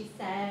thing she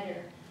said,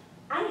 or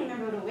I don't even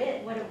remember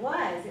what it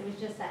was. It was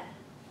just that,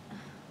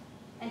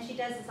 and she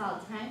does this all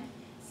the time.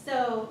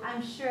 So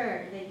I'm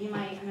sure that you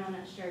might, I'm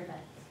not sure, but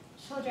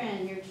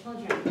your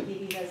children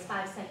give you those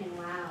 5-second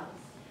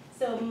wows.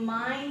 So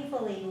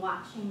mindfully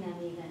watching them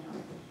even,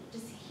 or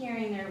just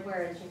hearing their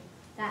words,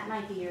 that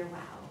might be your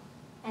wow.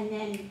 And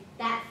then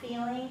that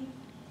feeling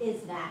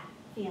is that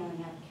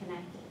feeling of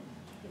connected,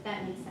 if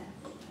that makes sense.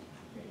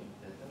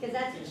 Because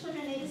that's your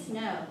children, they just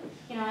know.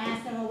 You know, I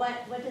ask them, well,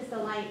 what does the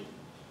light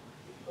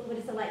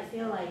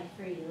feel like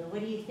for you? Or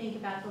what do you think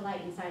about the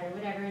light inside, or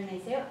whatever? And they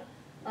say,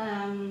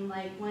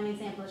 like one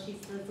example, this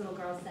little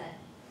girl said,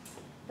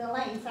 the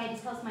light inside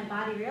just helps my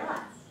body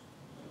realize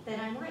that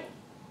I'm light.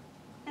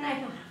 And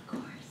I thought, of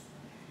course.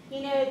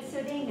 You know,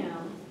 so they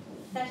know.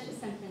 That's just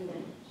something to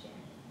share.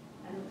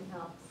 That really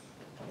helps.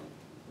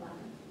 Love it.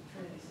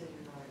 Trinity said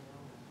you're not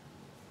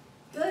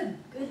alone.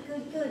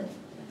 Good.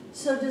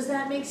 So does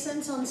that make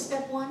sense on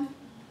step 1?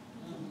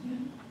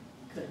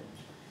 Good.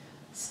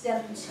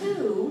 Step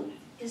 2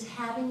 is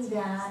having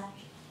that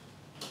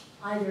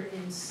either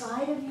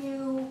inside of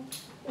you,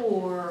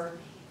 or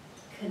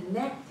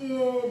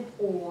connected,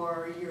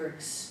 or you're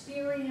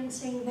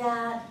experiencing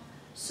that.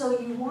 So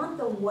you want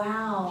the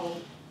wow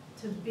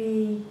to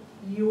be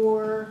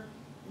your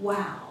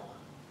wow.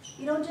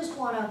 You don't just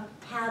want to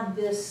have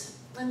this,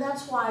 and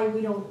that's why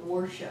we don't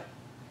worship.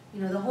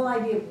 You know, the whole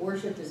idea of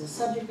worship is a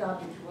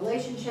subject-object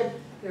relationship.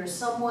 There's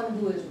someone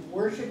who is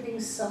worshiping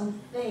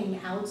something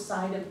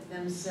outside of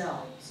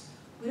themselves.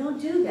 We don't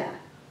do that.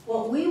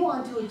 What we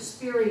want to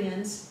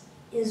experience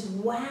is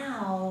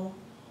wow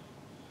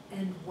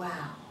and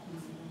wow.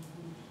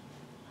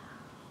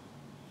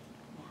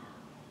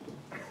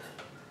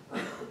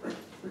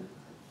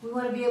 We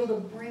want to be able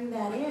to bring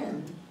that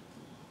in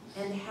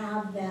and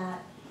have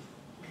that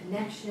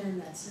connection,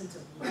 that sense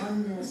of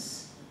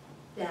oneness,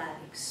 that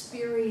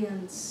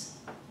experience.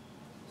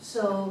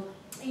 So,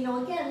 you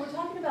know, again, we're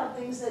talking about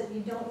things that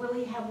you don't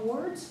really have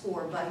words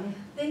for, but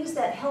things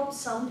that help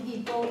some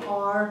people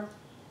are,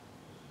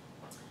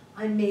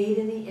 I'm made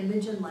in the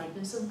image and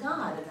likeness of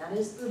God, and that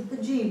is the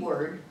G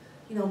word,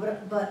 you know,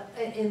 but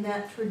in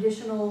that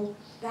traditional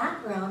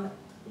background,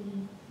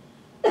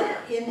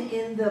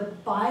 in the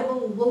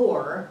Bible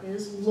lore,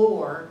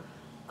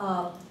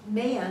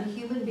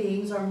 human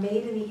beings are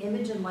made in the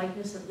image and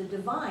likeness of the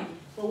divine.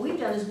 What we've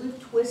done is we've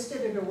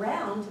twisted it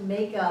around to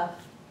make a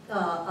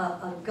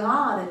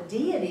God, a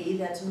deity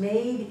that's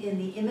made in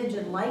the image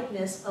and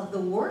likeness of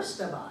the worst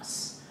of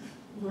us.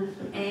 We're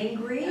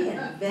angry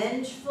and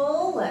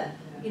vengeful, and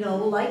you know,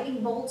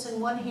 lightning bolts in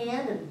one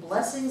hand and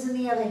blessings in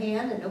the other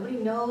hand, and nobody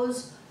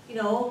knows, you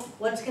know,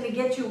 what's going to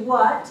get you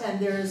what, and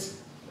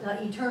there's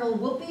eternal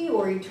whoopee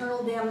or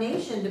eternal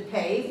damnation to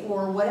pay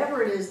for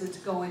whatever it is that's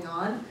going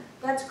on.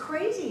 That's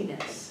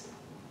craziness.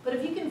 But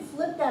if you can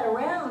flip that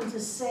around to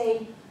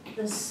say,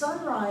 the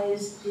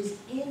sunrise is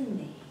in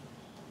me.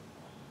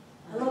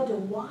 I love to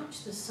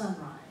watch the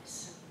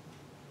sunrise.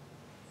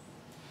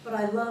 But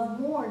I love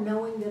more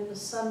knowing that the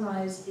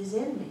sunrise is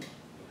in me.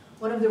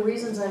 One of the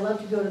reasons I love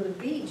to go to the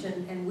beach,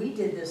 and we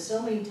did this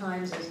so many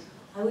times, is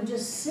I would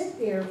just sit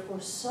there for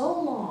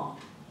so long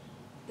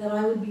that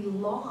I would be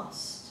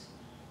lost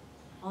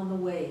on the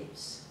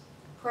waves.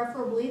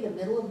 Preferably the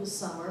middle of the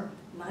summer,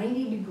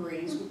 90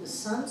 degrees with the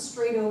sun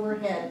straight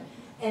overhead,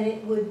 and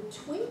it would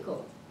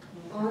twinkle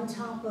on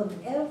top of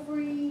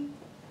every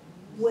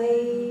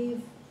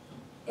wave,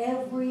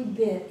 every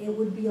bit. It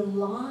would be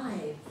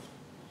alive.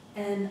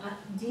 And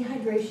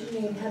dehydration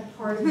may have had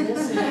part of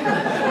this. And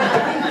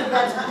I think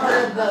that's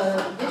part of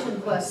the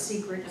Vision Quest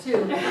secret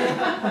too.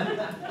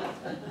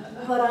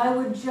 But I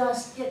would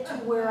just get to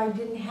where I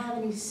didn't have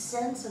any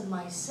sense of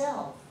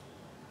myself,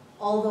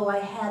 although I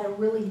had a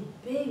really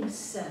big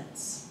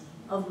sense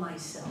of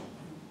myself.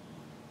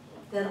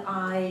 That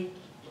I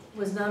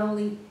was not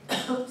only,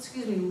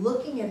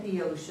 looking at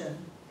the ocean,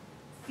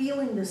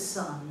 feeling the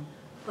sun,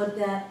 but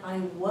that I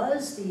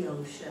was the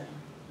ocean,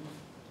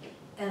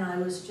 and I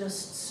was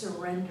just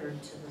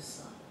surrendered to the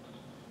sun.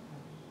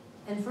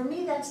 And for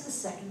me, that's the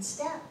second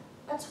step.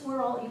 That's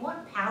where you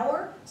want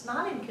power. It's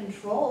not in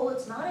control.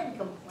 It's not in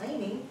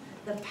complaining.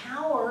 The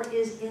power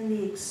is in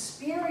the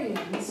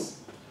experience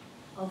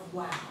of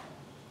wow.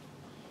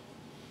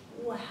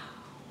 Wow. Wow.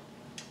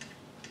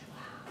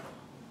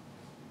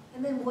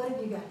 And then what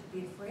have you got to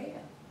be afraid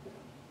of?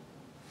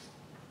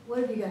 What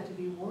have you got to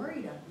be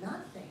worried of?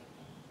 Nothing.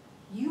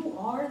 You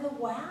are the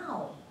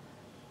wow.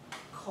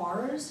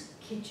 Cars,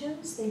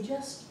 kitchens, they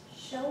just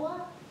show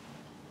up.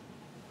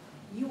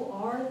 You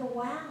are the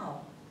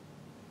wow.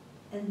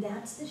 And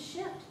that's the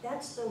shift.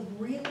 That's the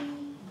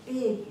really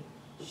big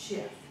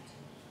shift.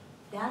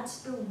 That's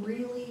the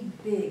really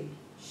big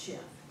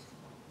shift.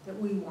 that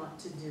we want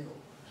to do.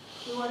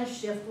 We want to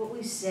shift what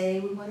we say,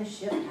 we want to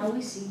shift how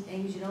we see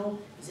things, you know,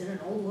 is it an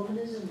old woman,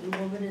 is it a new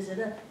woman, is it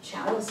a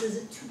chalice, is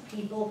it two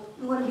people?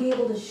 We want to be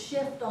able to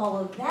shift all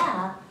of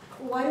that.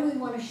 Why do we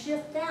want to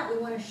shift that? We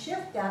want to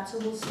shift that so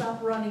we'll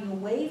stop running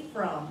away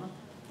from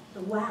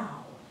the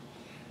wow.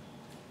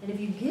 And if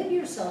you give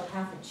yourself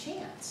half a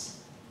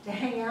chance to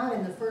hang out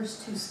in the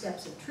first 2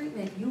 steps of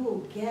treatment, you will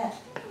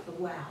get the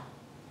wow.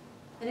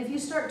 And if you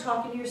start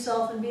talking to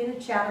yourself and being a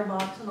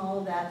chatterbox and all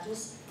of that,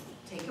 just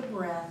take a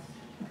breath,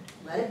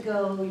 let it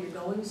go. You're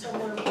going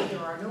somewhere where there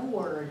are no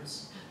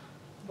words.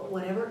 But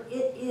whatever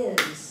it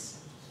is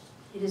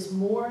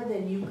more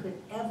than you could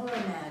ever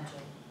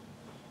imagine.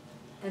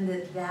 And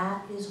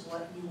that is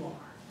what you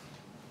are.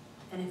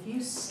 And if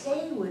you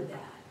stay with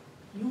that,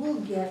 you will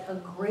get a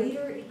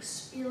greater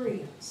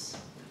experience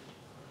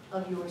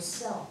of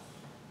yourself.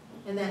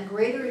 And that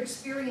greater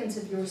experience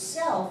of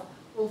yourself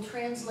will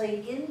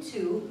translate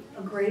into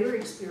a greater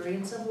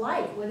experience of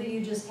life. Whether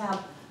you just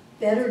have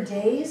better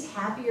days,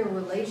 happier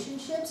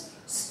relationships,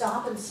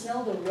 stop and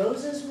smell the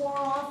roses more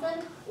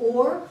often,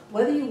 or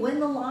whether you win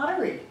the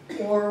lottery,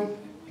 or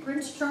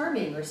Prince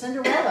Charming, or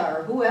Cinderella,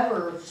 or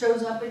whoever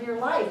shows up in your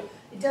life.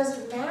 It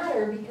doesn't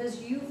matter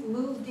because you've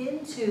moved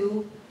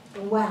into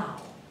the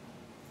wow.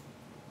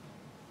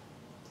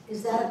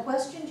 Is that a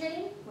question,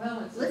 Jane?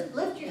 Well, it's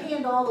Lift your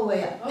hand all the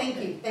way up. Thank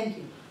you, thank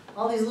you.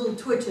 All these little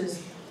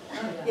twitches. Oh,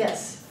 yeah.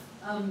 Yes.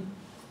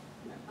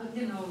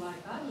 You know,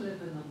 like I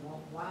live in the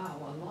wow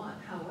a lot.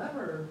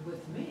 However,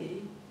 with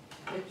me,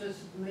 it just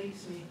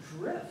makes me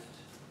drift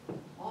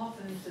off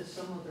into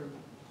some other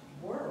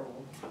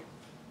world,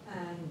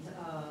 and I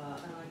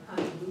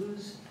kind of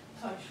lose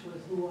touch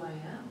with who I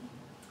am.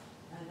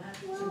 And that,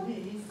 to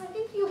me, I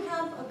think you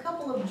have a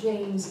couple of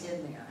Janes in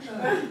there.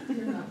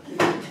 You're not kidding.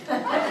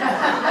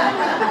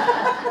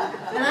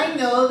 And I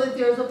know that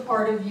there's a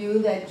part of you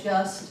that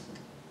just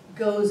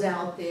goes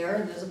out there,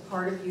 and there's a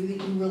part of you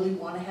that you really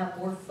want to have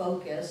more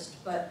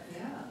focused, but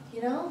Yeah.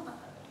 you know,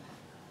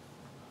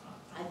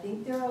 I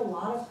think there are a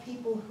lot of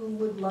people who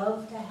would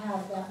love to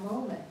have that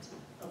moment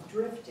of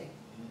drifting.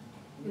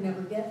 You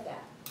never get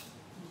that.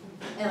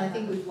 And I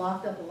think we've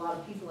locked up a lot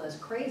of people as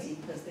crazy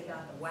because they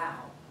got the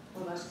wow.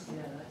 Well, that's the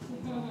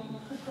problem.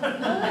 That's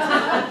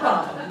not the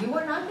problem. You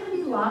are not going to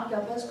be locked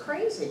up as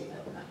crazy.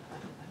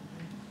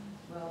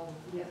 Well,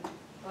 yeah,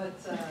 but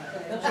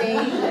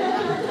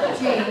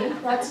Jane,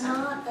 that's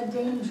not a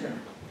danger.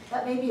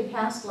 That may be a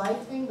past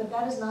life thing, but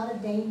that is not a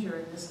danger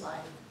in this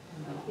life.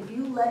 If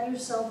you let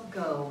yourself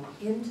go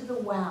into the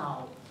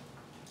wow,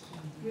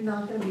 you're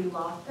not going to be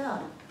locked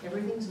up.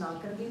 Everything's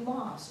not going to be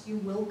lost. You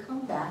will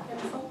come back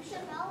and function.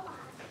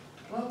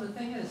 well, the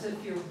thing is,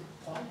 if you're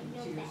talking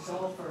to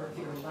yourself or if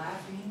you're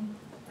laughing,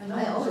 and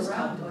I always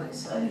around talk to you,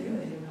 myself. you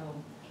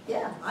know.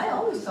 Yeah, I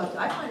always talk to,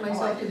 I find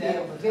myself to be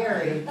a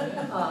very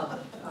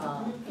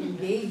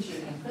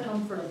engaging and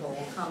comfortable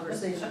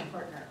conversation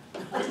partner.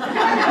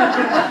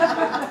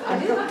 I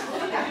do.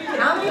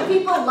 How many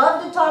people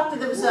love to talk to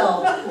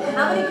themselves?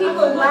 How many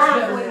people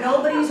laugh when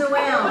nobody's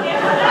around?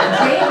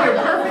 Jane, you're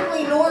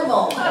perfectly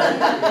normal.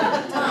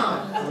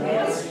 Tom?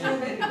 Yes,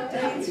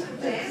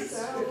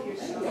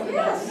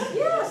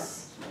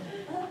 yes.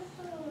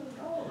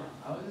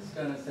 I was just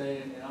gonna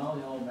say, in all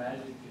the old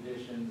magic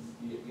traditions,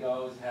 you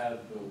always have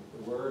the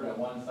word on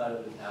one side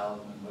of the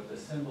talisman, but the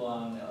symbol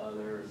on the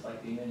other. It's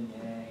like the yin and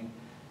yang,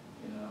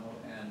 you know,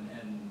 and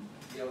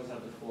you always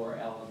have the 4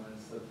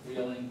 elements, the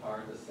feeling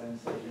part, the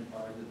sensation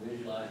part, the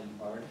visualizing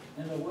part,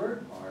 and the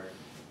word part.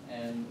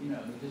 And, you know,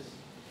 you just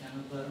kind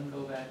of let them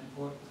go back and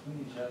forth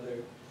between each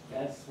other.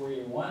 That's where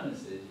your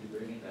oneness is. You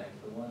bring it back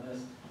to the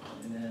oneness,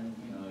 and then,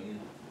 you know, you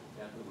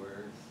got the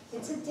words.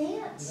 It's a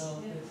dance.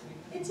 You know,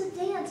 It's a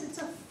dance, it's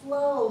a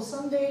flow.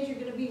 Some days you're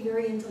going to be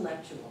very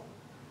intellectual.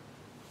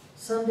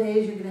 Some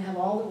days you're going to have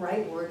all the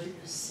right words, you're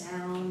going to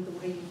sound the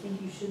way you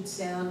think you should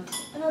sound.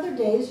 And other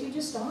days you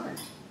just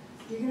aren't.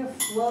 You're going to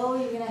flow,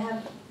 you're going to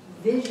have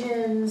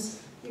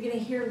visions, you're going to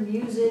hear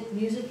music,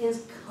 music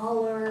is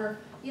color.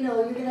 You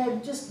know, you're going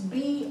to just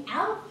be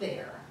out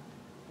there.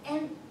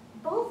 And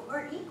both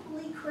are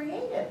equally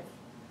creative.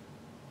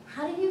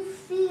 How do you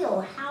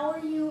feel? How are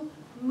you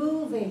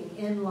moving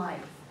in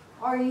life?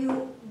 Are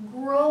you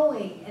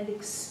growing and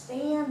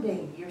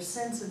expanding your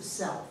sense of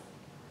self?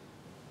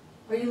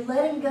 Are you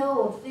letting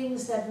go of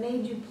things that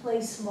made you play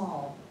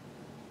small?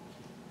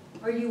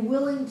 Are you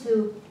willing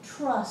to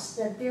trust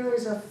that there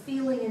is a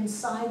feeling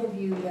inside of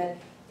you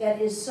that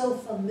is so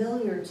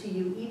familiar to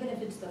you, even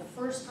if it's the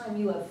first time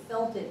you have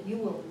felt it, you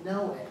will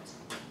know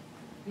it?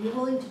 Are you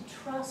willing to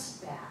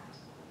trust that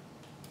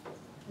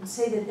and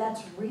say that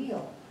that's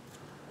real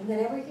and that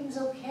everything's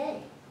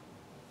okay?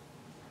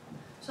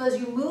 So as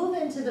you move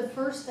into the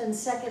first and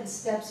second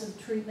steps of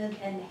treatment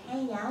and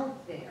hang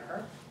out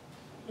there,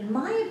 in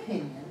my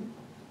opinion,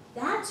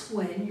 that's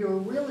when you're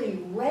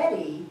really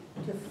ready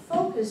to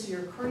focus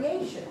your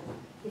creation.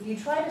 If you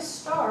try to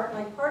start,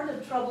 like part of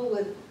the trouble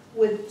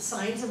with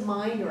Signs of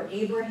Mind or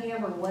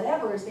Abraham or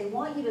whatever is they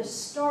want you to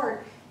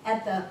start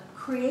at the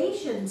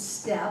creation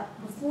step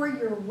before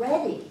you're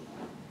ready.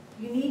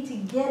 You need to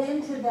get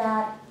into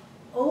that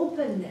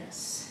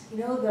openness. You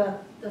know,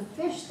 the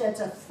fish that's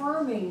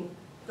affirming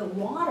the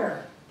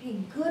water.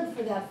 Be good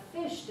for that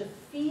fish to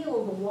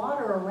feel the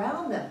water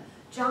around them.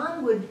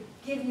 John would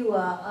give you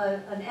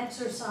an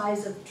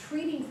exercise of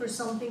treating for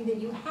something that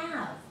you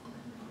have.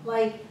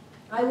 Like,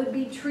 I would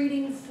be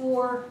treating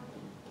for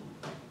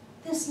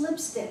this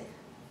lipstick.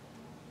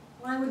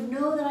 I would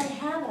know that I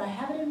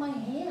have it in my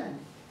hand.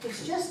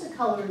 It's just the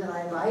color that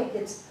I like.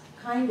 It's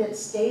kind that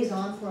stays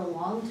on for a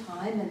long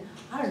time, and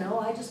I don't know,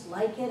 I just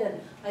like it,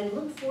 and I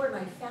looked for it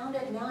and I found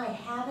it, and now I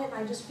have it, and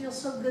I just feel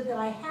so good that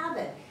I have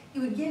it. He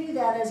would give you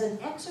that as an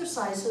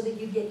exercise so that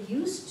you get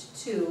used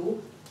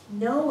to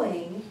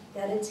knowing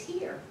that it's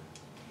here.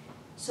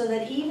 So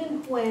that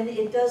even when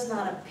it does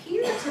not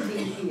appear to be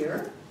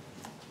here,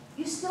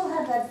 you still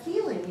have that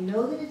feeling, you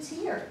know that it's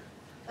here.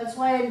 That's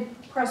why in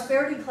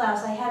prosperity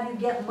class I have you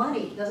get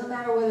money. It doesn't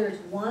matter whether it's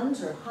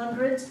ones or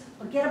hundreds,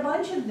 but get a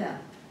bunch of them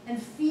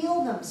and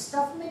feel them.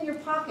 Stuff them in your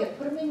pocket,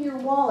 put them in your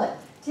wallet.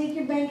 Take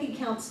your bank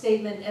account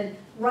statement and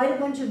write a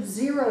bunch of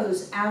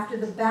zeros after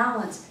the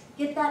balance.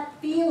 Get that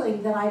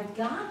feeling that I've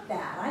got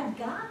that, I've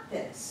got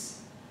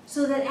this.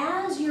 So that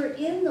as you're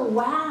in the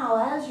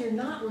wow, as you're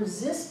not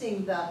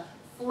resisting the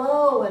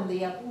flow and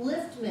the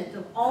upliftment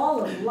of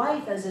all of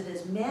life as it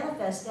is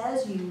manifest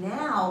as you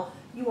now,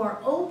 you are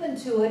open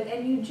to it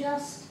and you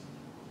just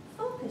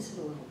focus it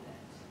a little bit.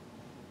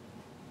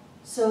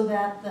 So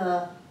that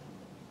the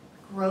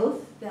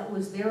growth that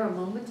was there a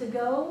moment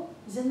ago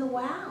is in the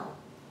wow.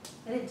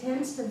 And it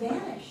tends to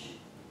vanish.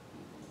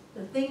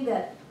 The thing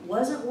that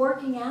wasn't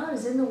working out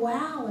is in the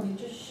wow and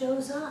it just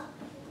shows up.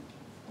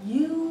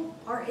 You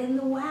are in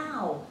the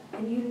wow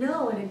and you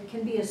know, and it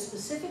can be a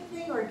specific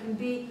thing or it can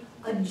be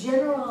a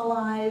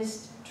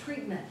generalized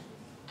treatment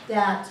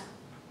that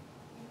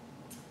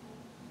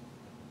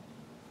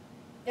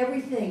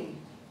everything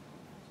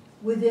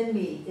within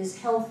me is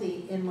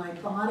healthy in my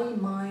body,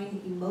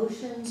 mind,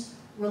 emotions,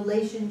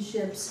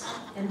 relationships,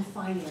 and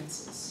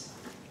finances.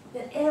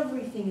 That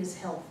everything is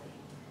healthy.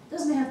 It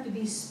doesn't have to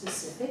be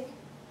specific.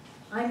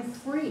 I'm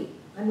free.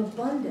 I'm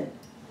abundant.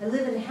 I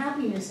live in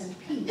happiness and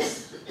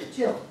peace.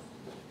 Jill.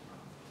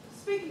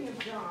 Speaking of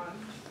John,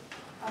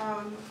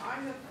 I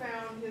have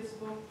found his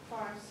book,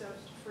 5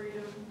 Steps to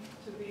Freedom,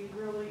 to be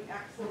really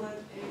excellent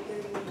in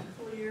getting me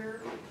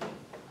clear.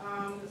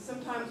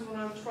 Sometimes when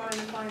I'm trying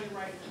to find the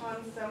right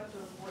concept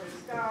of what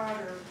is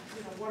God or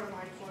what am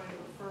I trying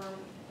to affirm,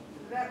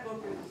 that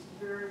book is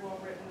very well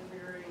written,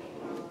 very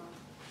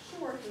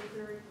short and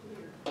very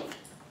clear.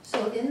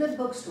 So in the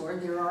bookstore,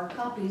 there are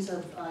copies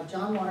of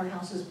John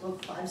Waterhouse's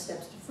book, 5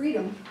 Steps to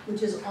Freedom,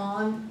 which is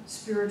on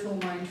spiritual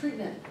mind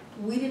treatment.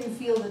 We didn't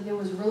feel that there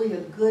was really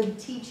a good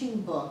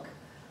teaching book,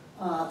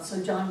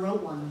 so John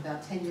wrote one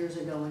about 10 years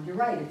ago, and you're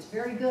right, it's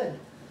very good.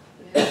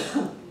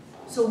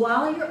 So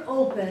while you're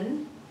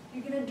open,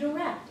 you're going to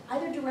direct.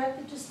 Either direct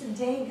that just the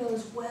day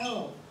goes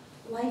well.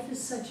 Life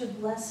is such a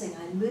blessing.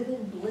 I live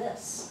in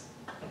bliss.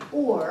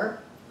 Or,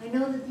 I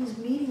know that these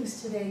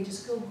meetings today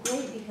just go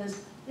great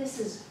because this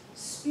is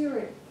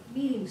spirit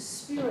meeting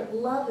spirit.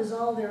 Love is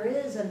all there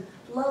is, and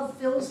love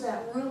fills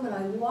that room, and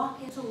I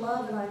walk into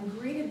love, and I'm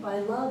greeted by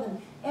love,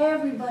 and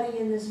everybody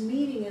in this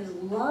meeting is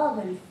love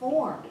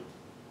informed.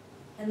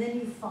 And then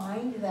you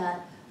find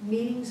that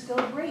meetings go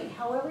great,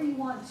 however you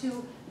want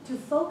to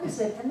focus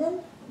it, and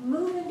then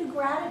move into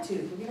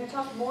gratitude. We're going to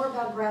talk more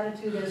about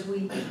gratitude as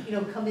we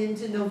come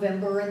into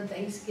November and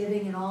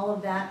Thanksgiving and all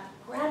of that.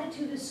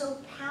 Gratitude is so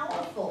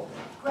powerful.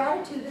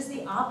 Gratitude is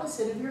the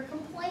opposite of your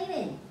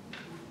complaining.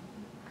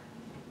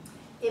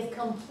 If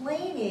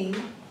complaining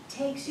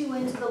takes you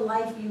into the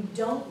life you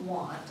don't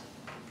want,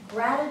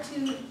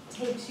 gratitude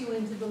takes you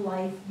into the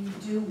life you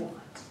do want.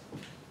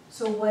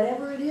 So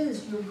whatever it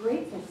is, you're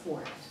grateful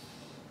for it.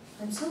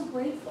 I'm so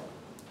grateful.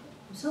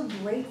 I'm so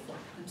grateful.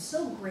 I'm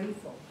so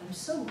grateful. I'm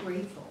so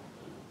grateful.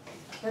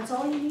 That's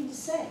all you need to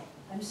say.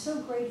 I'm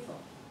so grateful.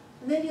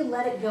 And then you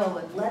let it go.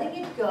 And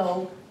letting it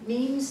go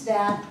means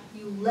that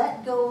you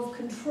let go of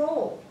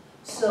control.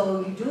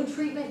 So you do a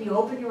treatment, you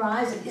open your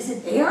eyes, and is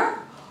it there?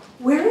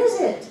 Where is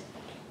it?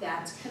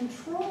 That's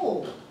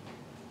control.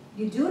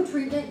 You do a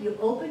treatment, you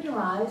open your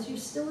eyes, you're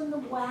still in the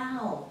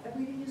wow.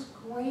 Everything is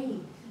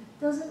great.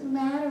 Doesn't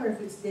matter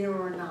if it's there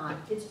or not.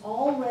 It's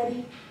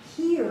already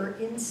here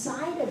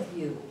inside of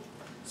you.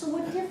 So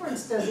what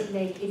difference does it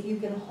make if you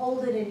can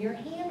hold it in your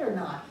hand or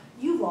not?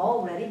 You've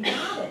already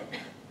got it.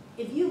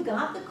 If you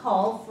got the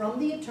call from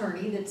the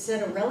attorney that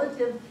said a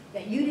relative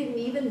that you didn't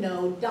even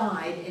know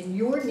died and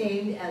you're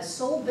named as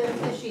sole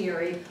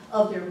beneficiary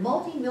of their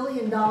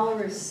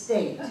multi-million-dollar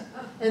estate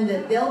and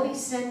that they'll be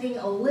sending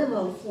a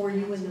limo for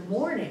you in the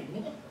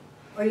morning,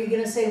 are you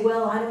going to say,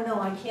 well, I don't know,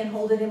 I can't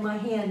hold it in my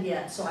hand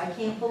yet, so I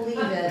can't believe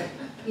it,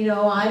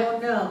 I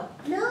don't know.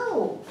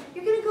 No,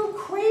 you're going to go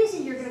crazy.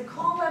 You're going to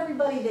call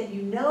everybody that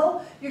you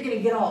know. You're going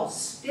to get all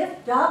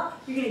spiffed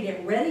up. You're going to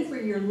get ready for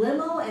your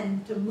limo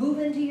and to move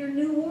into your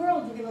new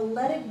world. You're going to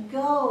let it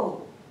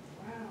go.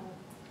 Wow.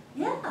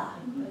 Yeah,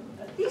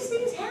 these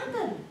things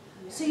happen.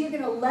 So you're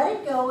going to let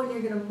it go and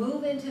you're going to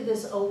move into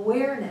this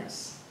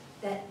awareness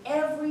that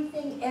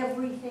everything,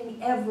 everything,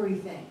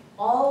 everything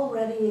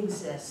already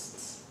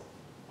exists.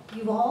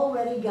 You've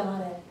already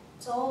got it.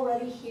 It's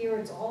already here,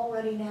 it's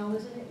already now.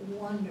 Isn't it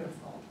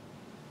wonderful?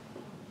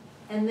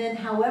 And then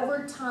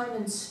however time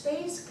and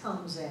space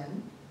comes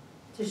in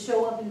to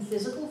show up in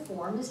physical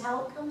form is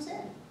how it comes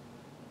in.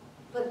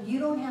 But you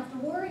don't have to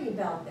worry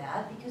about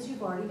that because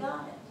you've already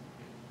got it.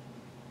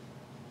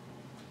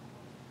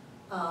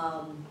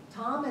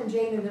 Tom and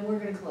Jane, and then we're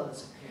going to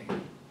close. Okay.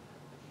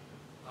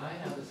 I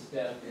have a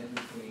step in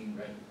between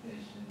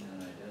recognition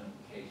and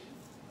identification.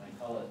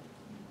 I call it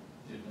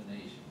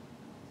divination.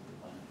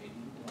 I'm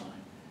taking the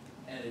line.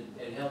 And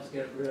it helps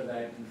get rid of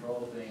that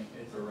control thing.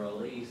 It's a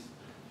release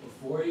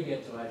before you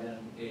get to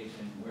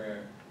identification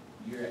where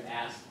you're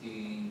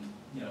asking,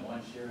 you know,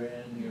 once you're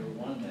in your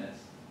oneness,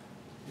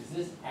 is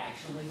this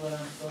actually what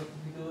I'm supposed to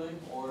be doing?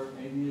 Or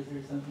maybe is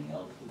there something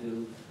else to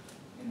do,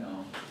 you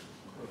know,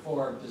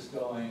 before just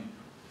going,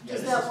 yeah,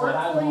 Does this that is what work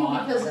I for you?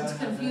 want. Because it's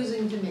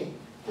confusing to me.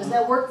 Does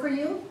that work for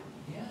you?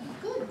 Yeah.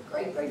 Good,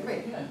 great, great,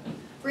 great. Yeah.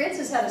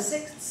 Francis had a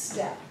sixth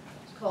step.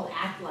 It's called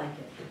act like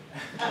it.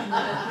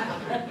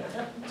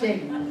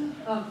 Jane.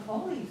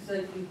 Only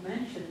that you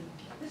mentioned,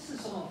 this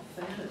is all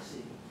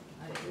fantasy.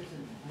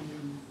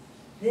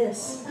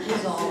 This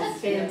is all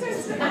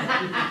fantasy.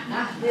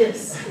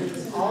 This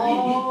is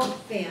all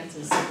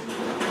fantasy.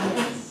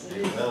 Yes,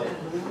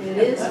 it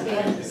is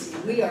fantasy.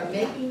 We are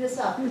making this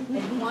up.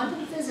 And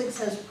quantum physics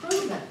has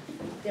proven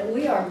that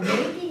we are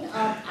making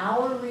up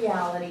our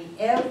reality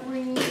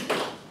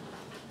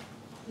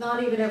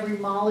not even every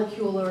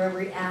molecule or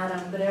every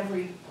atom, but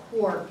every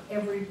quark,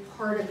 every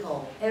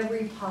particle,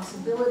 every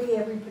possibility,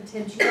 every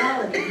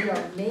potentiality. We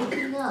are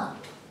making up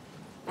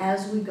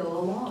as we go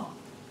along.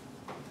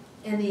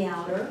 And the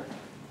outer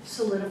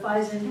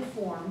solidifies into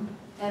form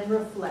and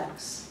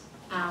reflects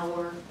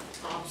our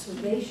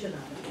observation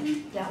of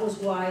it. That was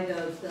why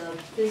the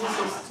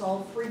physicists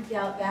all freaked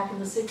out back in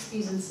the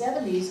 60s and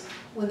 70s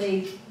when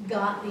they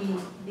got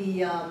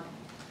the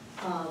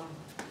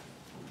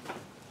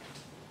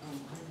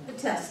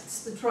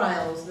tests, the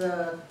trials,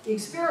 the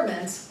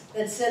experiments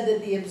that said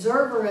that the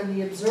observer and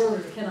the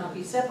observer cannot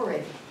be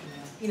separated.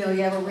 You know,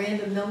 you have a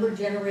random number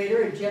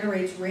generator, it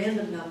generates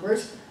random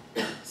numbers.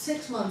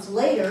 6 months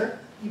later,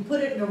 you put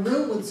it in a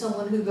room with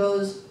someone who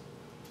goes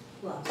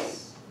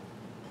plus,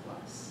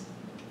 plus,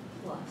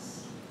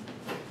 plus,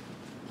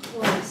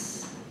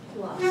 plus,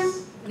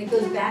 plus. And it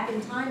goes back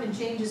in time and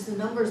changes the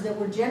numbers that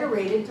were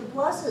generated to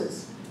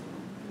pluses.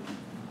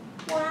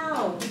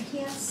 Wow, you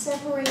can't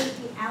separate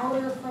the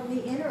outer from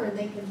the inner, and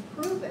they can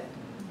prove it.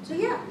 So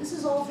yeah, this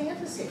is all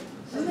fantasy.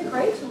 Isn't it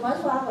great? So we might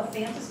as well have a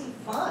fantasy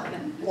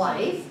fun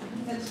life.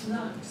 It's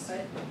not,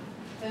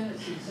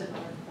 fantasies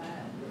aren't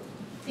bad.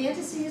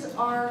 Fantasies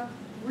are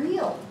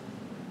real.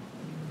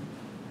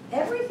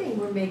 Everything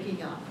we're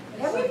making up.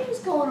 Everything's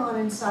going on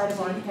inside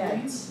of our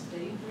heads.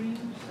 Daydreams?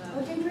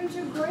 Oh, daydreams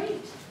are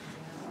great.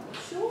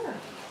 Sure,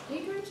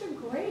 daydreams are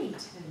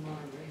great. In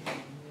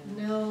moderation,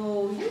 yeah.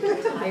 No, you're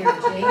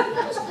tired, Jane. You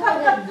just go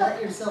ahead and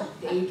let yourself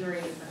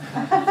daydream.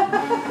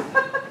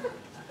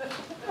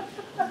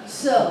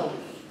 So,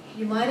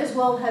 you might as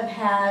well have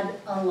had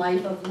a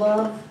life of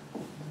love,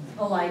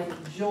 a life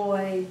of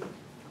joy,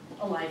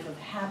 a life of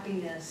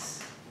happiness.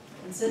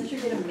 And since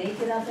you're going to make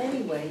it up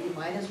anyway, you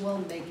might as well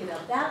make it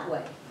up that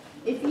way.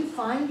 If you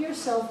find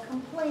yourself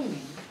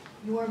complaining,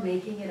 you are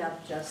making it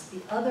up just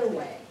the other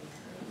way.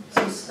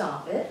 So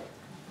stop it,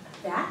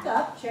 back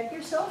up, check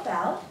yourself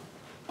out.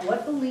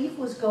 What belief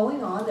was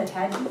going on that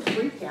had you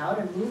freak out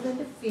and move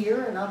into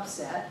fear and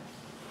upset?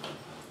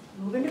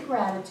 Move into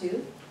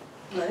gratitude,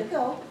 let it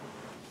go,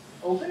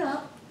 open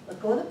up, let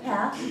go of the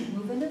past,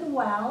 move into the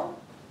wow,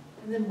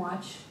 and then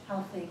watch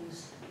how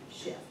things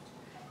shift.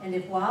 And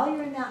if while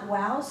you're in that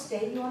wow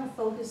state, you want to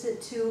focus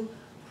it to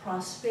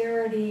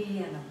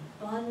prosperity and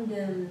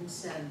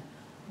abundance and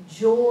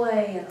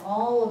joy and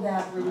all of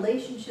that,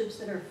 relationships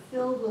that are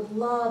filled with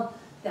love,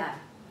 that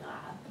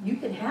you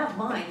can have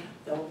mine.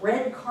 The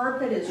red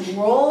carpet is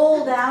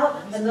rolled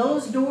out, and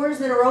those doors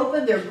that are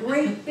open, they're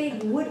great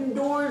big wooden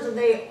doors, and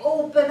they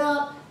open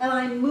up, and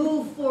I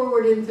move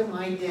forward into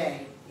my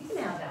day. You can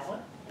have that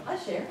one. I'll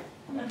share.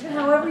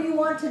 However you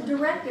want to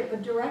direct it,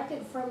 but direct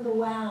it from the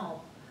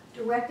wow.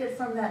 Direct it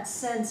from that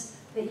sense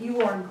that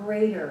you are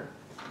greater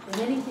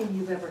than anything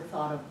you've ever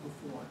thought of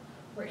before,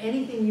 or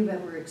anything you've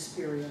ever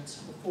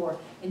experienced before.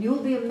 And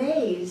you'll be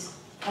amazed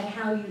at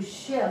how you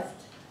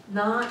shift,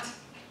 not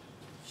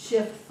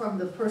shift from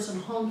the person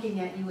honking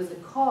at you in the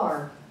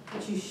car,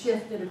 but you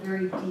shift at a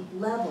very deep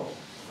level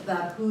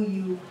about who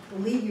you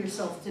believe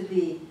yourself to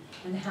be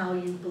and how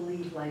you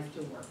believe life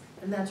to work.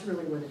 And that's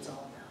really what it's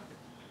all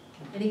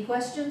about. Any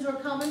questions or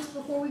comments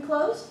before we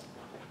close?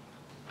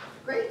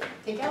 Great.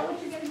 Take out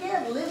what you're going to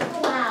give. Live the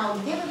wow.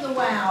 Give it the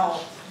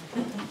wow.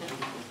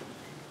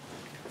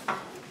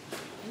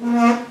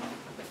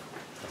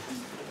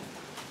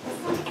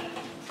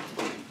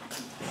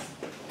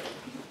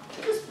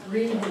 Just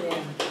breathe it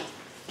in.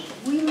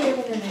 We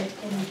live in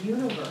a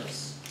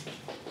universe,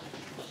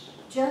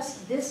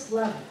 just this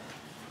level,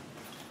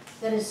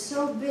 that is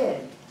so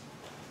big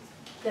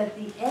that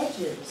the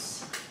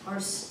edges are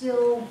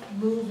still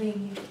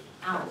moving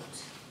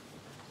out.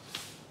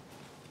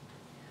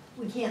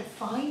 We can't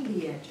find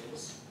the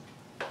edges,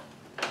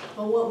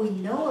 but what we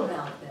know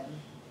about them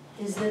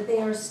is that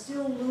they are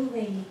still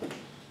moving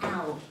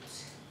out.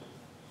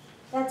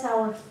 That's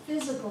our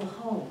physical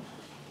home,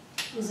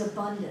 is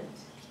abundant.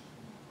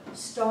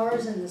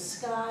 Stars in the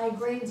sky,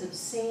 grains of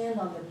sand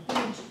on the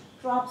beach,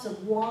 drops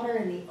of water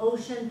in the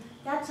ocean,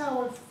 that's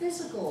our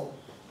physical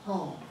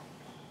home.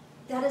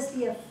 That is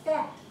the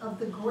effect of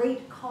the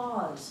great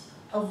cause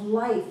of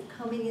life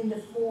coming into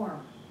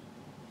form.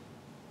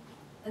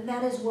 And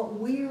that is what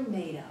we're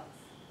made of.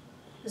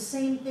 The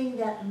same thing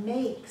that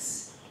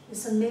makes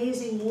this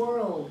amazing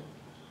world,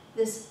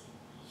 this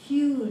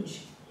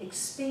huge,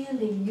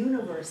 expanding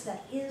universe,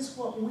 that is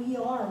what we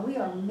are. We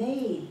are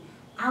made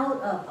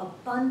out of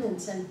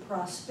abundance and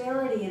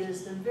prosperity. It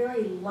is the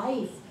very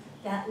life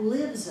that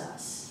lives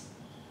us.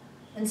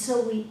 And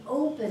so we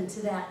open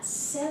to that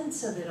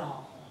sense of it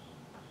all.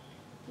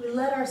 We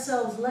let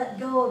ourselves let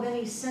go of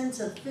any sense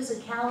of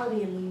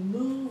physicality and we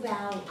move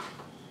out.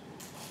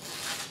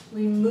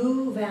 We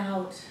move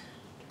out,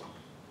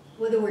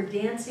 whether we're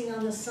dancing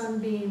on the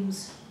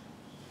sunbeams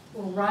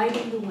or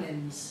riding the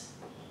winds,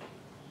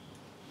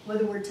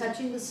 whether we're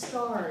touching the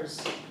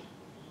stars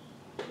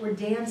or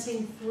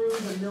dancing through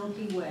the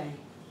Milky Way.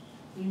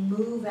 We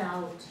move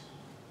out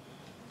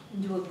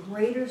into a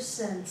greater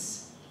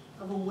sense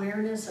of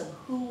awareness of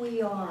who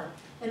we are.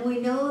 And we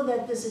know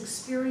that this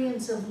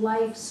experience of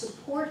life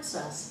supports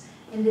us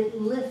and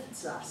it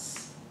lifts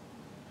us.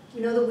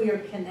 We know that we are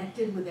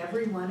connected with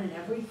everyone and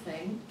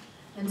everything,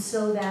 and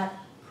so that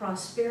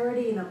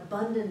prosperity and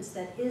abundance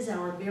that is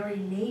our very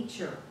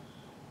nature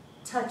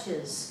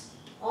touches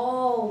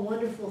all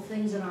wonderful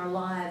things in our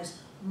lives: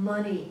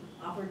 money,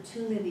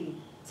 opportunity,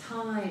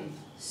 time,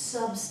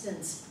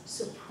 substance,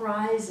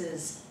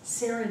 surprises,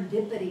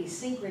 serendipity,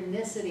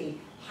 synchronicity,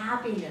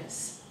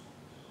 happiness.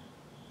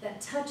 That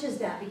touches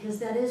that, because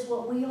that is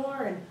what we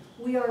are, and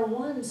we are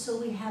one, so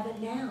we have it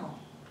now.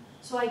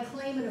 So I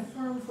claim and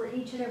affirm for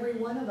each and every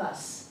one of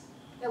us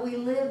that we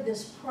live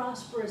this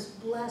prosperous,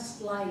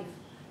 blessed life,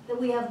 that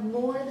we have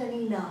more than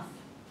enough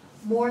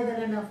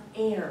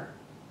air,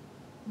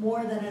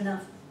 more than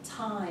enough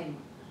time,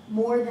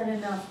 more than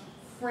enough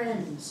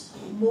friends,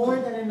 more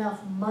than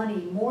enough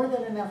money, more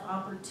than enough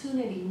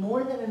opportunity,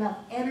 more than enough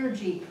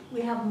energy.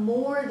 We have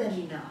more than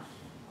enough.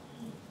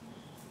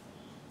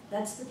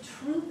 That's the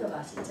truth of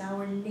us. It's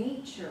our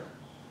nature.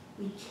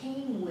 We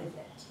came with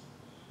it.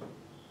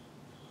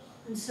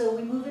 And so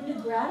we move into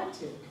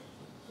gratitude.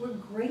 We're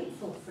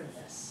grateful for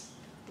this.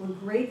 We're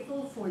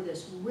grateful for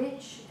this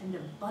rich and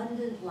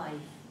abundant life.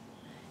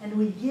 And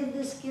we give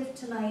this gift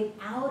tonight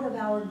out of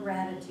our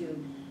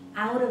gratitude,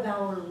 out of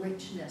our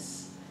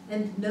richness,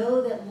 and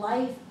know that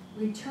life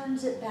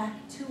returns it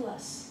back to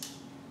us.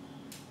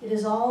 It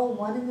is all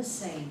one and the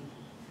same.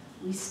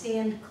 We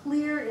stand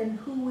clear in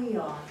who we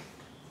are.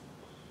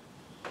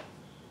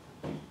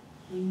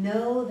 We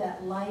know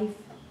that life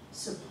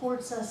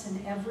supports us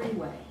in every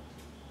way.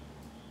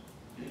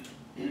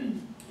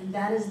 And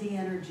that is the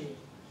energy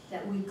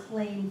that we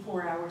claim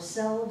for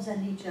ourselves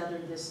and each other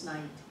this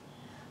night.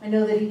 I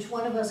know that each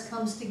one of us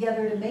comes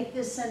together to make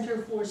this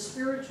center for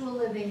spiritual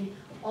living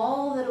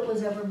all that it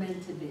was ever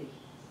meant to be.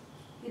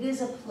 It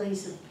is a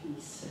place of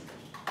peace,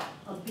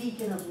 a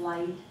beacon of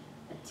light,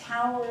 a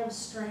tower of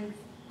strength,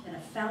 and a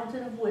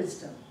fountain of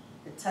wisdom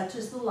that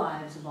touches the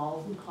lives of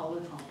all who call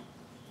it home.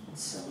 And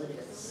so it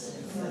is.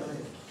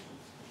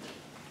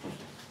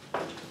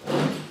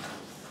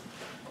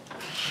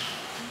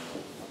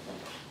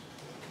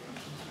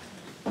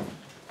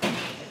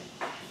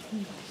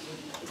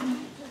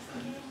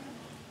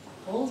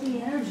 Hold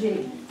the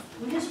energy.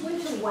 We just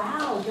went to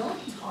wow.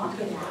 Don't talk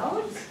it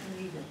out.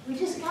 We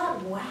just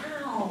got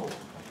wow.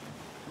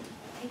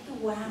 Take the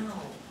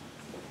wow.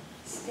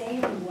 Stay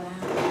in the wow.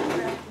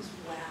 Practice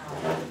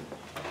wow.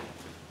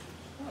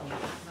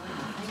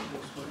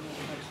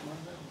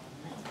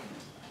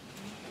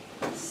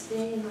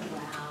 Stay in the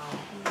wow.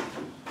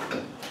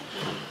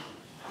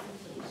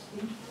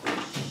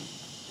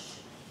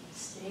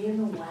 Stay in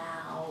the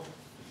wow.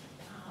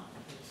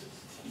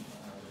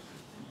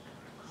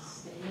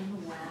 Stay in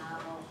the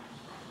wow.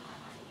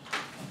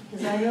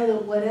 Because I know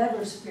that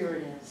whatever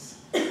spirit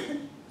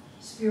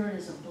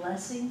is a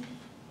blessing,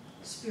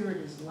 spirit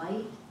is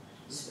light,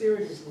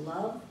 spirit is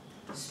love,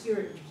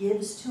 spirit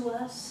gives to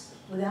us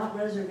without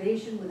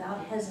reservation,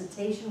 without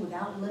hesitation,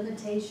 without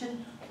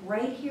limitation.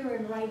 Right here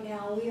and right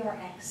now, we are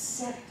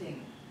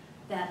accepting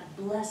that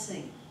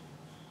blessing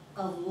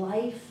of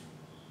life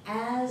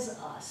as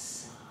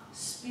us,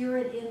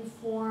 spirit in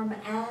form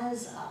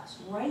as us,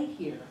 right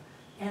here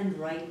and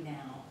right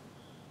now.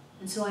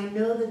 And so I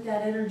know that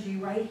that energy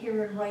right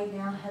here and right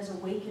now has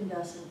awakened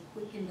us and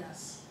quickened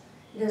us.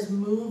 It has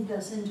moved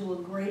us into a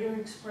greater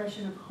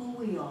expression of who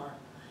we are.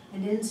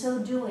 And in so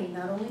doing,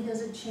 not only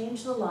does it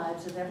change the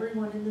lives of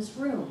everyone in this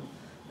room,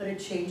 but it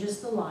changes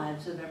the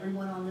lives of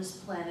everyone on this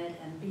planet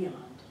and beyond.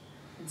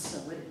 And so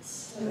it is.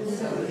 So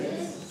it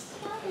is.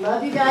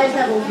 Love you guys.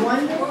 Have a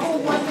wonderful,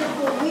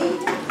 wonderful